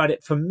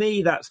 But for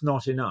me, that's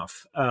not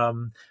enough.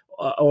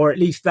 Or at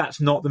least that's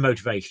not the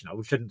motivation. I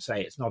shouldn't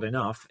say it's not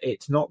enough.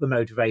 It's not the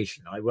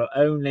motivation.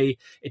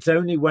 It's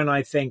only when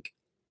I think,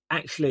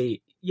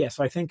 actually, yes,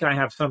 I think I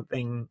have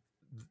something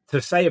to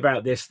say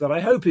about this that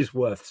I hope is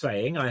worth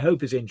saying, I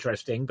hope is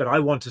interesting, but I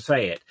want to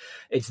say it.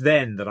 It's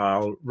then that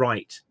I'll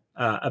write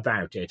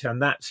about it. And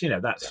that's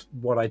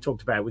what I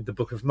talked about with the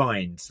Book of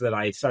Minds, that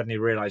I suddenly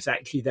realized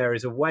actually there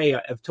is a way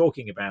of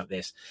talking about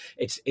this.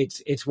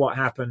 It's what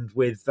happened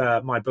with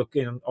my book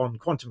on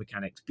quantum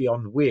mechanics,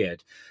 Beyond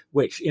Weird,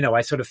 which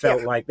I sort of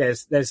felt like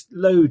there's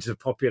loads of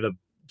popular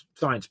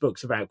science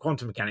books about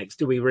quantum mechanics.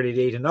 Do we really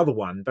need another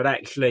one? But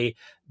actually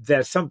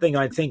there's something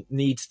I think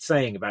needs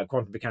saying about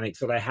quantum mechanics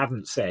that I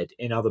haven't said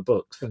in other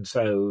books, and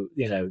so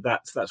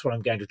that's what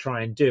I'm going to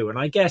try and do. And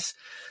I guess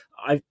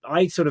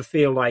I sort of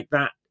feel like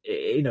that,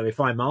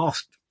 if I'm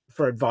asked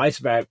for advice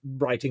about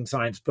writing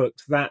science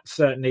books, that's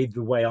certainly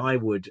the way I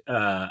would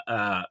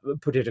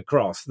put it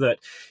across, that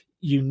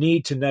you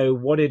need to know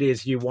what it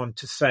is you want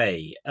to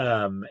say,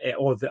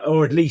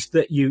 or at least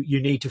that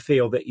you need to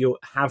feel that you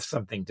have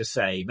something to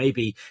say.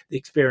 Maybe the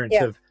experience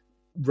of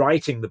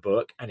writing the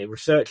book and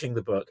researching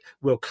the book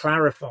will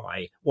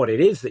clarify what it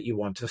is that you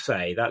want to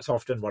say. That's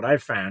often what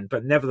I've found.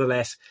 But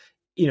nevertheless,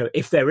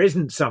 if there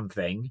isn't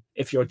something,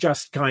 if you're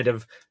just kind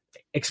of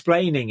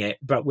explaining it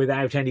but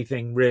without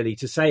anything really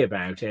to say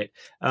about it,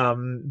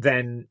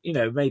 then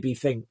maybe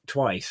think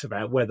twice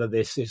about whether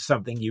this is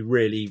something you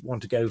really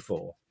want to go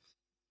for.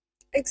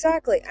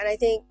 Exactly. And I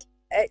think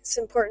it's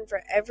important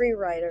for every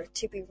writer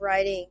to be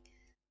writing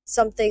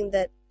something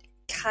that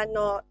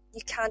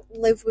you can't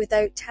live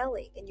without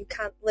telling, and you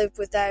can't live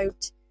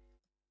without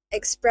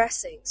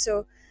expressing.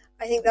 So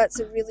I think that's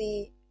a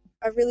really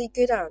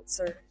good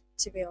answer,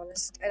 to be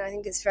honest, and I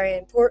think it's a very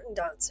important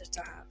answer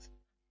to have.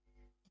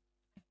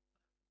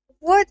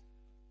 What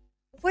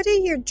are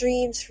your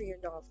dreams for your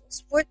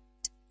novels? What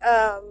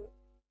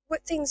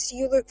things do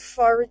you look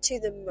forward to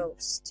the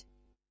most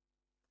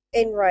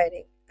in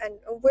writing, and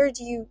where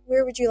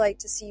would you like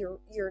to see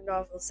your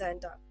novels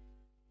end up?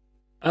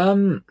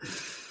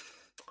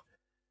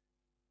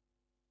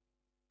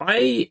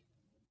 I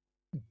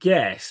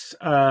guess.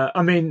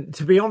 I mean,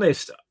 to be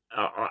honest,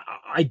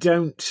 I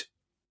don't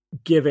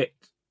give it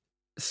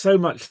so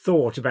much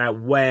thought about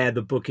where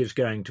the book is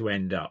going to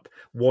end up,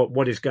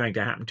 what is going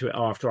to happen to it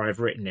after I've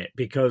written it,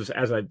 because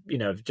as I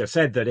have just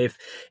said, that if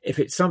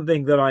it's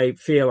something that I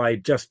feel I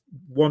just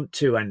want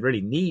to and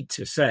really need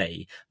to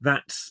say,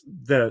 that's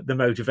the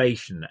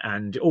motivation,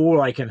 and all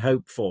I can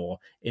hope for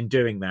in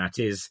doing that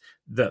is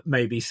that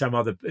maybe it'll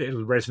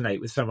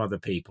resonate with some other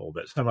people,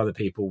 that some other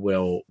people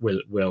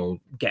will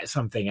get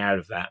something out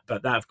of that.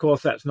 But that, of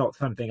course, that's not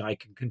something I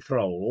can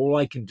control. All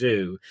I can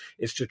do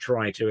is to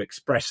try to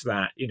express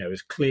that,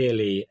 as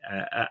clearly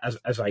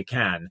as I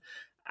can,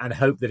 and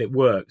hope that it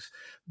works.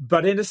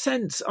 But in a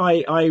sense,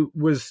 I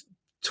was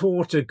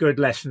taught a good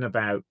lesson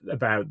about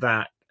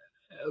that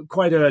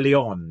quite early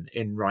on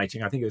in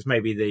writing. I think it was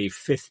maybe the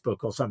fifth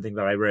book or something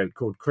that I wrote,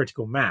 called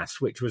Critical Mass,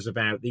 which was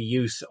about the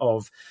use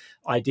of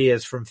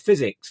ideas from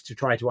physics to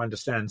try to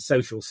understand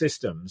social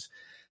systems.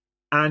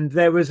 And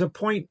there was a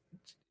point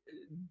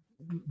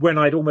when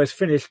I'd almost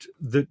finished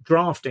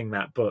drafting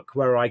that book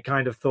where I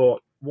kind of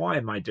thought, why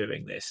am I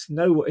doing this?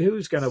 No,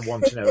 who's going to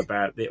want to know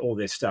about all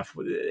this stuff?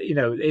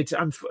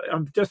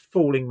 I'm just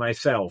fooling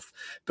myself.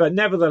 But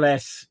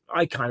nevertheless,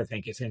 I kind of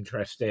think it's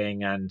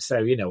interesting, and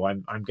so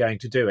I'm going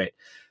to do it.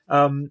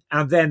 And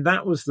then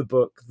that was the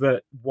book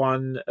that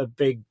won a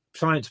big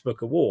science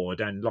book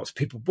award, and lots of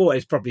people bought it.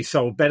 It's probably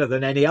sold better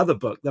than any other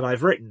book that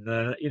I've written.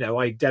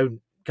 I don't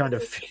kind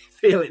of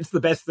feel it's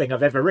the best thing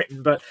I've ever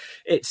written, but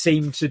it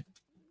seemed to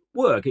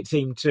work. It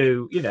seemed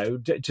to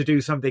to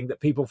do something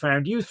that people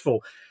found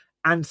useful.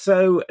 And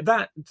so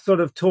that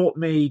sort of taught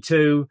me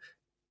to,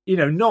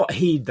 not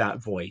heed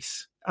that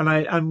voice. And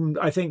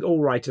I think all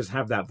writers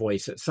have that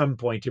voice at some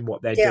point in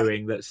what they're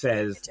doing that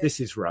says, this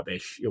is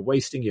rubbish. You're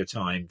wasting your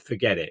time.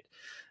 Forget it.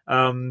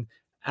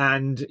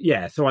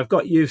 So I've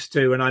got used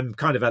to, and I'm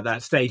kind of at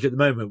that stage at the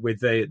moment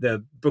with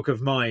the Book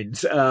of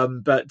Minds. I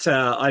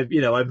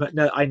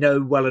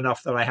know well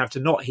enough that I have to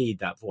not heed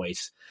that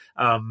voice,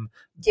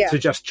 to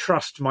just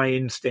trust my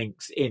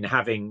instincts in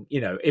having,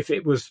 if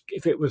it was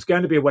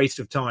going to be a waste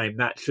of time,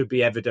 that should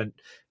be evident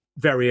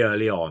very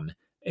early on.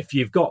 If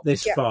you've got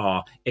this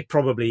far, it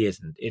probably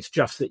isn't. It's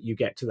just that you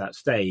get to that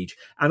stage.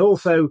 And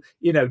also,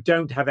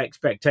 don't have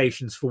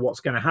expectations for what's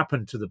going to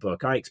happen to the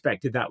book. I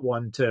expected that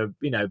one to,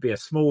 be a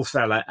small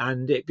seller,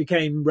 and it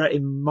became,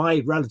 in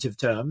my relative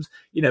terms,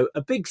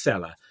 a big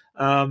seller.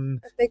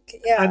 And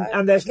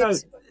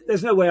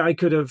there's no way I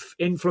could have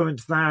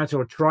influenced that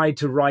or tried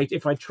to write.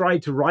 If I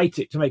tried to write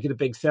it to make it a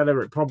big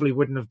seller, it probably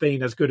wouldn't have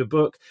been as good a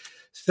book.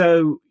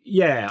 So,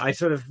 I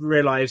sort of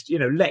realized,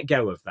 let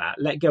go of that,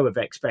 let go of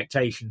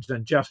expectations,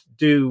 and just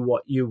do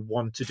what you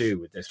want to do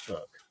with this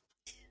book.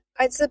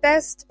 It's the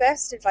best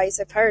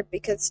advice I've heard,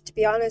 because to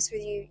be honest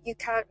with you, you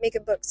can't make a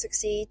book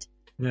succeed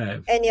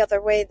any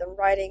other way than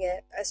writing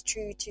it as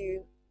true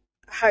to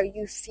how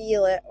you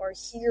feel it or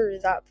hear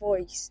that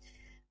voice.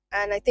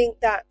 And I think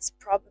that's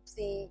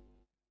probably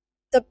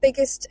the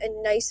biggest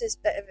and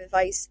nicest bit of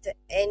advice that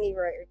any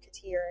writer could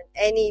hear, and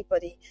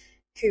anybody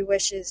who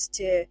wishes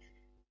to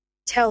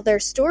tell their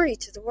story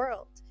to the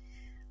world.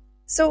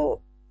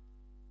 So,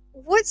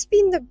 what's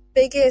been the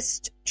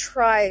biggest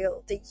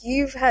trial that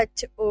you've had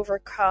to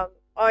overcome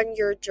on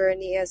your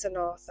journey as an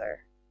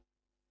author?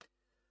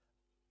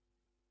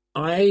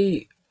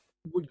 I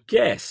would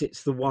guess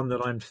it's the one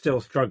that I'm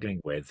still struggling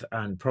with,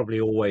 and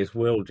probably always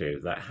will do,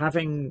 that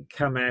having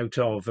come out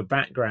of a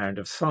background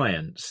of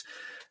science,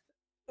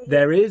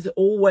 there is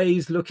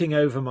always looking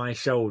over my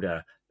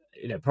shoulder,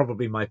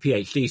 probably my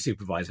PhD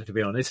supervisor, to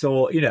be honest,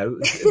 or,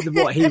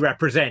 what he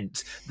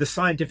represents, the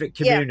scientific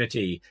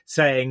community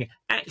saying,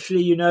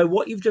 actually,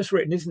 what you've just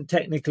written isn't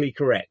technically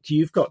correct.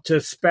 You've got to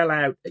spell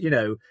out,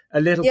 a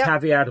little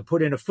caveat, or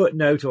put in a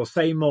footnote, or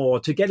say more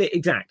to get it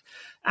exact.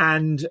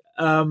 And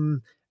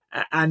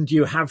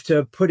you have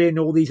to put in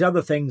all these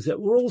other things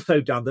that were also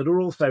done that are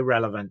also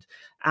relevant.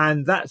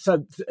 And that's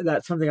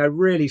something I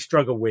really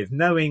struggle with,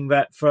 knowing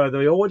that for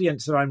the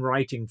audience that I'm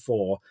writing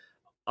for,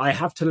 I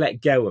have to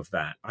let go of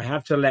that. I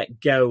have to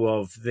let go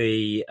of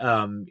the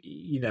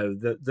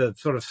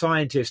sort of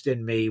scientist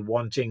in me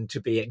wanting to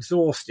be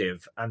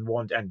exhaustive and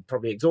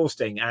probably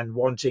exhausting, and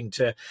wanting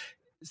to,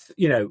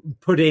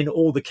 put in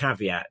all the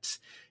caveats.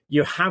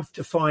 You have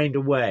to find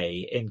a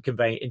way in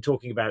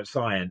talking about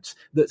science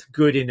that's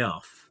good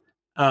enough.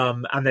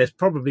 And there's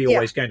probably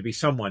always going to be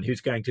someone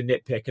who's going to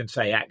nitpick and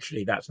say,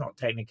 actually, that's not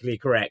technically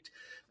correct.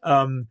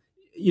 But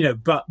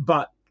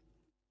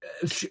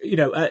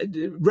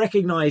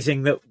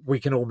recognizing that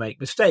we can all make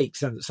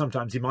mistakes, and that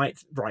sometimes you might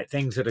write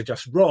things that are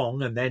just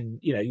wrong, and then,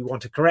 you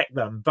want to correct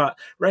them. But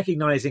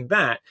recognizing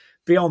that,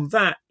 beyond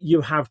that,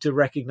 you have to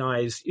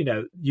recognize,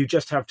 you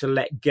just have to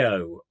let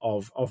go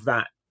of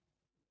that,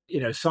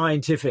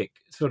 scientific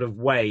sort of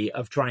way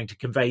of trying to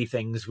convey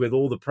things with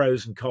all the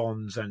pros and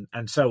cons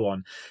and so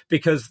on,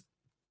 because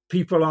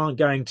people aren't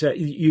going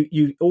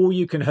to, all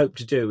you can hope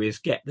to do is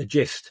get the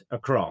gist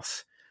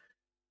across.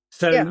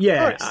 So Yeah, of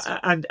yeah, course.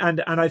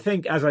 and I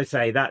think, as I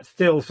say, that's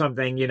still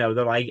something,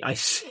 that I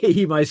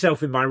see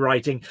myself in my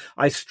writing.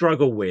 I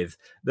struggle with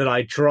that.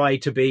 I try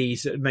to be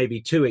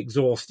maybe too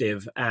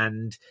exhaustive,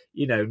 and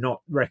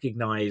not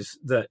recognize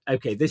that,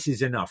 okay, this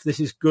is enough. This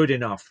is good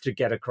enough to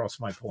get across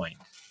my point.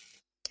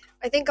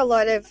 I think a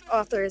lot of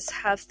authors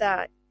have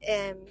that.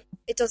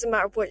 It doesn't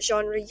matter what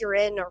genre you're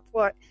in or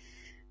what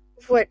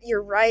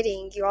you're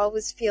writing. You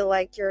always feel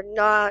like you're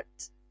not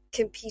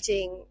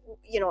competing,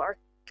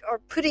 or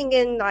putting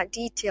in that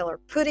detail or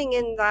putting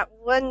in that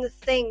one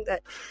thing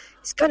that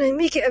is going to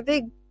make it a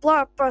big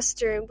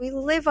blockbuster. And we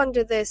live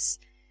under this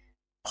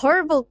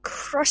horrible,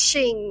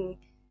 crushing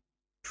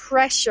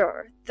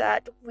pressure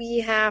that we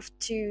have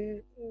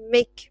to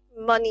make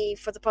money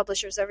for the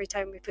publishers every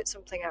time we put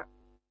something out.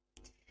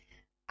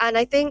 And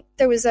I think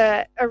there was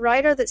a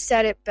writer that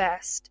said it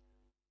best.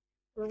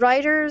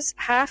 Writers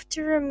have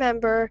to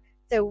remember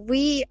that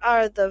we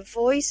are the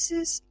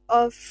voices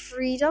of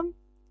freedom,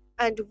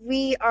 and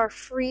we are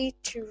free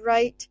to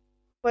write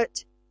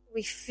what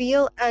we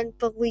feel and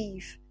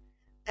believe.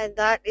 And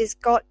that is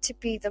got to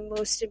be the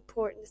most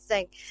important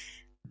thing.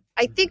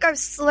 I think I've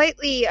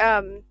slightly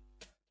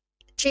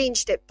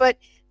changed it, but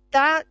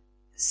that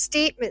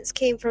statements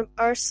came from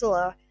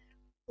Ursula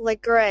Le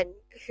Guin,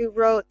 who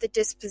wrote The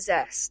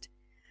Dispossessed.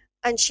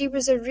 And she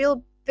was a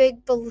real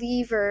big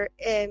believer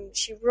in,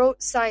 she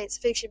wrote science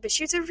fiction, but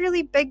she was a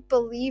really big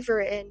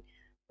believer in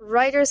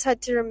writers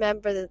had to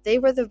remember that they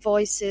were the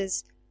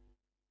voices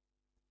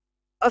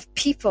of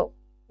people.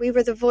 We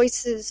were the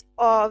voices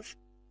of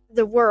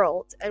the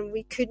world, and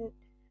we could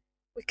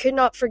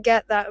not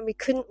forget that, and we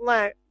couldn't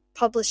let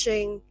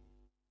publishing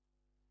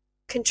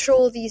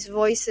control these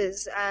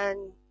voices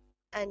and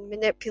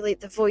manipulate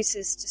the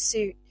voices to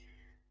suit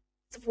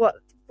what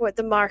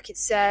the market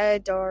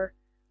said or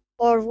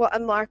what a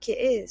market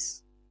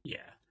is.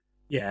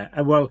 Yeah.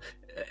 Well,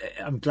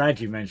 I'm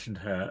glad you mentioned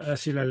her.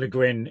 Ursula Le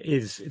Guin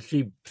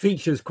she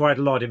features quite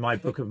a lot in my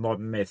book of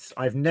modern myths.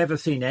 I've never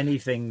seen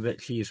anything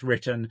that she's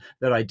written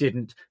that I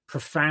didn't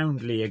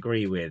profoundly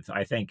agree with.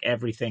 I think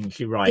everything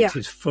she writes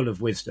is full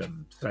of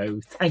wisdom. So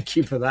thank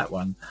you for that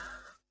one.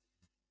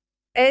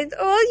 And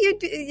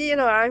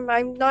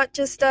I'm not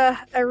just a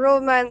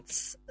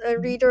romance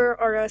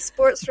reader or a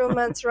sports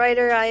romance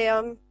writer. I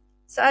am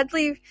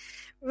sadly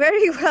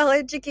very well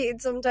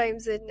educated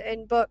sometimes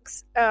in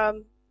books,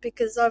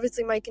 because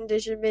obviously my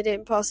condition made it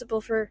impossible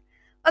for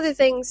other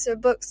things, so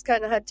books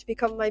kind of had to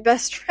become my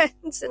best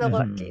friends in a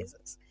lot of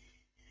cases.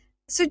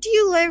 So do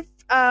you live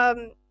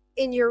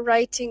in your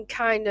writing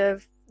kind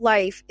of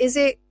life?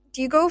 Do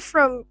you go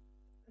from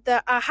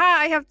the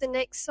I have the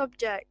next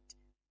subject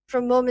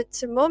from moment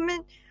to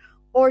moment,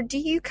 or do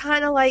you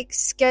kind of like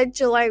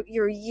schedule out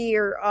your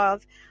year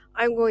of,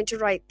 I'm going to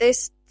write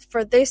this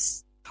for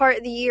this part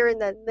of the year,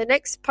 and then the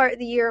next part of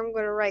the year I'm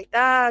going to write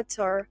that?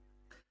 Or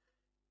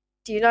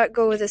do you not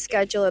go with a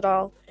schedule at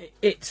all?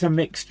 It's a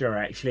mixture,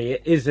 actually.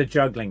 It is a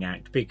juggling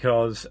act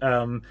because,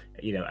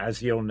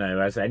 as you'll know,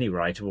 as any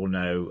writer will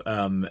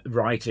know,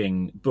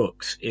 writing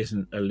books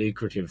isn't a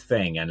lucrative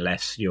thing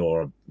unless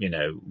you're,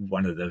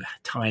 one of the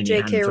tiny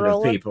J.K. handful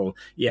Rowling. of people.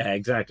 Yeah,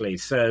 exactly.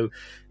 So,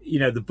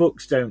 the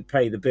books don't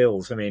pay the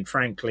bills. I mean,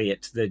 frankly,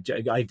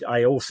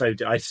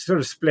 I sort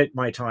of split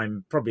my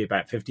time probably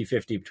about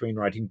 50-50 between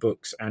writing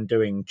books and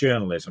doing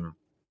journalism.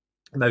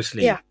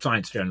 Mostly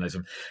science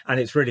journalism, and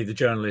it's really the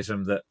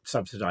journalism that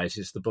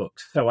subsidizes the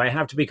books. So I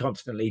have to be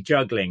constantly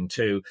juggling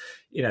to,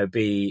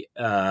 be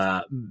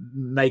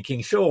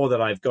making sure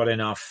that I've got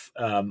enough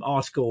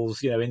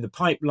articles, in the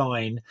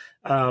pipeline,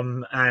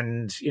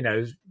 and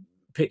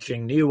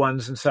pitching new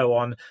ones and so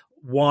on,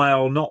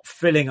 while not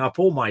filling up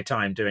all my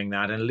time doing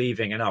that and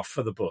leaving enough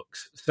for the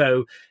books.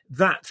 So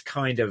that's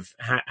kind of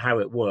how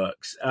it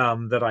works,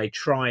 that I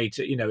try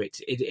to,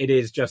 it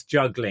is just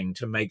juggling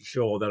to make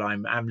sure that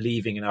I'm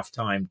leaving enough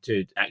time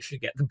to actually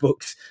get the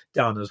books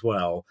done as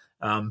well.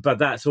 But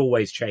that's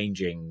always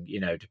changing,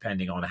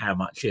 depending on how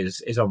much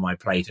is on my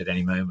plate at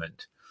any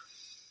moment.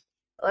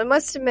 Well, I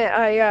must admit,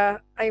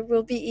 I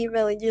will be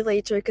emailing you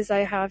later because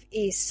I have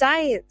a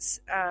science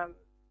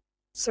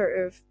sort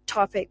of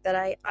topic that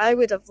I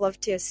would have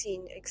loved to have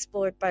seen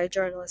explored by a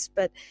journalist,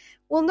 but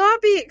will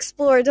not be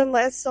explored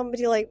unless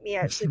somebody like me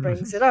actually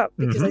brings it up,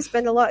 because I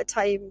spend a lot of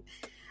time,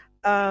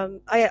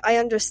 I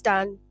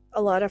understand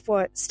a lot of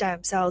what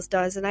stem cells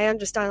does, and I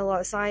understand a lot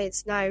of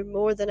science now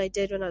more than I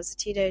did when I was a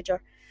teenager,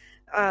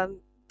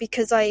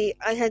 because I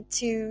had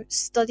to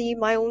study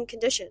my own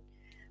condition.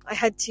 I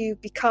had to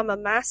become a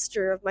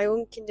master of my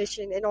own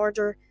condition in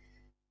order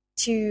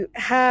to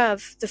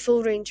have the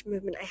full range of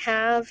movement I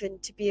have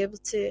and to be able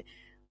to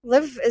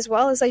live as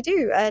well as I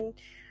do. And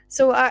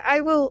so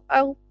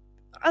I'll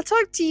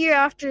talk to you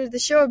after the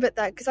show about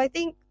that, because I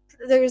think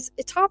there's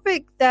a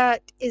topic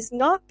that is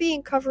not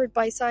being covered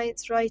by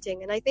science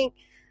writing, and I think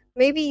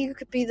maybe you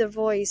could be the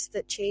voice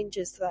that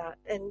changes that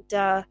and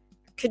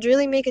could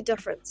really make a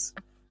difference.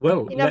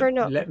 Well, you never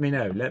know. Let me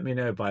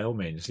know by all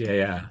means.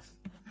 Yeah.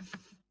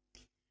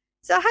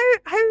 So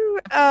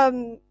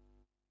how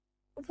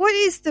what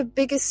is the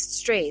biggest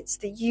strengths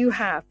that you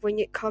have when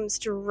it comes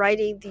to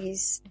writing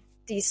these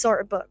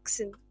sort of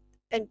books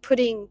and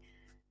putting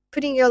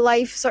your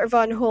life sort of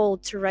on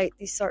hold to write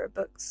these sort of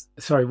books?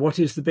 Sorry, what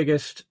is the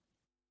biggest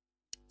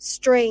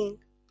strain?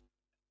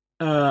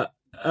 So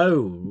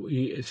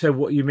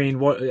what you mean?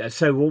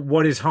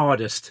 What is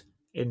hardest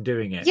in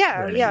doing it?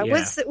 Yeah, really? yeah.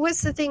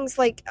 What's the things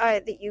like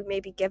that you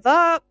maybe give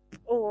up,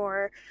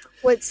 or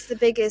what's the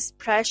biggest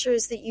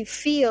pressures that you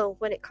feel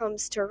when it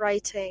comes to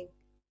writing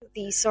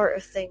these sort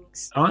of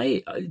things?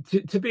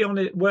 To be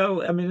honest,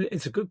 well, I mean,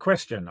 it's a good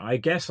question. I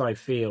guess I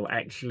feel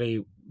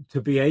actually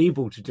to be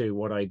able to do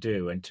what I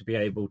do and to be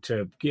able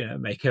to,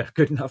 make a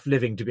good enough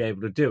living to be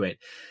able to do it,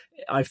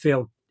 I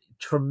feel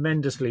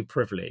tremendously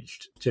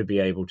privileged to be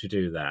able to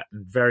do that,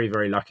 and very,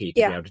 very lucky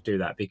to be able to do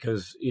that,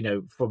 because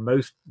for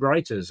most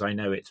writers, I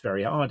know it's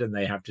very hard and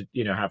they have to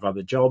have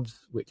other jobs,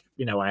 which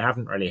I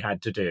haven't really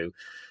had to do.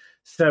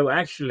 So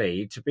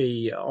actually, to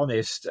be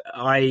honest,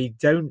 I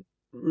don't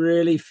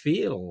really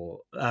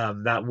feel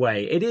that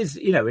way. It is,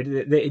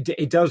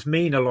 it does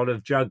mean a lot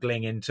of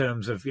juggling in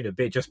terms of,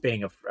 just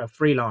being a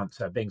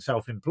freelancer, being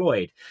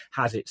self-employed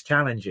has its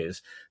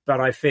challenges. But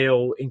I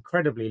feel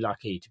incredibly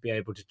lucky to be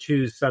able to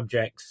choose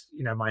subjects,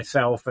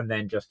 myself, and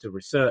then just to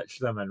research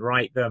them and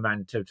write them,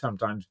 and to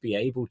sometimes be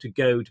able to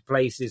go to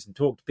places and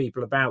talk to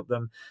people about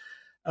them.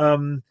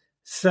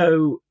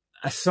 So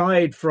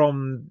aside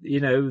from the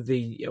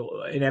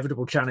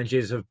inevitable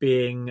challenges of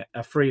being a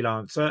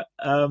freelancer,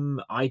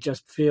 I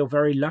just feel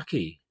very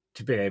lucky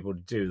to be able to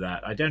do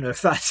that. I don't know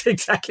if that's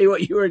exactly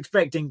what you were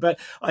expecting, but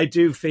I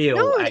do feel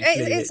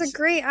it's a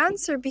great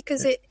answer,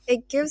 because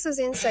it gives us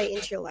insight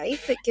into your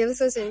life. It gives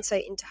us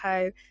insight into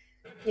how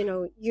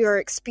your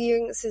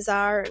experiences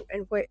are,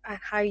 and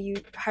how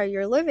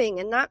you're living,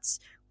 and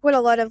that's what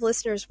a lot of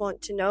listeners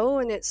want to know.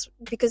 And it's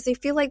because they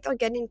feel like they're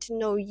getting to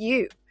know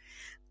you.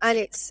 And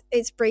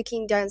it's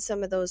breaking down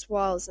some of those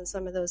walls and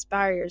some of those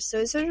barriers. So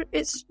it's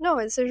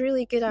a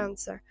really good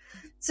answer.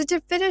 So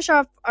to finish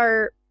off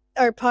our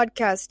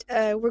podcast,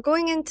 we're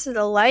going into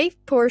the life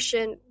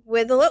portion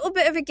with a little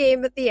bit of a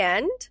game at the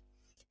end.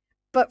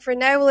 But for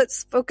now,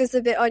 let's focus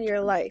a bit on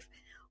your life.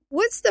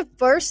 What's the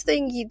first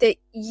thing that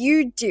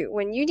you do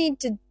when you need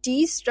to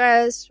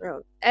de-stress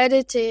from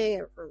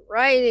editing, or from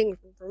writing,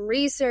 from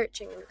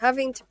researching, and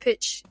having to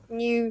pitch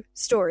new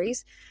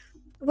stories?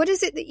 What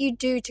is it that you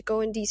do to go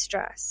and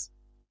de-stress?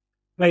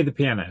 Play the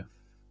piano.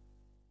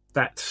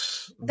 That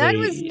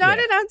was not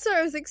an answer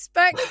I was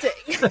expecting.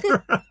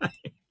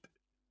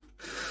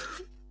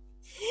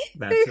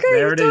 Right. You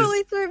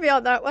totally threw me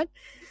on that one.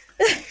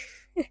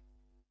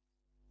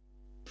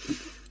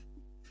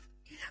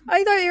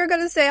 I thought you were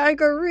going to say I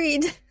go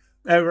read.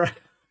 Oh, right.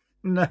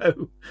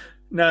 No.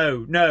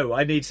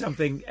 I need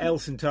something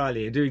else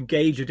entirely, to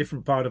engage a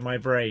different part of my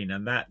brain,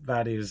 and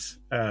that is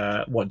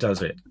what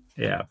does it.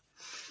 Yeah.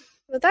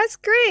 Well, that's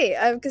great,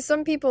 because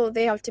some people,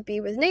 they have to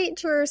be with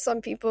nature. Some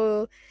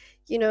people,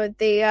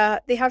 they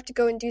have to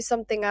go and do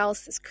something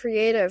else that's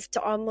creative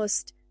to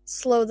almost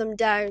slow them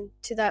down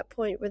to that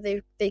point where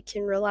they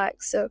can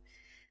relax. So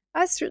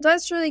that's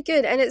really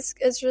good, and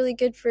it's really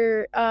good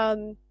for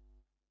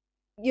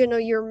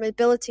your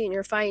mobility and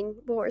your fine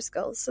motor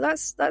skills. So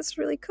that's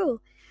really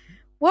cool.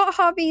 What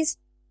hobbies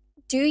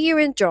do you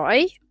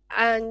enjoy,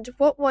 and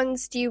what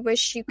ones do you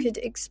wish you could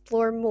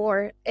explore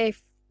more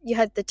if you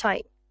had the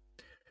time?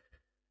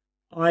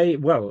 I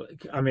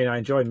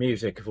enjoy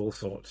music of all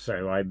sorts.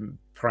 So I'm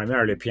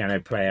primarily a piano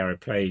player. I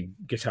play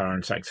guitar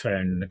and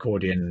saxophone and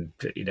accordion,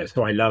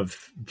 so I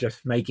love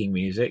just making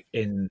music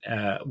in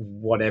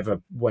whatever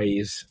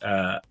ways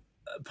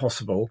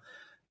possible.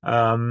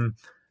 It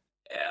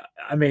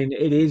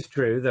is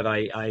true that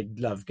I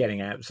love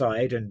getting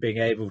outside and being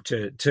able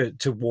to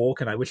walk,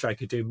 and I wish I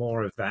could do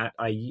more of that.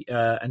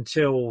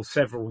 Until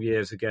several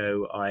years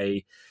ago,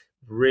 I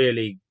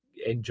really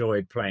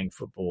enjoyed playing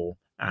football.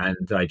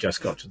 And I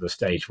just got to the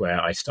stage where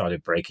I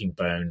started breaking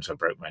bones. I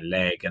broke my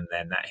leg, and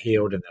then that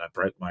healed, and then I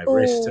broke my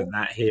wrist, and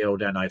that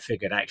healed. And I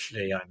figured,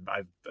 actually,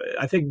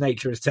 I think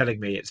nature is telling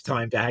me it's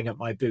time to hang up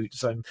my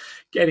boots. I'm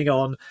getting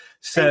on.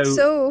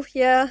 So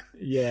yeah.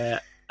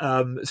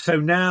 So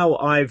now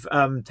I've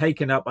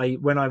taken up.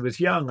 When I was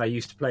young, I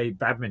used to play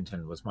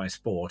badminton, was my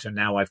sport, and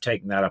now I've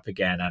taken that up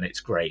again, and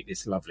it's great.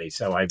 It's lovely.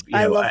 So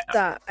I love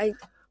that.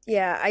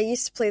 I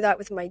used to play that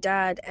with my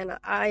dad, and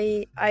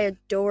I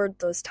adored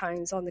those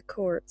times on the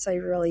courts. I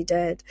really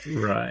did.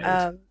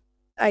 Right.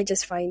 I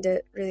just find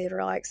it really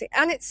relaxing,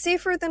 and it's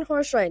safer than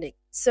horse riding.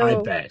 So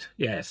I bet,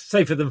 yes,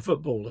 safer than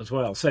football as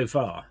well so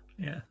far.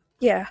 Yeah.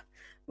 Yeah.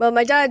 Well,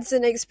 my dad's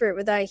an expert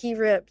with that. He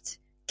ripped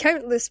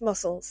countless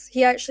muscles.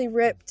 He actually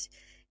ripped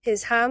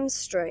his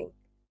hamstring.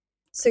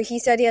 So he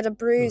said he had a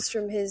bruise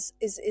from his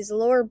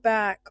lower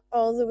back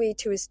all the way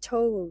to his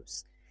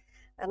toes.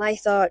 And I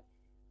thought,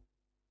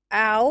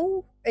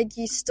 ow, and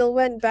you still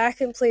went back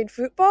and played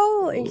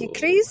football? Are you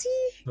crazy?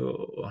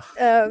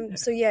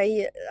 So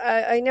yeah,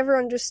 I never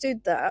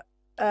understood that.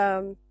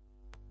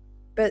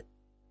 But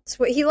it's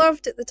what he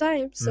loved at the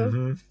time.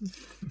 So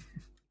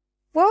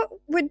what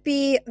would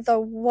be the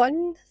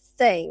one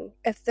thing,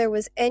 if there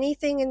was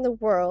anything in the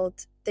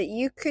world that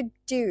you could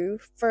do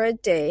for a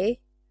day,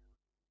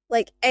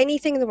 like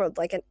anything in the world,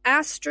 like an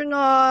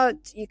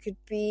astronaut, you could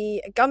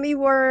be a gummy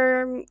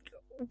worm,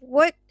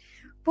 what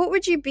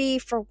would you be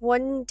for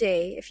one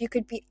day if you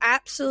could be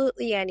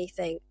absolutely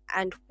anything,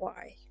 and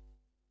why?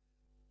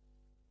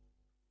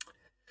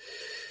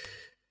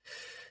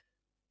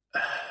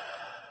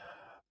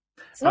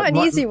 It's not an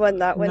easy one,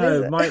 that one,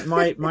 is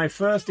No, it? my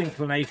first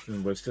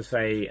inclination was to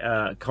say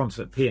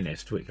concert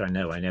pianist, which I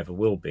know I never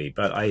will be.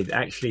 But I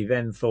actually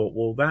then thought,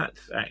 well,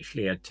 that's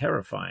actually a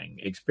terrifying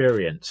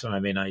experience. I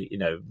mean, I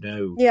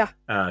know Yeah.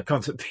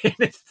 concert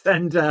pianists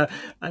and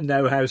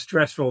know how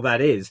stressful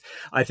that is.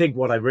 I think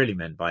what I really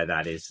meant by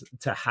that is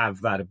to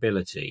have that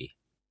ability,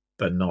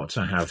 but not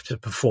to have to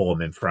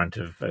perform in front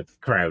of a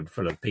crowd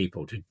full of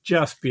people, to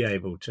just be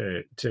able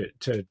to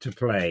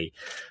play.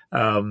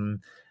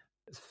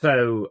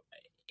 So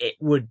it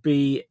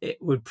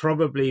would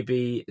probably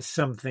be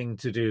something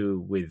to do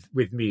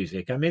with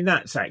music. I mean,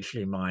 that's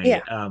actually my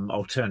Yeah.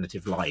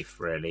 alternative life,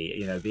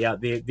 really.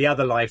 The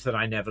other life that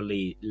I never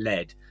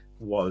led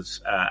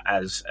was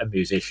as a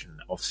musician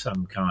of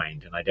some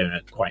kind, and I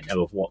don't quite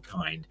know of what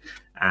kind.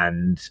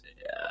 And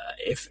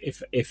if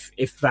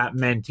that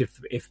meant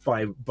if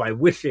by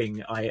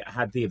wishing I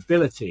had the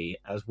ability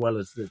as well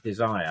as the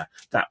desire,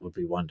 that would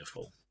be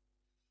wonderful.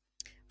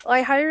 Well,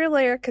 I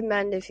highly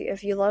recommend,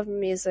 if you love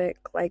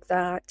music like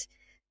that,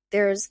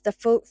 there's the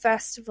folk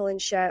festival in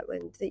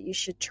Shetland that you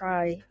should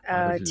try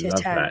to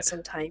attend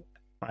sometime.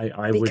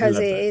 I because would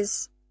love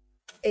that.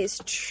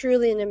 It's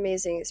truly an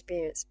amazing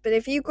experience. But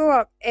if you go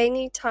up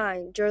any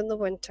time during the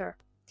winter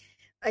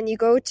and you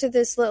go to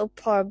this little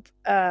pub,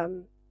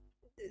 and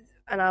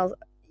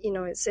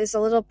it's a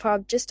little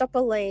pub just up a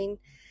lane,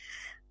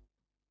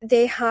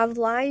 they have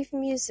live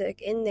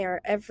music in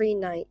there every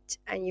night,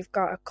 and you've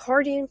got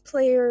accordion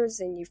players,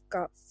 and you've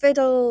got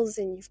fiddles,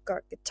 and you've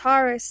got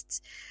guitarists,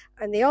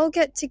 and they all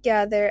get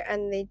together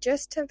and they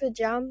just have a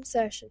jam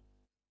session.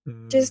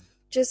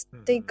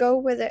 They go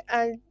with it,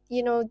 and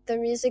the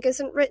music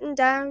isn't written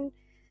down.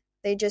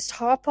 They just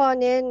hop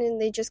on in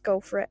and they just go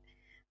for it.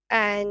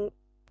 And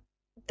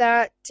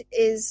that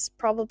is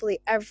probably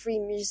every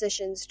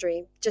musician's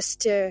dream, just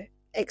to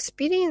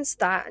experience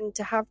that and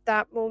to have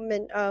that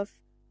moment of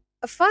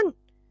fun,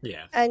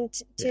 and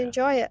to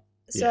enjoy it.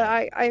 So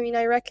I mean,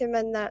 I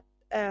recommend that.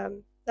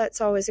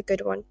 That's always a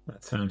good one.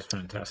 That sounds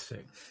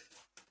fantastic.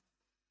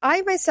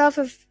 I myself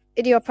have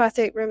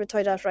idiopathic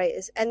rheumatoid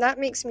arthritis, and that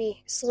makes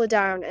me slow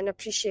down and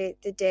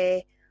appreciate the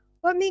day.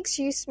 What makes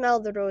you smell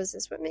the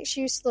roses? What makes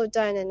you slow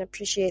down and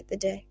appreciate the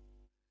day?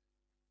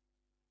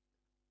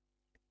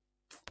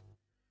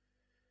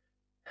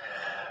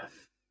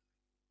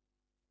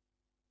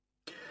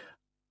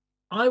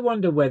 I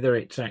wonder whether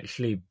it's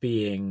actually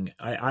being.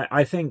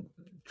 I think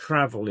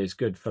travel is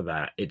good for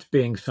that. It's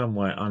being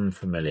somewhere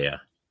unfamiliar.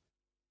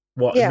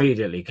 What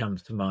immediately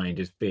comes to mind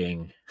is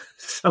being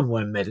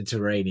somewhere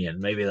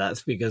Mediterranean. Maybe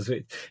that's because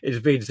it's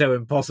been so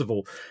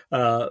impossible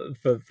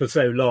for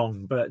so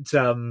long. But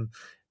somewhere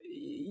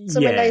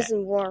nice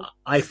and warm.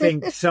 I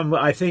think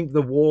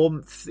the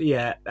warmth,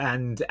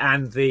 and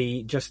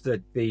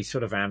the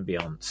sort of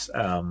ambience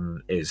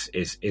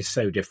is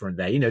so different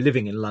there.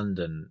 Living in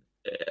London,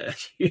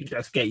 you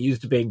just get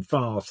used to being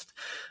fast.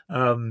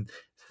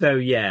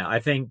 I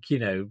think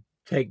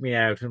take me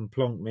out and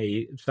plonk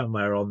me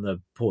somewhere on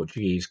the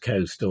Portuguese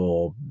coast,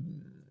 or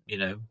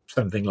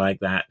something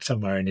like that,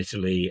 somewhere in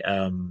Italy.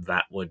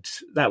 That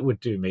would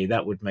do me.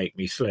 That would make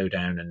me slow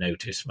down and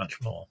notice much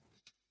more.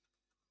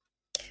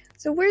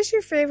 So where's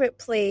your favorite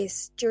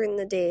place during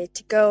the day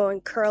to go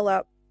and curl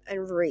up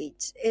and read?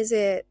 Is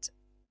it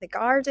the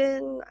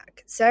garden, a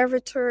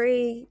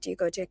conservatory? Do you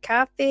go to a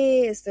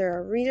cafe? Is there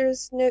a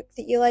reader's nook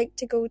that you like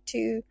to go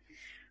to?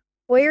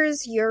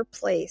 Where's your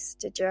place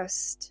to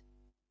just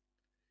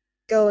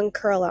go and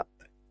curl up?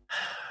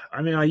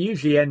 I mean, I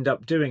usually end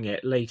up doing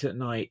it late at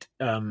night,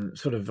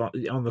 sort of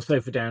on the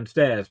sofa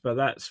downstairs, but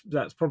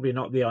that's probably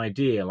not the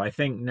ideal. I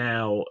think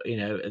now,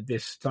 at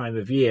this time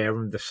of year,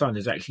 the sun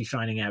is actually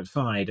shining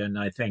outside, and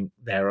I think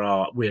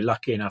we're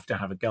lucky enough to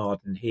have a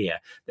garden here.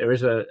 There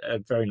is a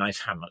very nice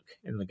hammock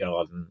in the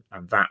garden,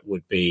 and that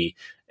would be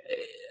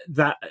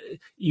that.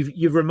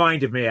 You've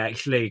reminded me,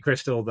 actually,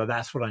 Crystal,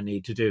 that's what I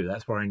need to do.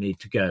 That's where I need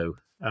to go.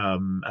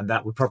 And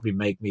that would probably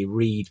make me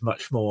read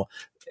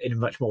in a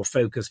much more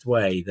focused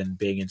way than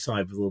being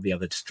inside with all the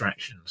other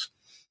distractions.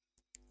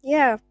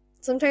 Yeah,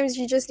 sometimes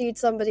you just need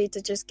somebody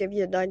to just give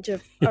you a nudge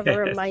of a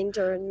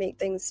reminder and make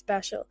things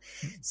special.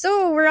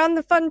 So we're on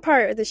the fun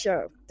part of the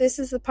show. This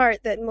is the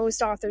part that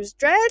most authors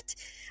dread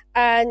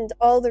and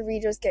all the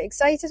readers get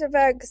excited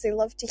about because they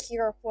love to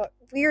hear what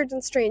weird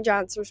and strange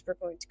answers we're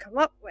going to come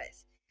up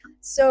with.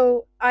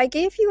 So I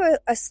gave you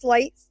a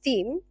slight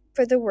theme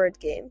for the word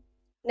game.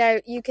 Now,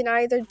 you can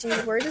either do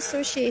word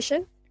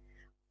association,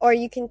 or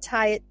you can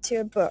tie it to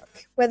a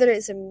book, whether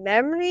it's a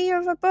memory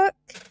of a book,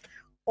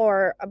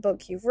 or a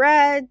book you've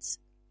read,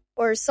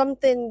 or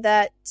something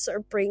that sort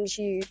of brings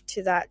you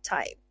to that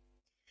time.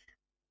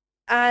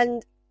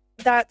 And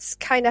that's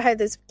kind of how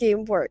this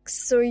game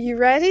works. So are you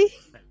ready?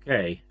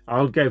 Okay,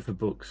 I'll go for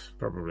books,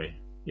 probably.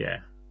 Yeah,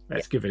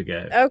 let's give it a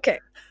go. Okay.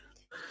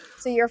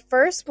 So your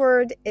first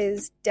word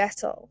is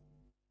Dettol.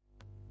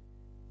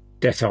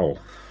 Dettol.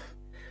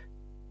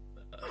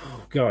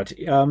 Oh, God.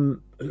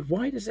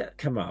 Why does that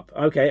come up?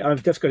 Okay,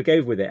 I've just got to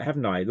go with it,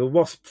 haven't I? The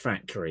Wasp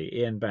Factory,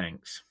 Ian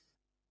Banks.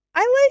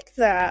 I like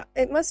that.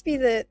 It must be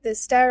the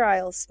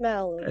sterile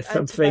smell of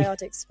Something.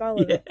 antibiotic smell.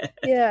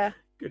 Yeah.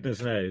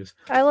 Goodness knows.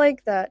 I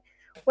like that.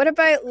 What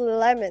about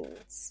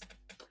lemons?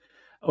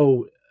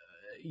 Oh,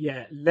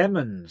 yeah,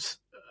 lemons.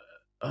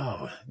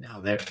 Oh,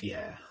 now they're,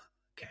 yeah,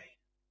 okay.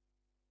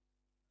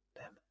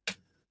 Lemons.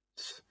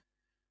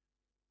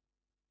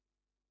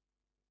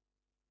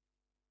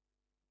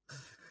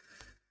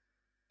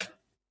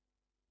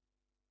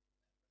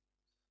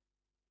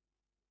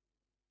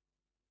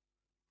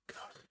 God,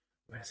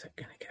 where's that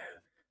going to go?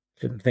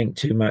 Shouldn't think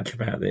too much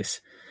about this.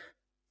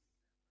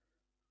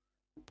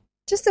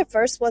 Just the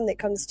first one that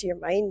comes to your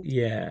mind.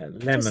 Yeah,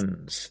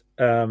 lemons.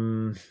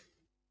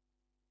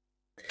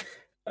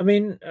 I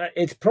mean,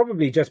 it's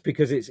probably just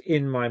because it's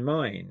in my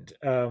mind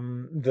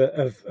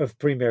of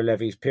Primo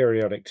Levi's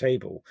periodic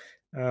table,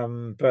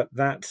 but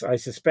I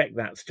suspect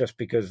that's just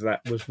because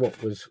that was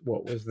what was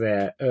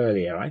there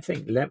earlier. I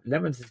think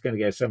lemons is going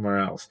to go somewhere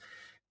else.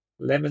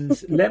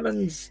 Lemons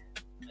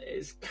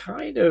is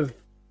kind of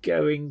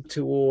going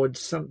towards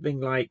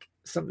something by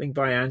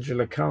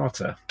Angela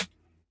Carter.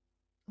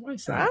 Why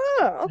is that?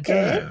 Oh,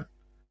 okay.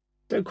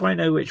 Don't quite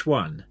know which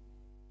one.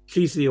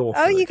 She's the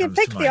author. Oh, you can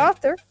pick the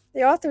author.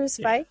 The author is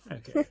fine.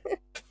 Okay.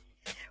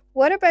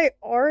 What about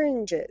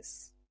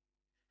oranges?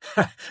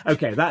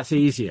 Okay, that's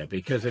easier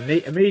because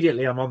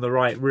immediately I'm on the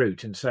right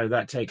route, and so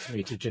that takes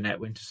me to Jeanette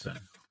Winterson.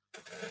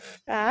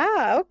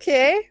 Ah,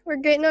 okay. We're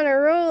getting on a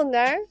roll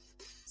now.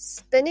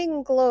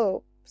 Spinning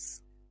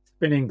globes.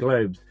 Spinning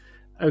globes.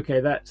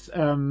 Okay, that's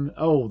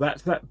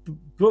that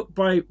book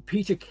by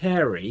Peter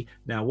Carey.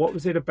 Now, what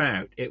was it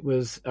about? It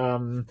was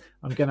I'm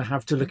going to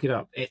have to look it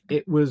up.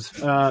 It was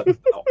of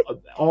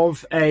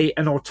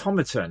an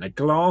automaton, a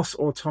glass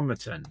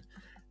automaton.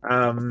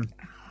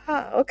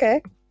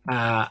 Okay.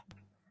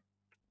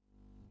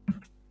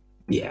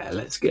 Yeah,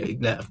 let's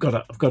get. I've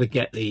got to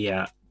get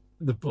the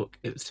book.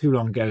 It was too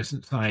long ago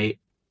since I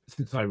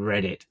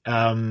read it.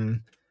 The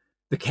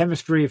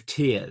Chemistry of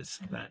Tears.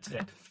 That's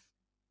it.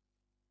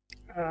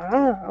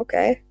 Ah,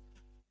 okay.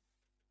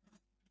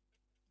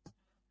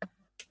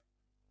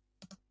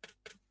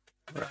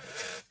 Right.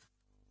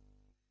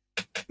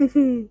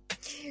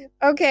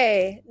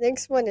 Okay,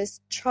 next one is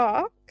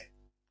chalk.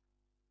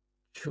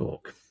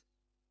 Chalk.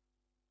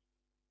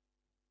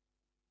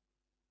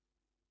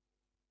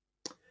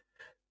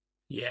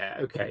 Yeah,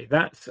 okay.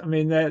 That's. I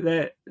mean,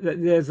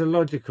 there's a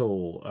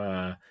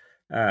logical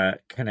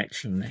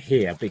connection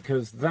here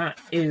because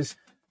that is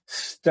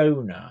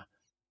Stoner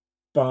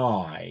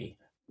by.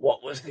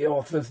 What was the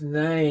author's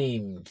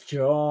name?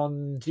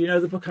 John. Do you know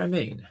the book I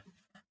mean?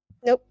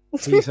 Nope.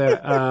 He's a.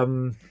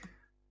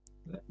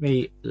 Let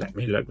me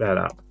look that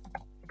up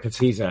because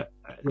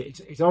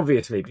it's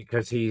obviously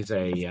because he's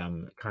a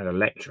kind of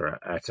lecturer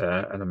at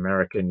an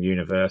American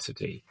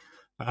university.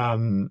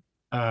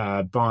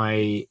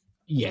 By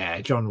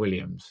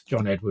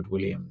John Edward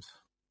Williams.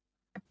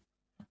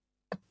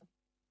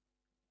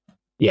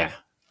 Yeah,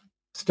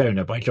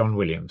 Stoner by John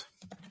Williams.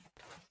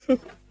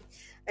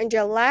 And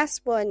your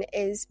last one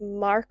is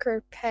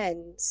marker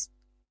pens.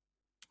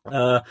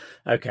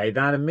 Okay,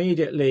 that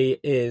immediately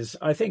is,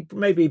 I think,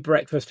 maybe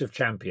Breakfast of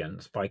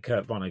Champions by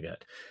Kurt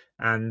Vonnegut.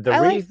 And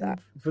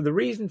the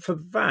reason for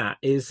that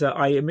is that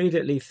I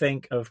immediately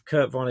think of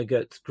Kurt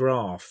Vonnegut's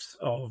graphs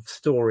of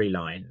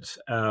storylines.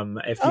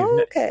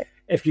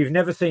 If you've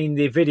never seen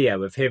the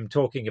video of him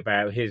talking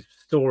about his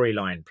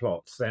storyline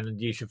plots, then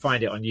you should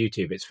find it on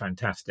YouTube. It's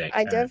fantastic.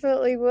 I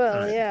definitely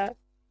will. Yeah.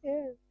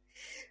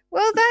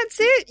 Well, that's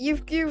it.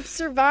 You've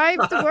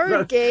survived the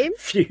word game.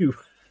 Phew.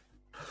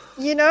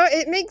 You know,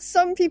 it makes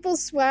some people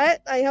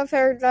sweat. I have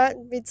heard that.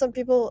 It made some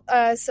people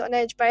sit on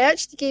edge. But I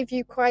actually gave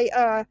you quite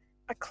a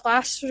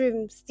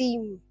classroom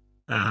theme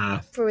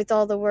with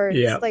all the words.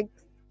 Like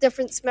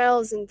different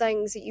smells and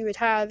things that you would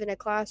have in a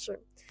classroom.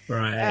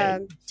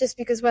 Right. Just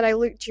because when I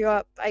looked you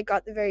up, I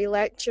got the very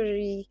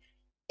lectury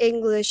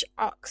English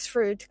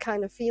Oxford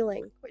kind of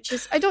feeling, which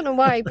is, I don't know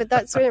why, but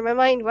that's where my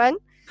mind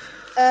went.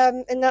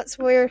 And that's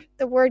where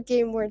the word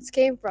game words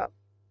came from.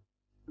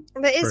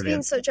 But it's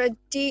been such a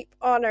deep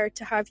honor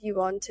to have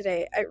you on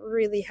today. It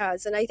really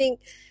has. And I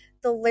think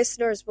the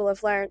listeners will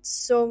have learned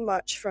so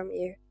much from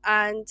you.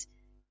 And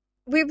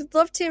we would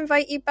love to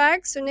invite you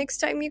back. So next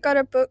time you got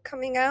a book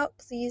coming out,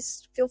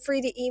 please feel free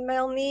to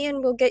email me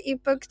and we'll get you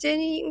booked in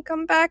and you can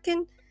come back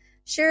and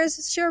share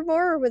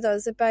more with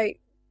us about,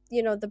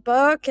 the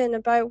book and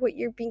about what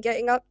you've been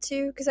getting up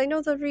to. Because I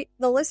know the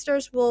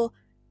listeners will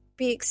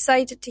be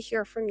excited to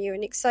hear from you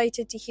and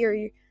excited to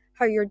hear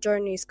how your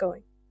journey is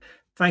going.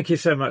 Thank you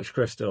so much,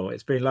 Crystal.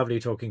 It's been lovely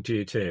talking to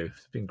you too.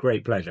 It's been a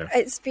great pleasure.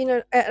 It's been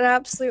an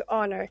absolute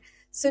honor.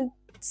 So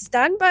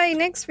stand by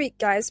next week,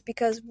 guys,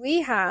 because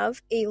we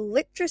have a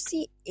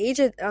literacy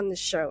agent on the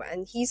show,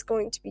 and he's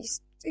going to be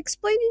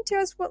explaining to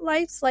us what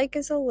life's like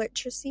as a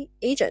literacy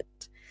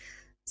agent.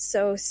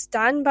 So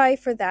stand by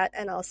for that,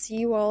 and I'll see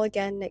you all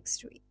again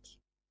next week.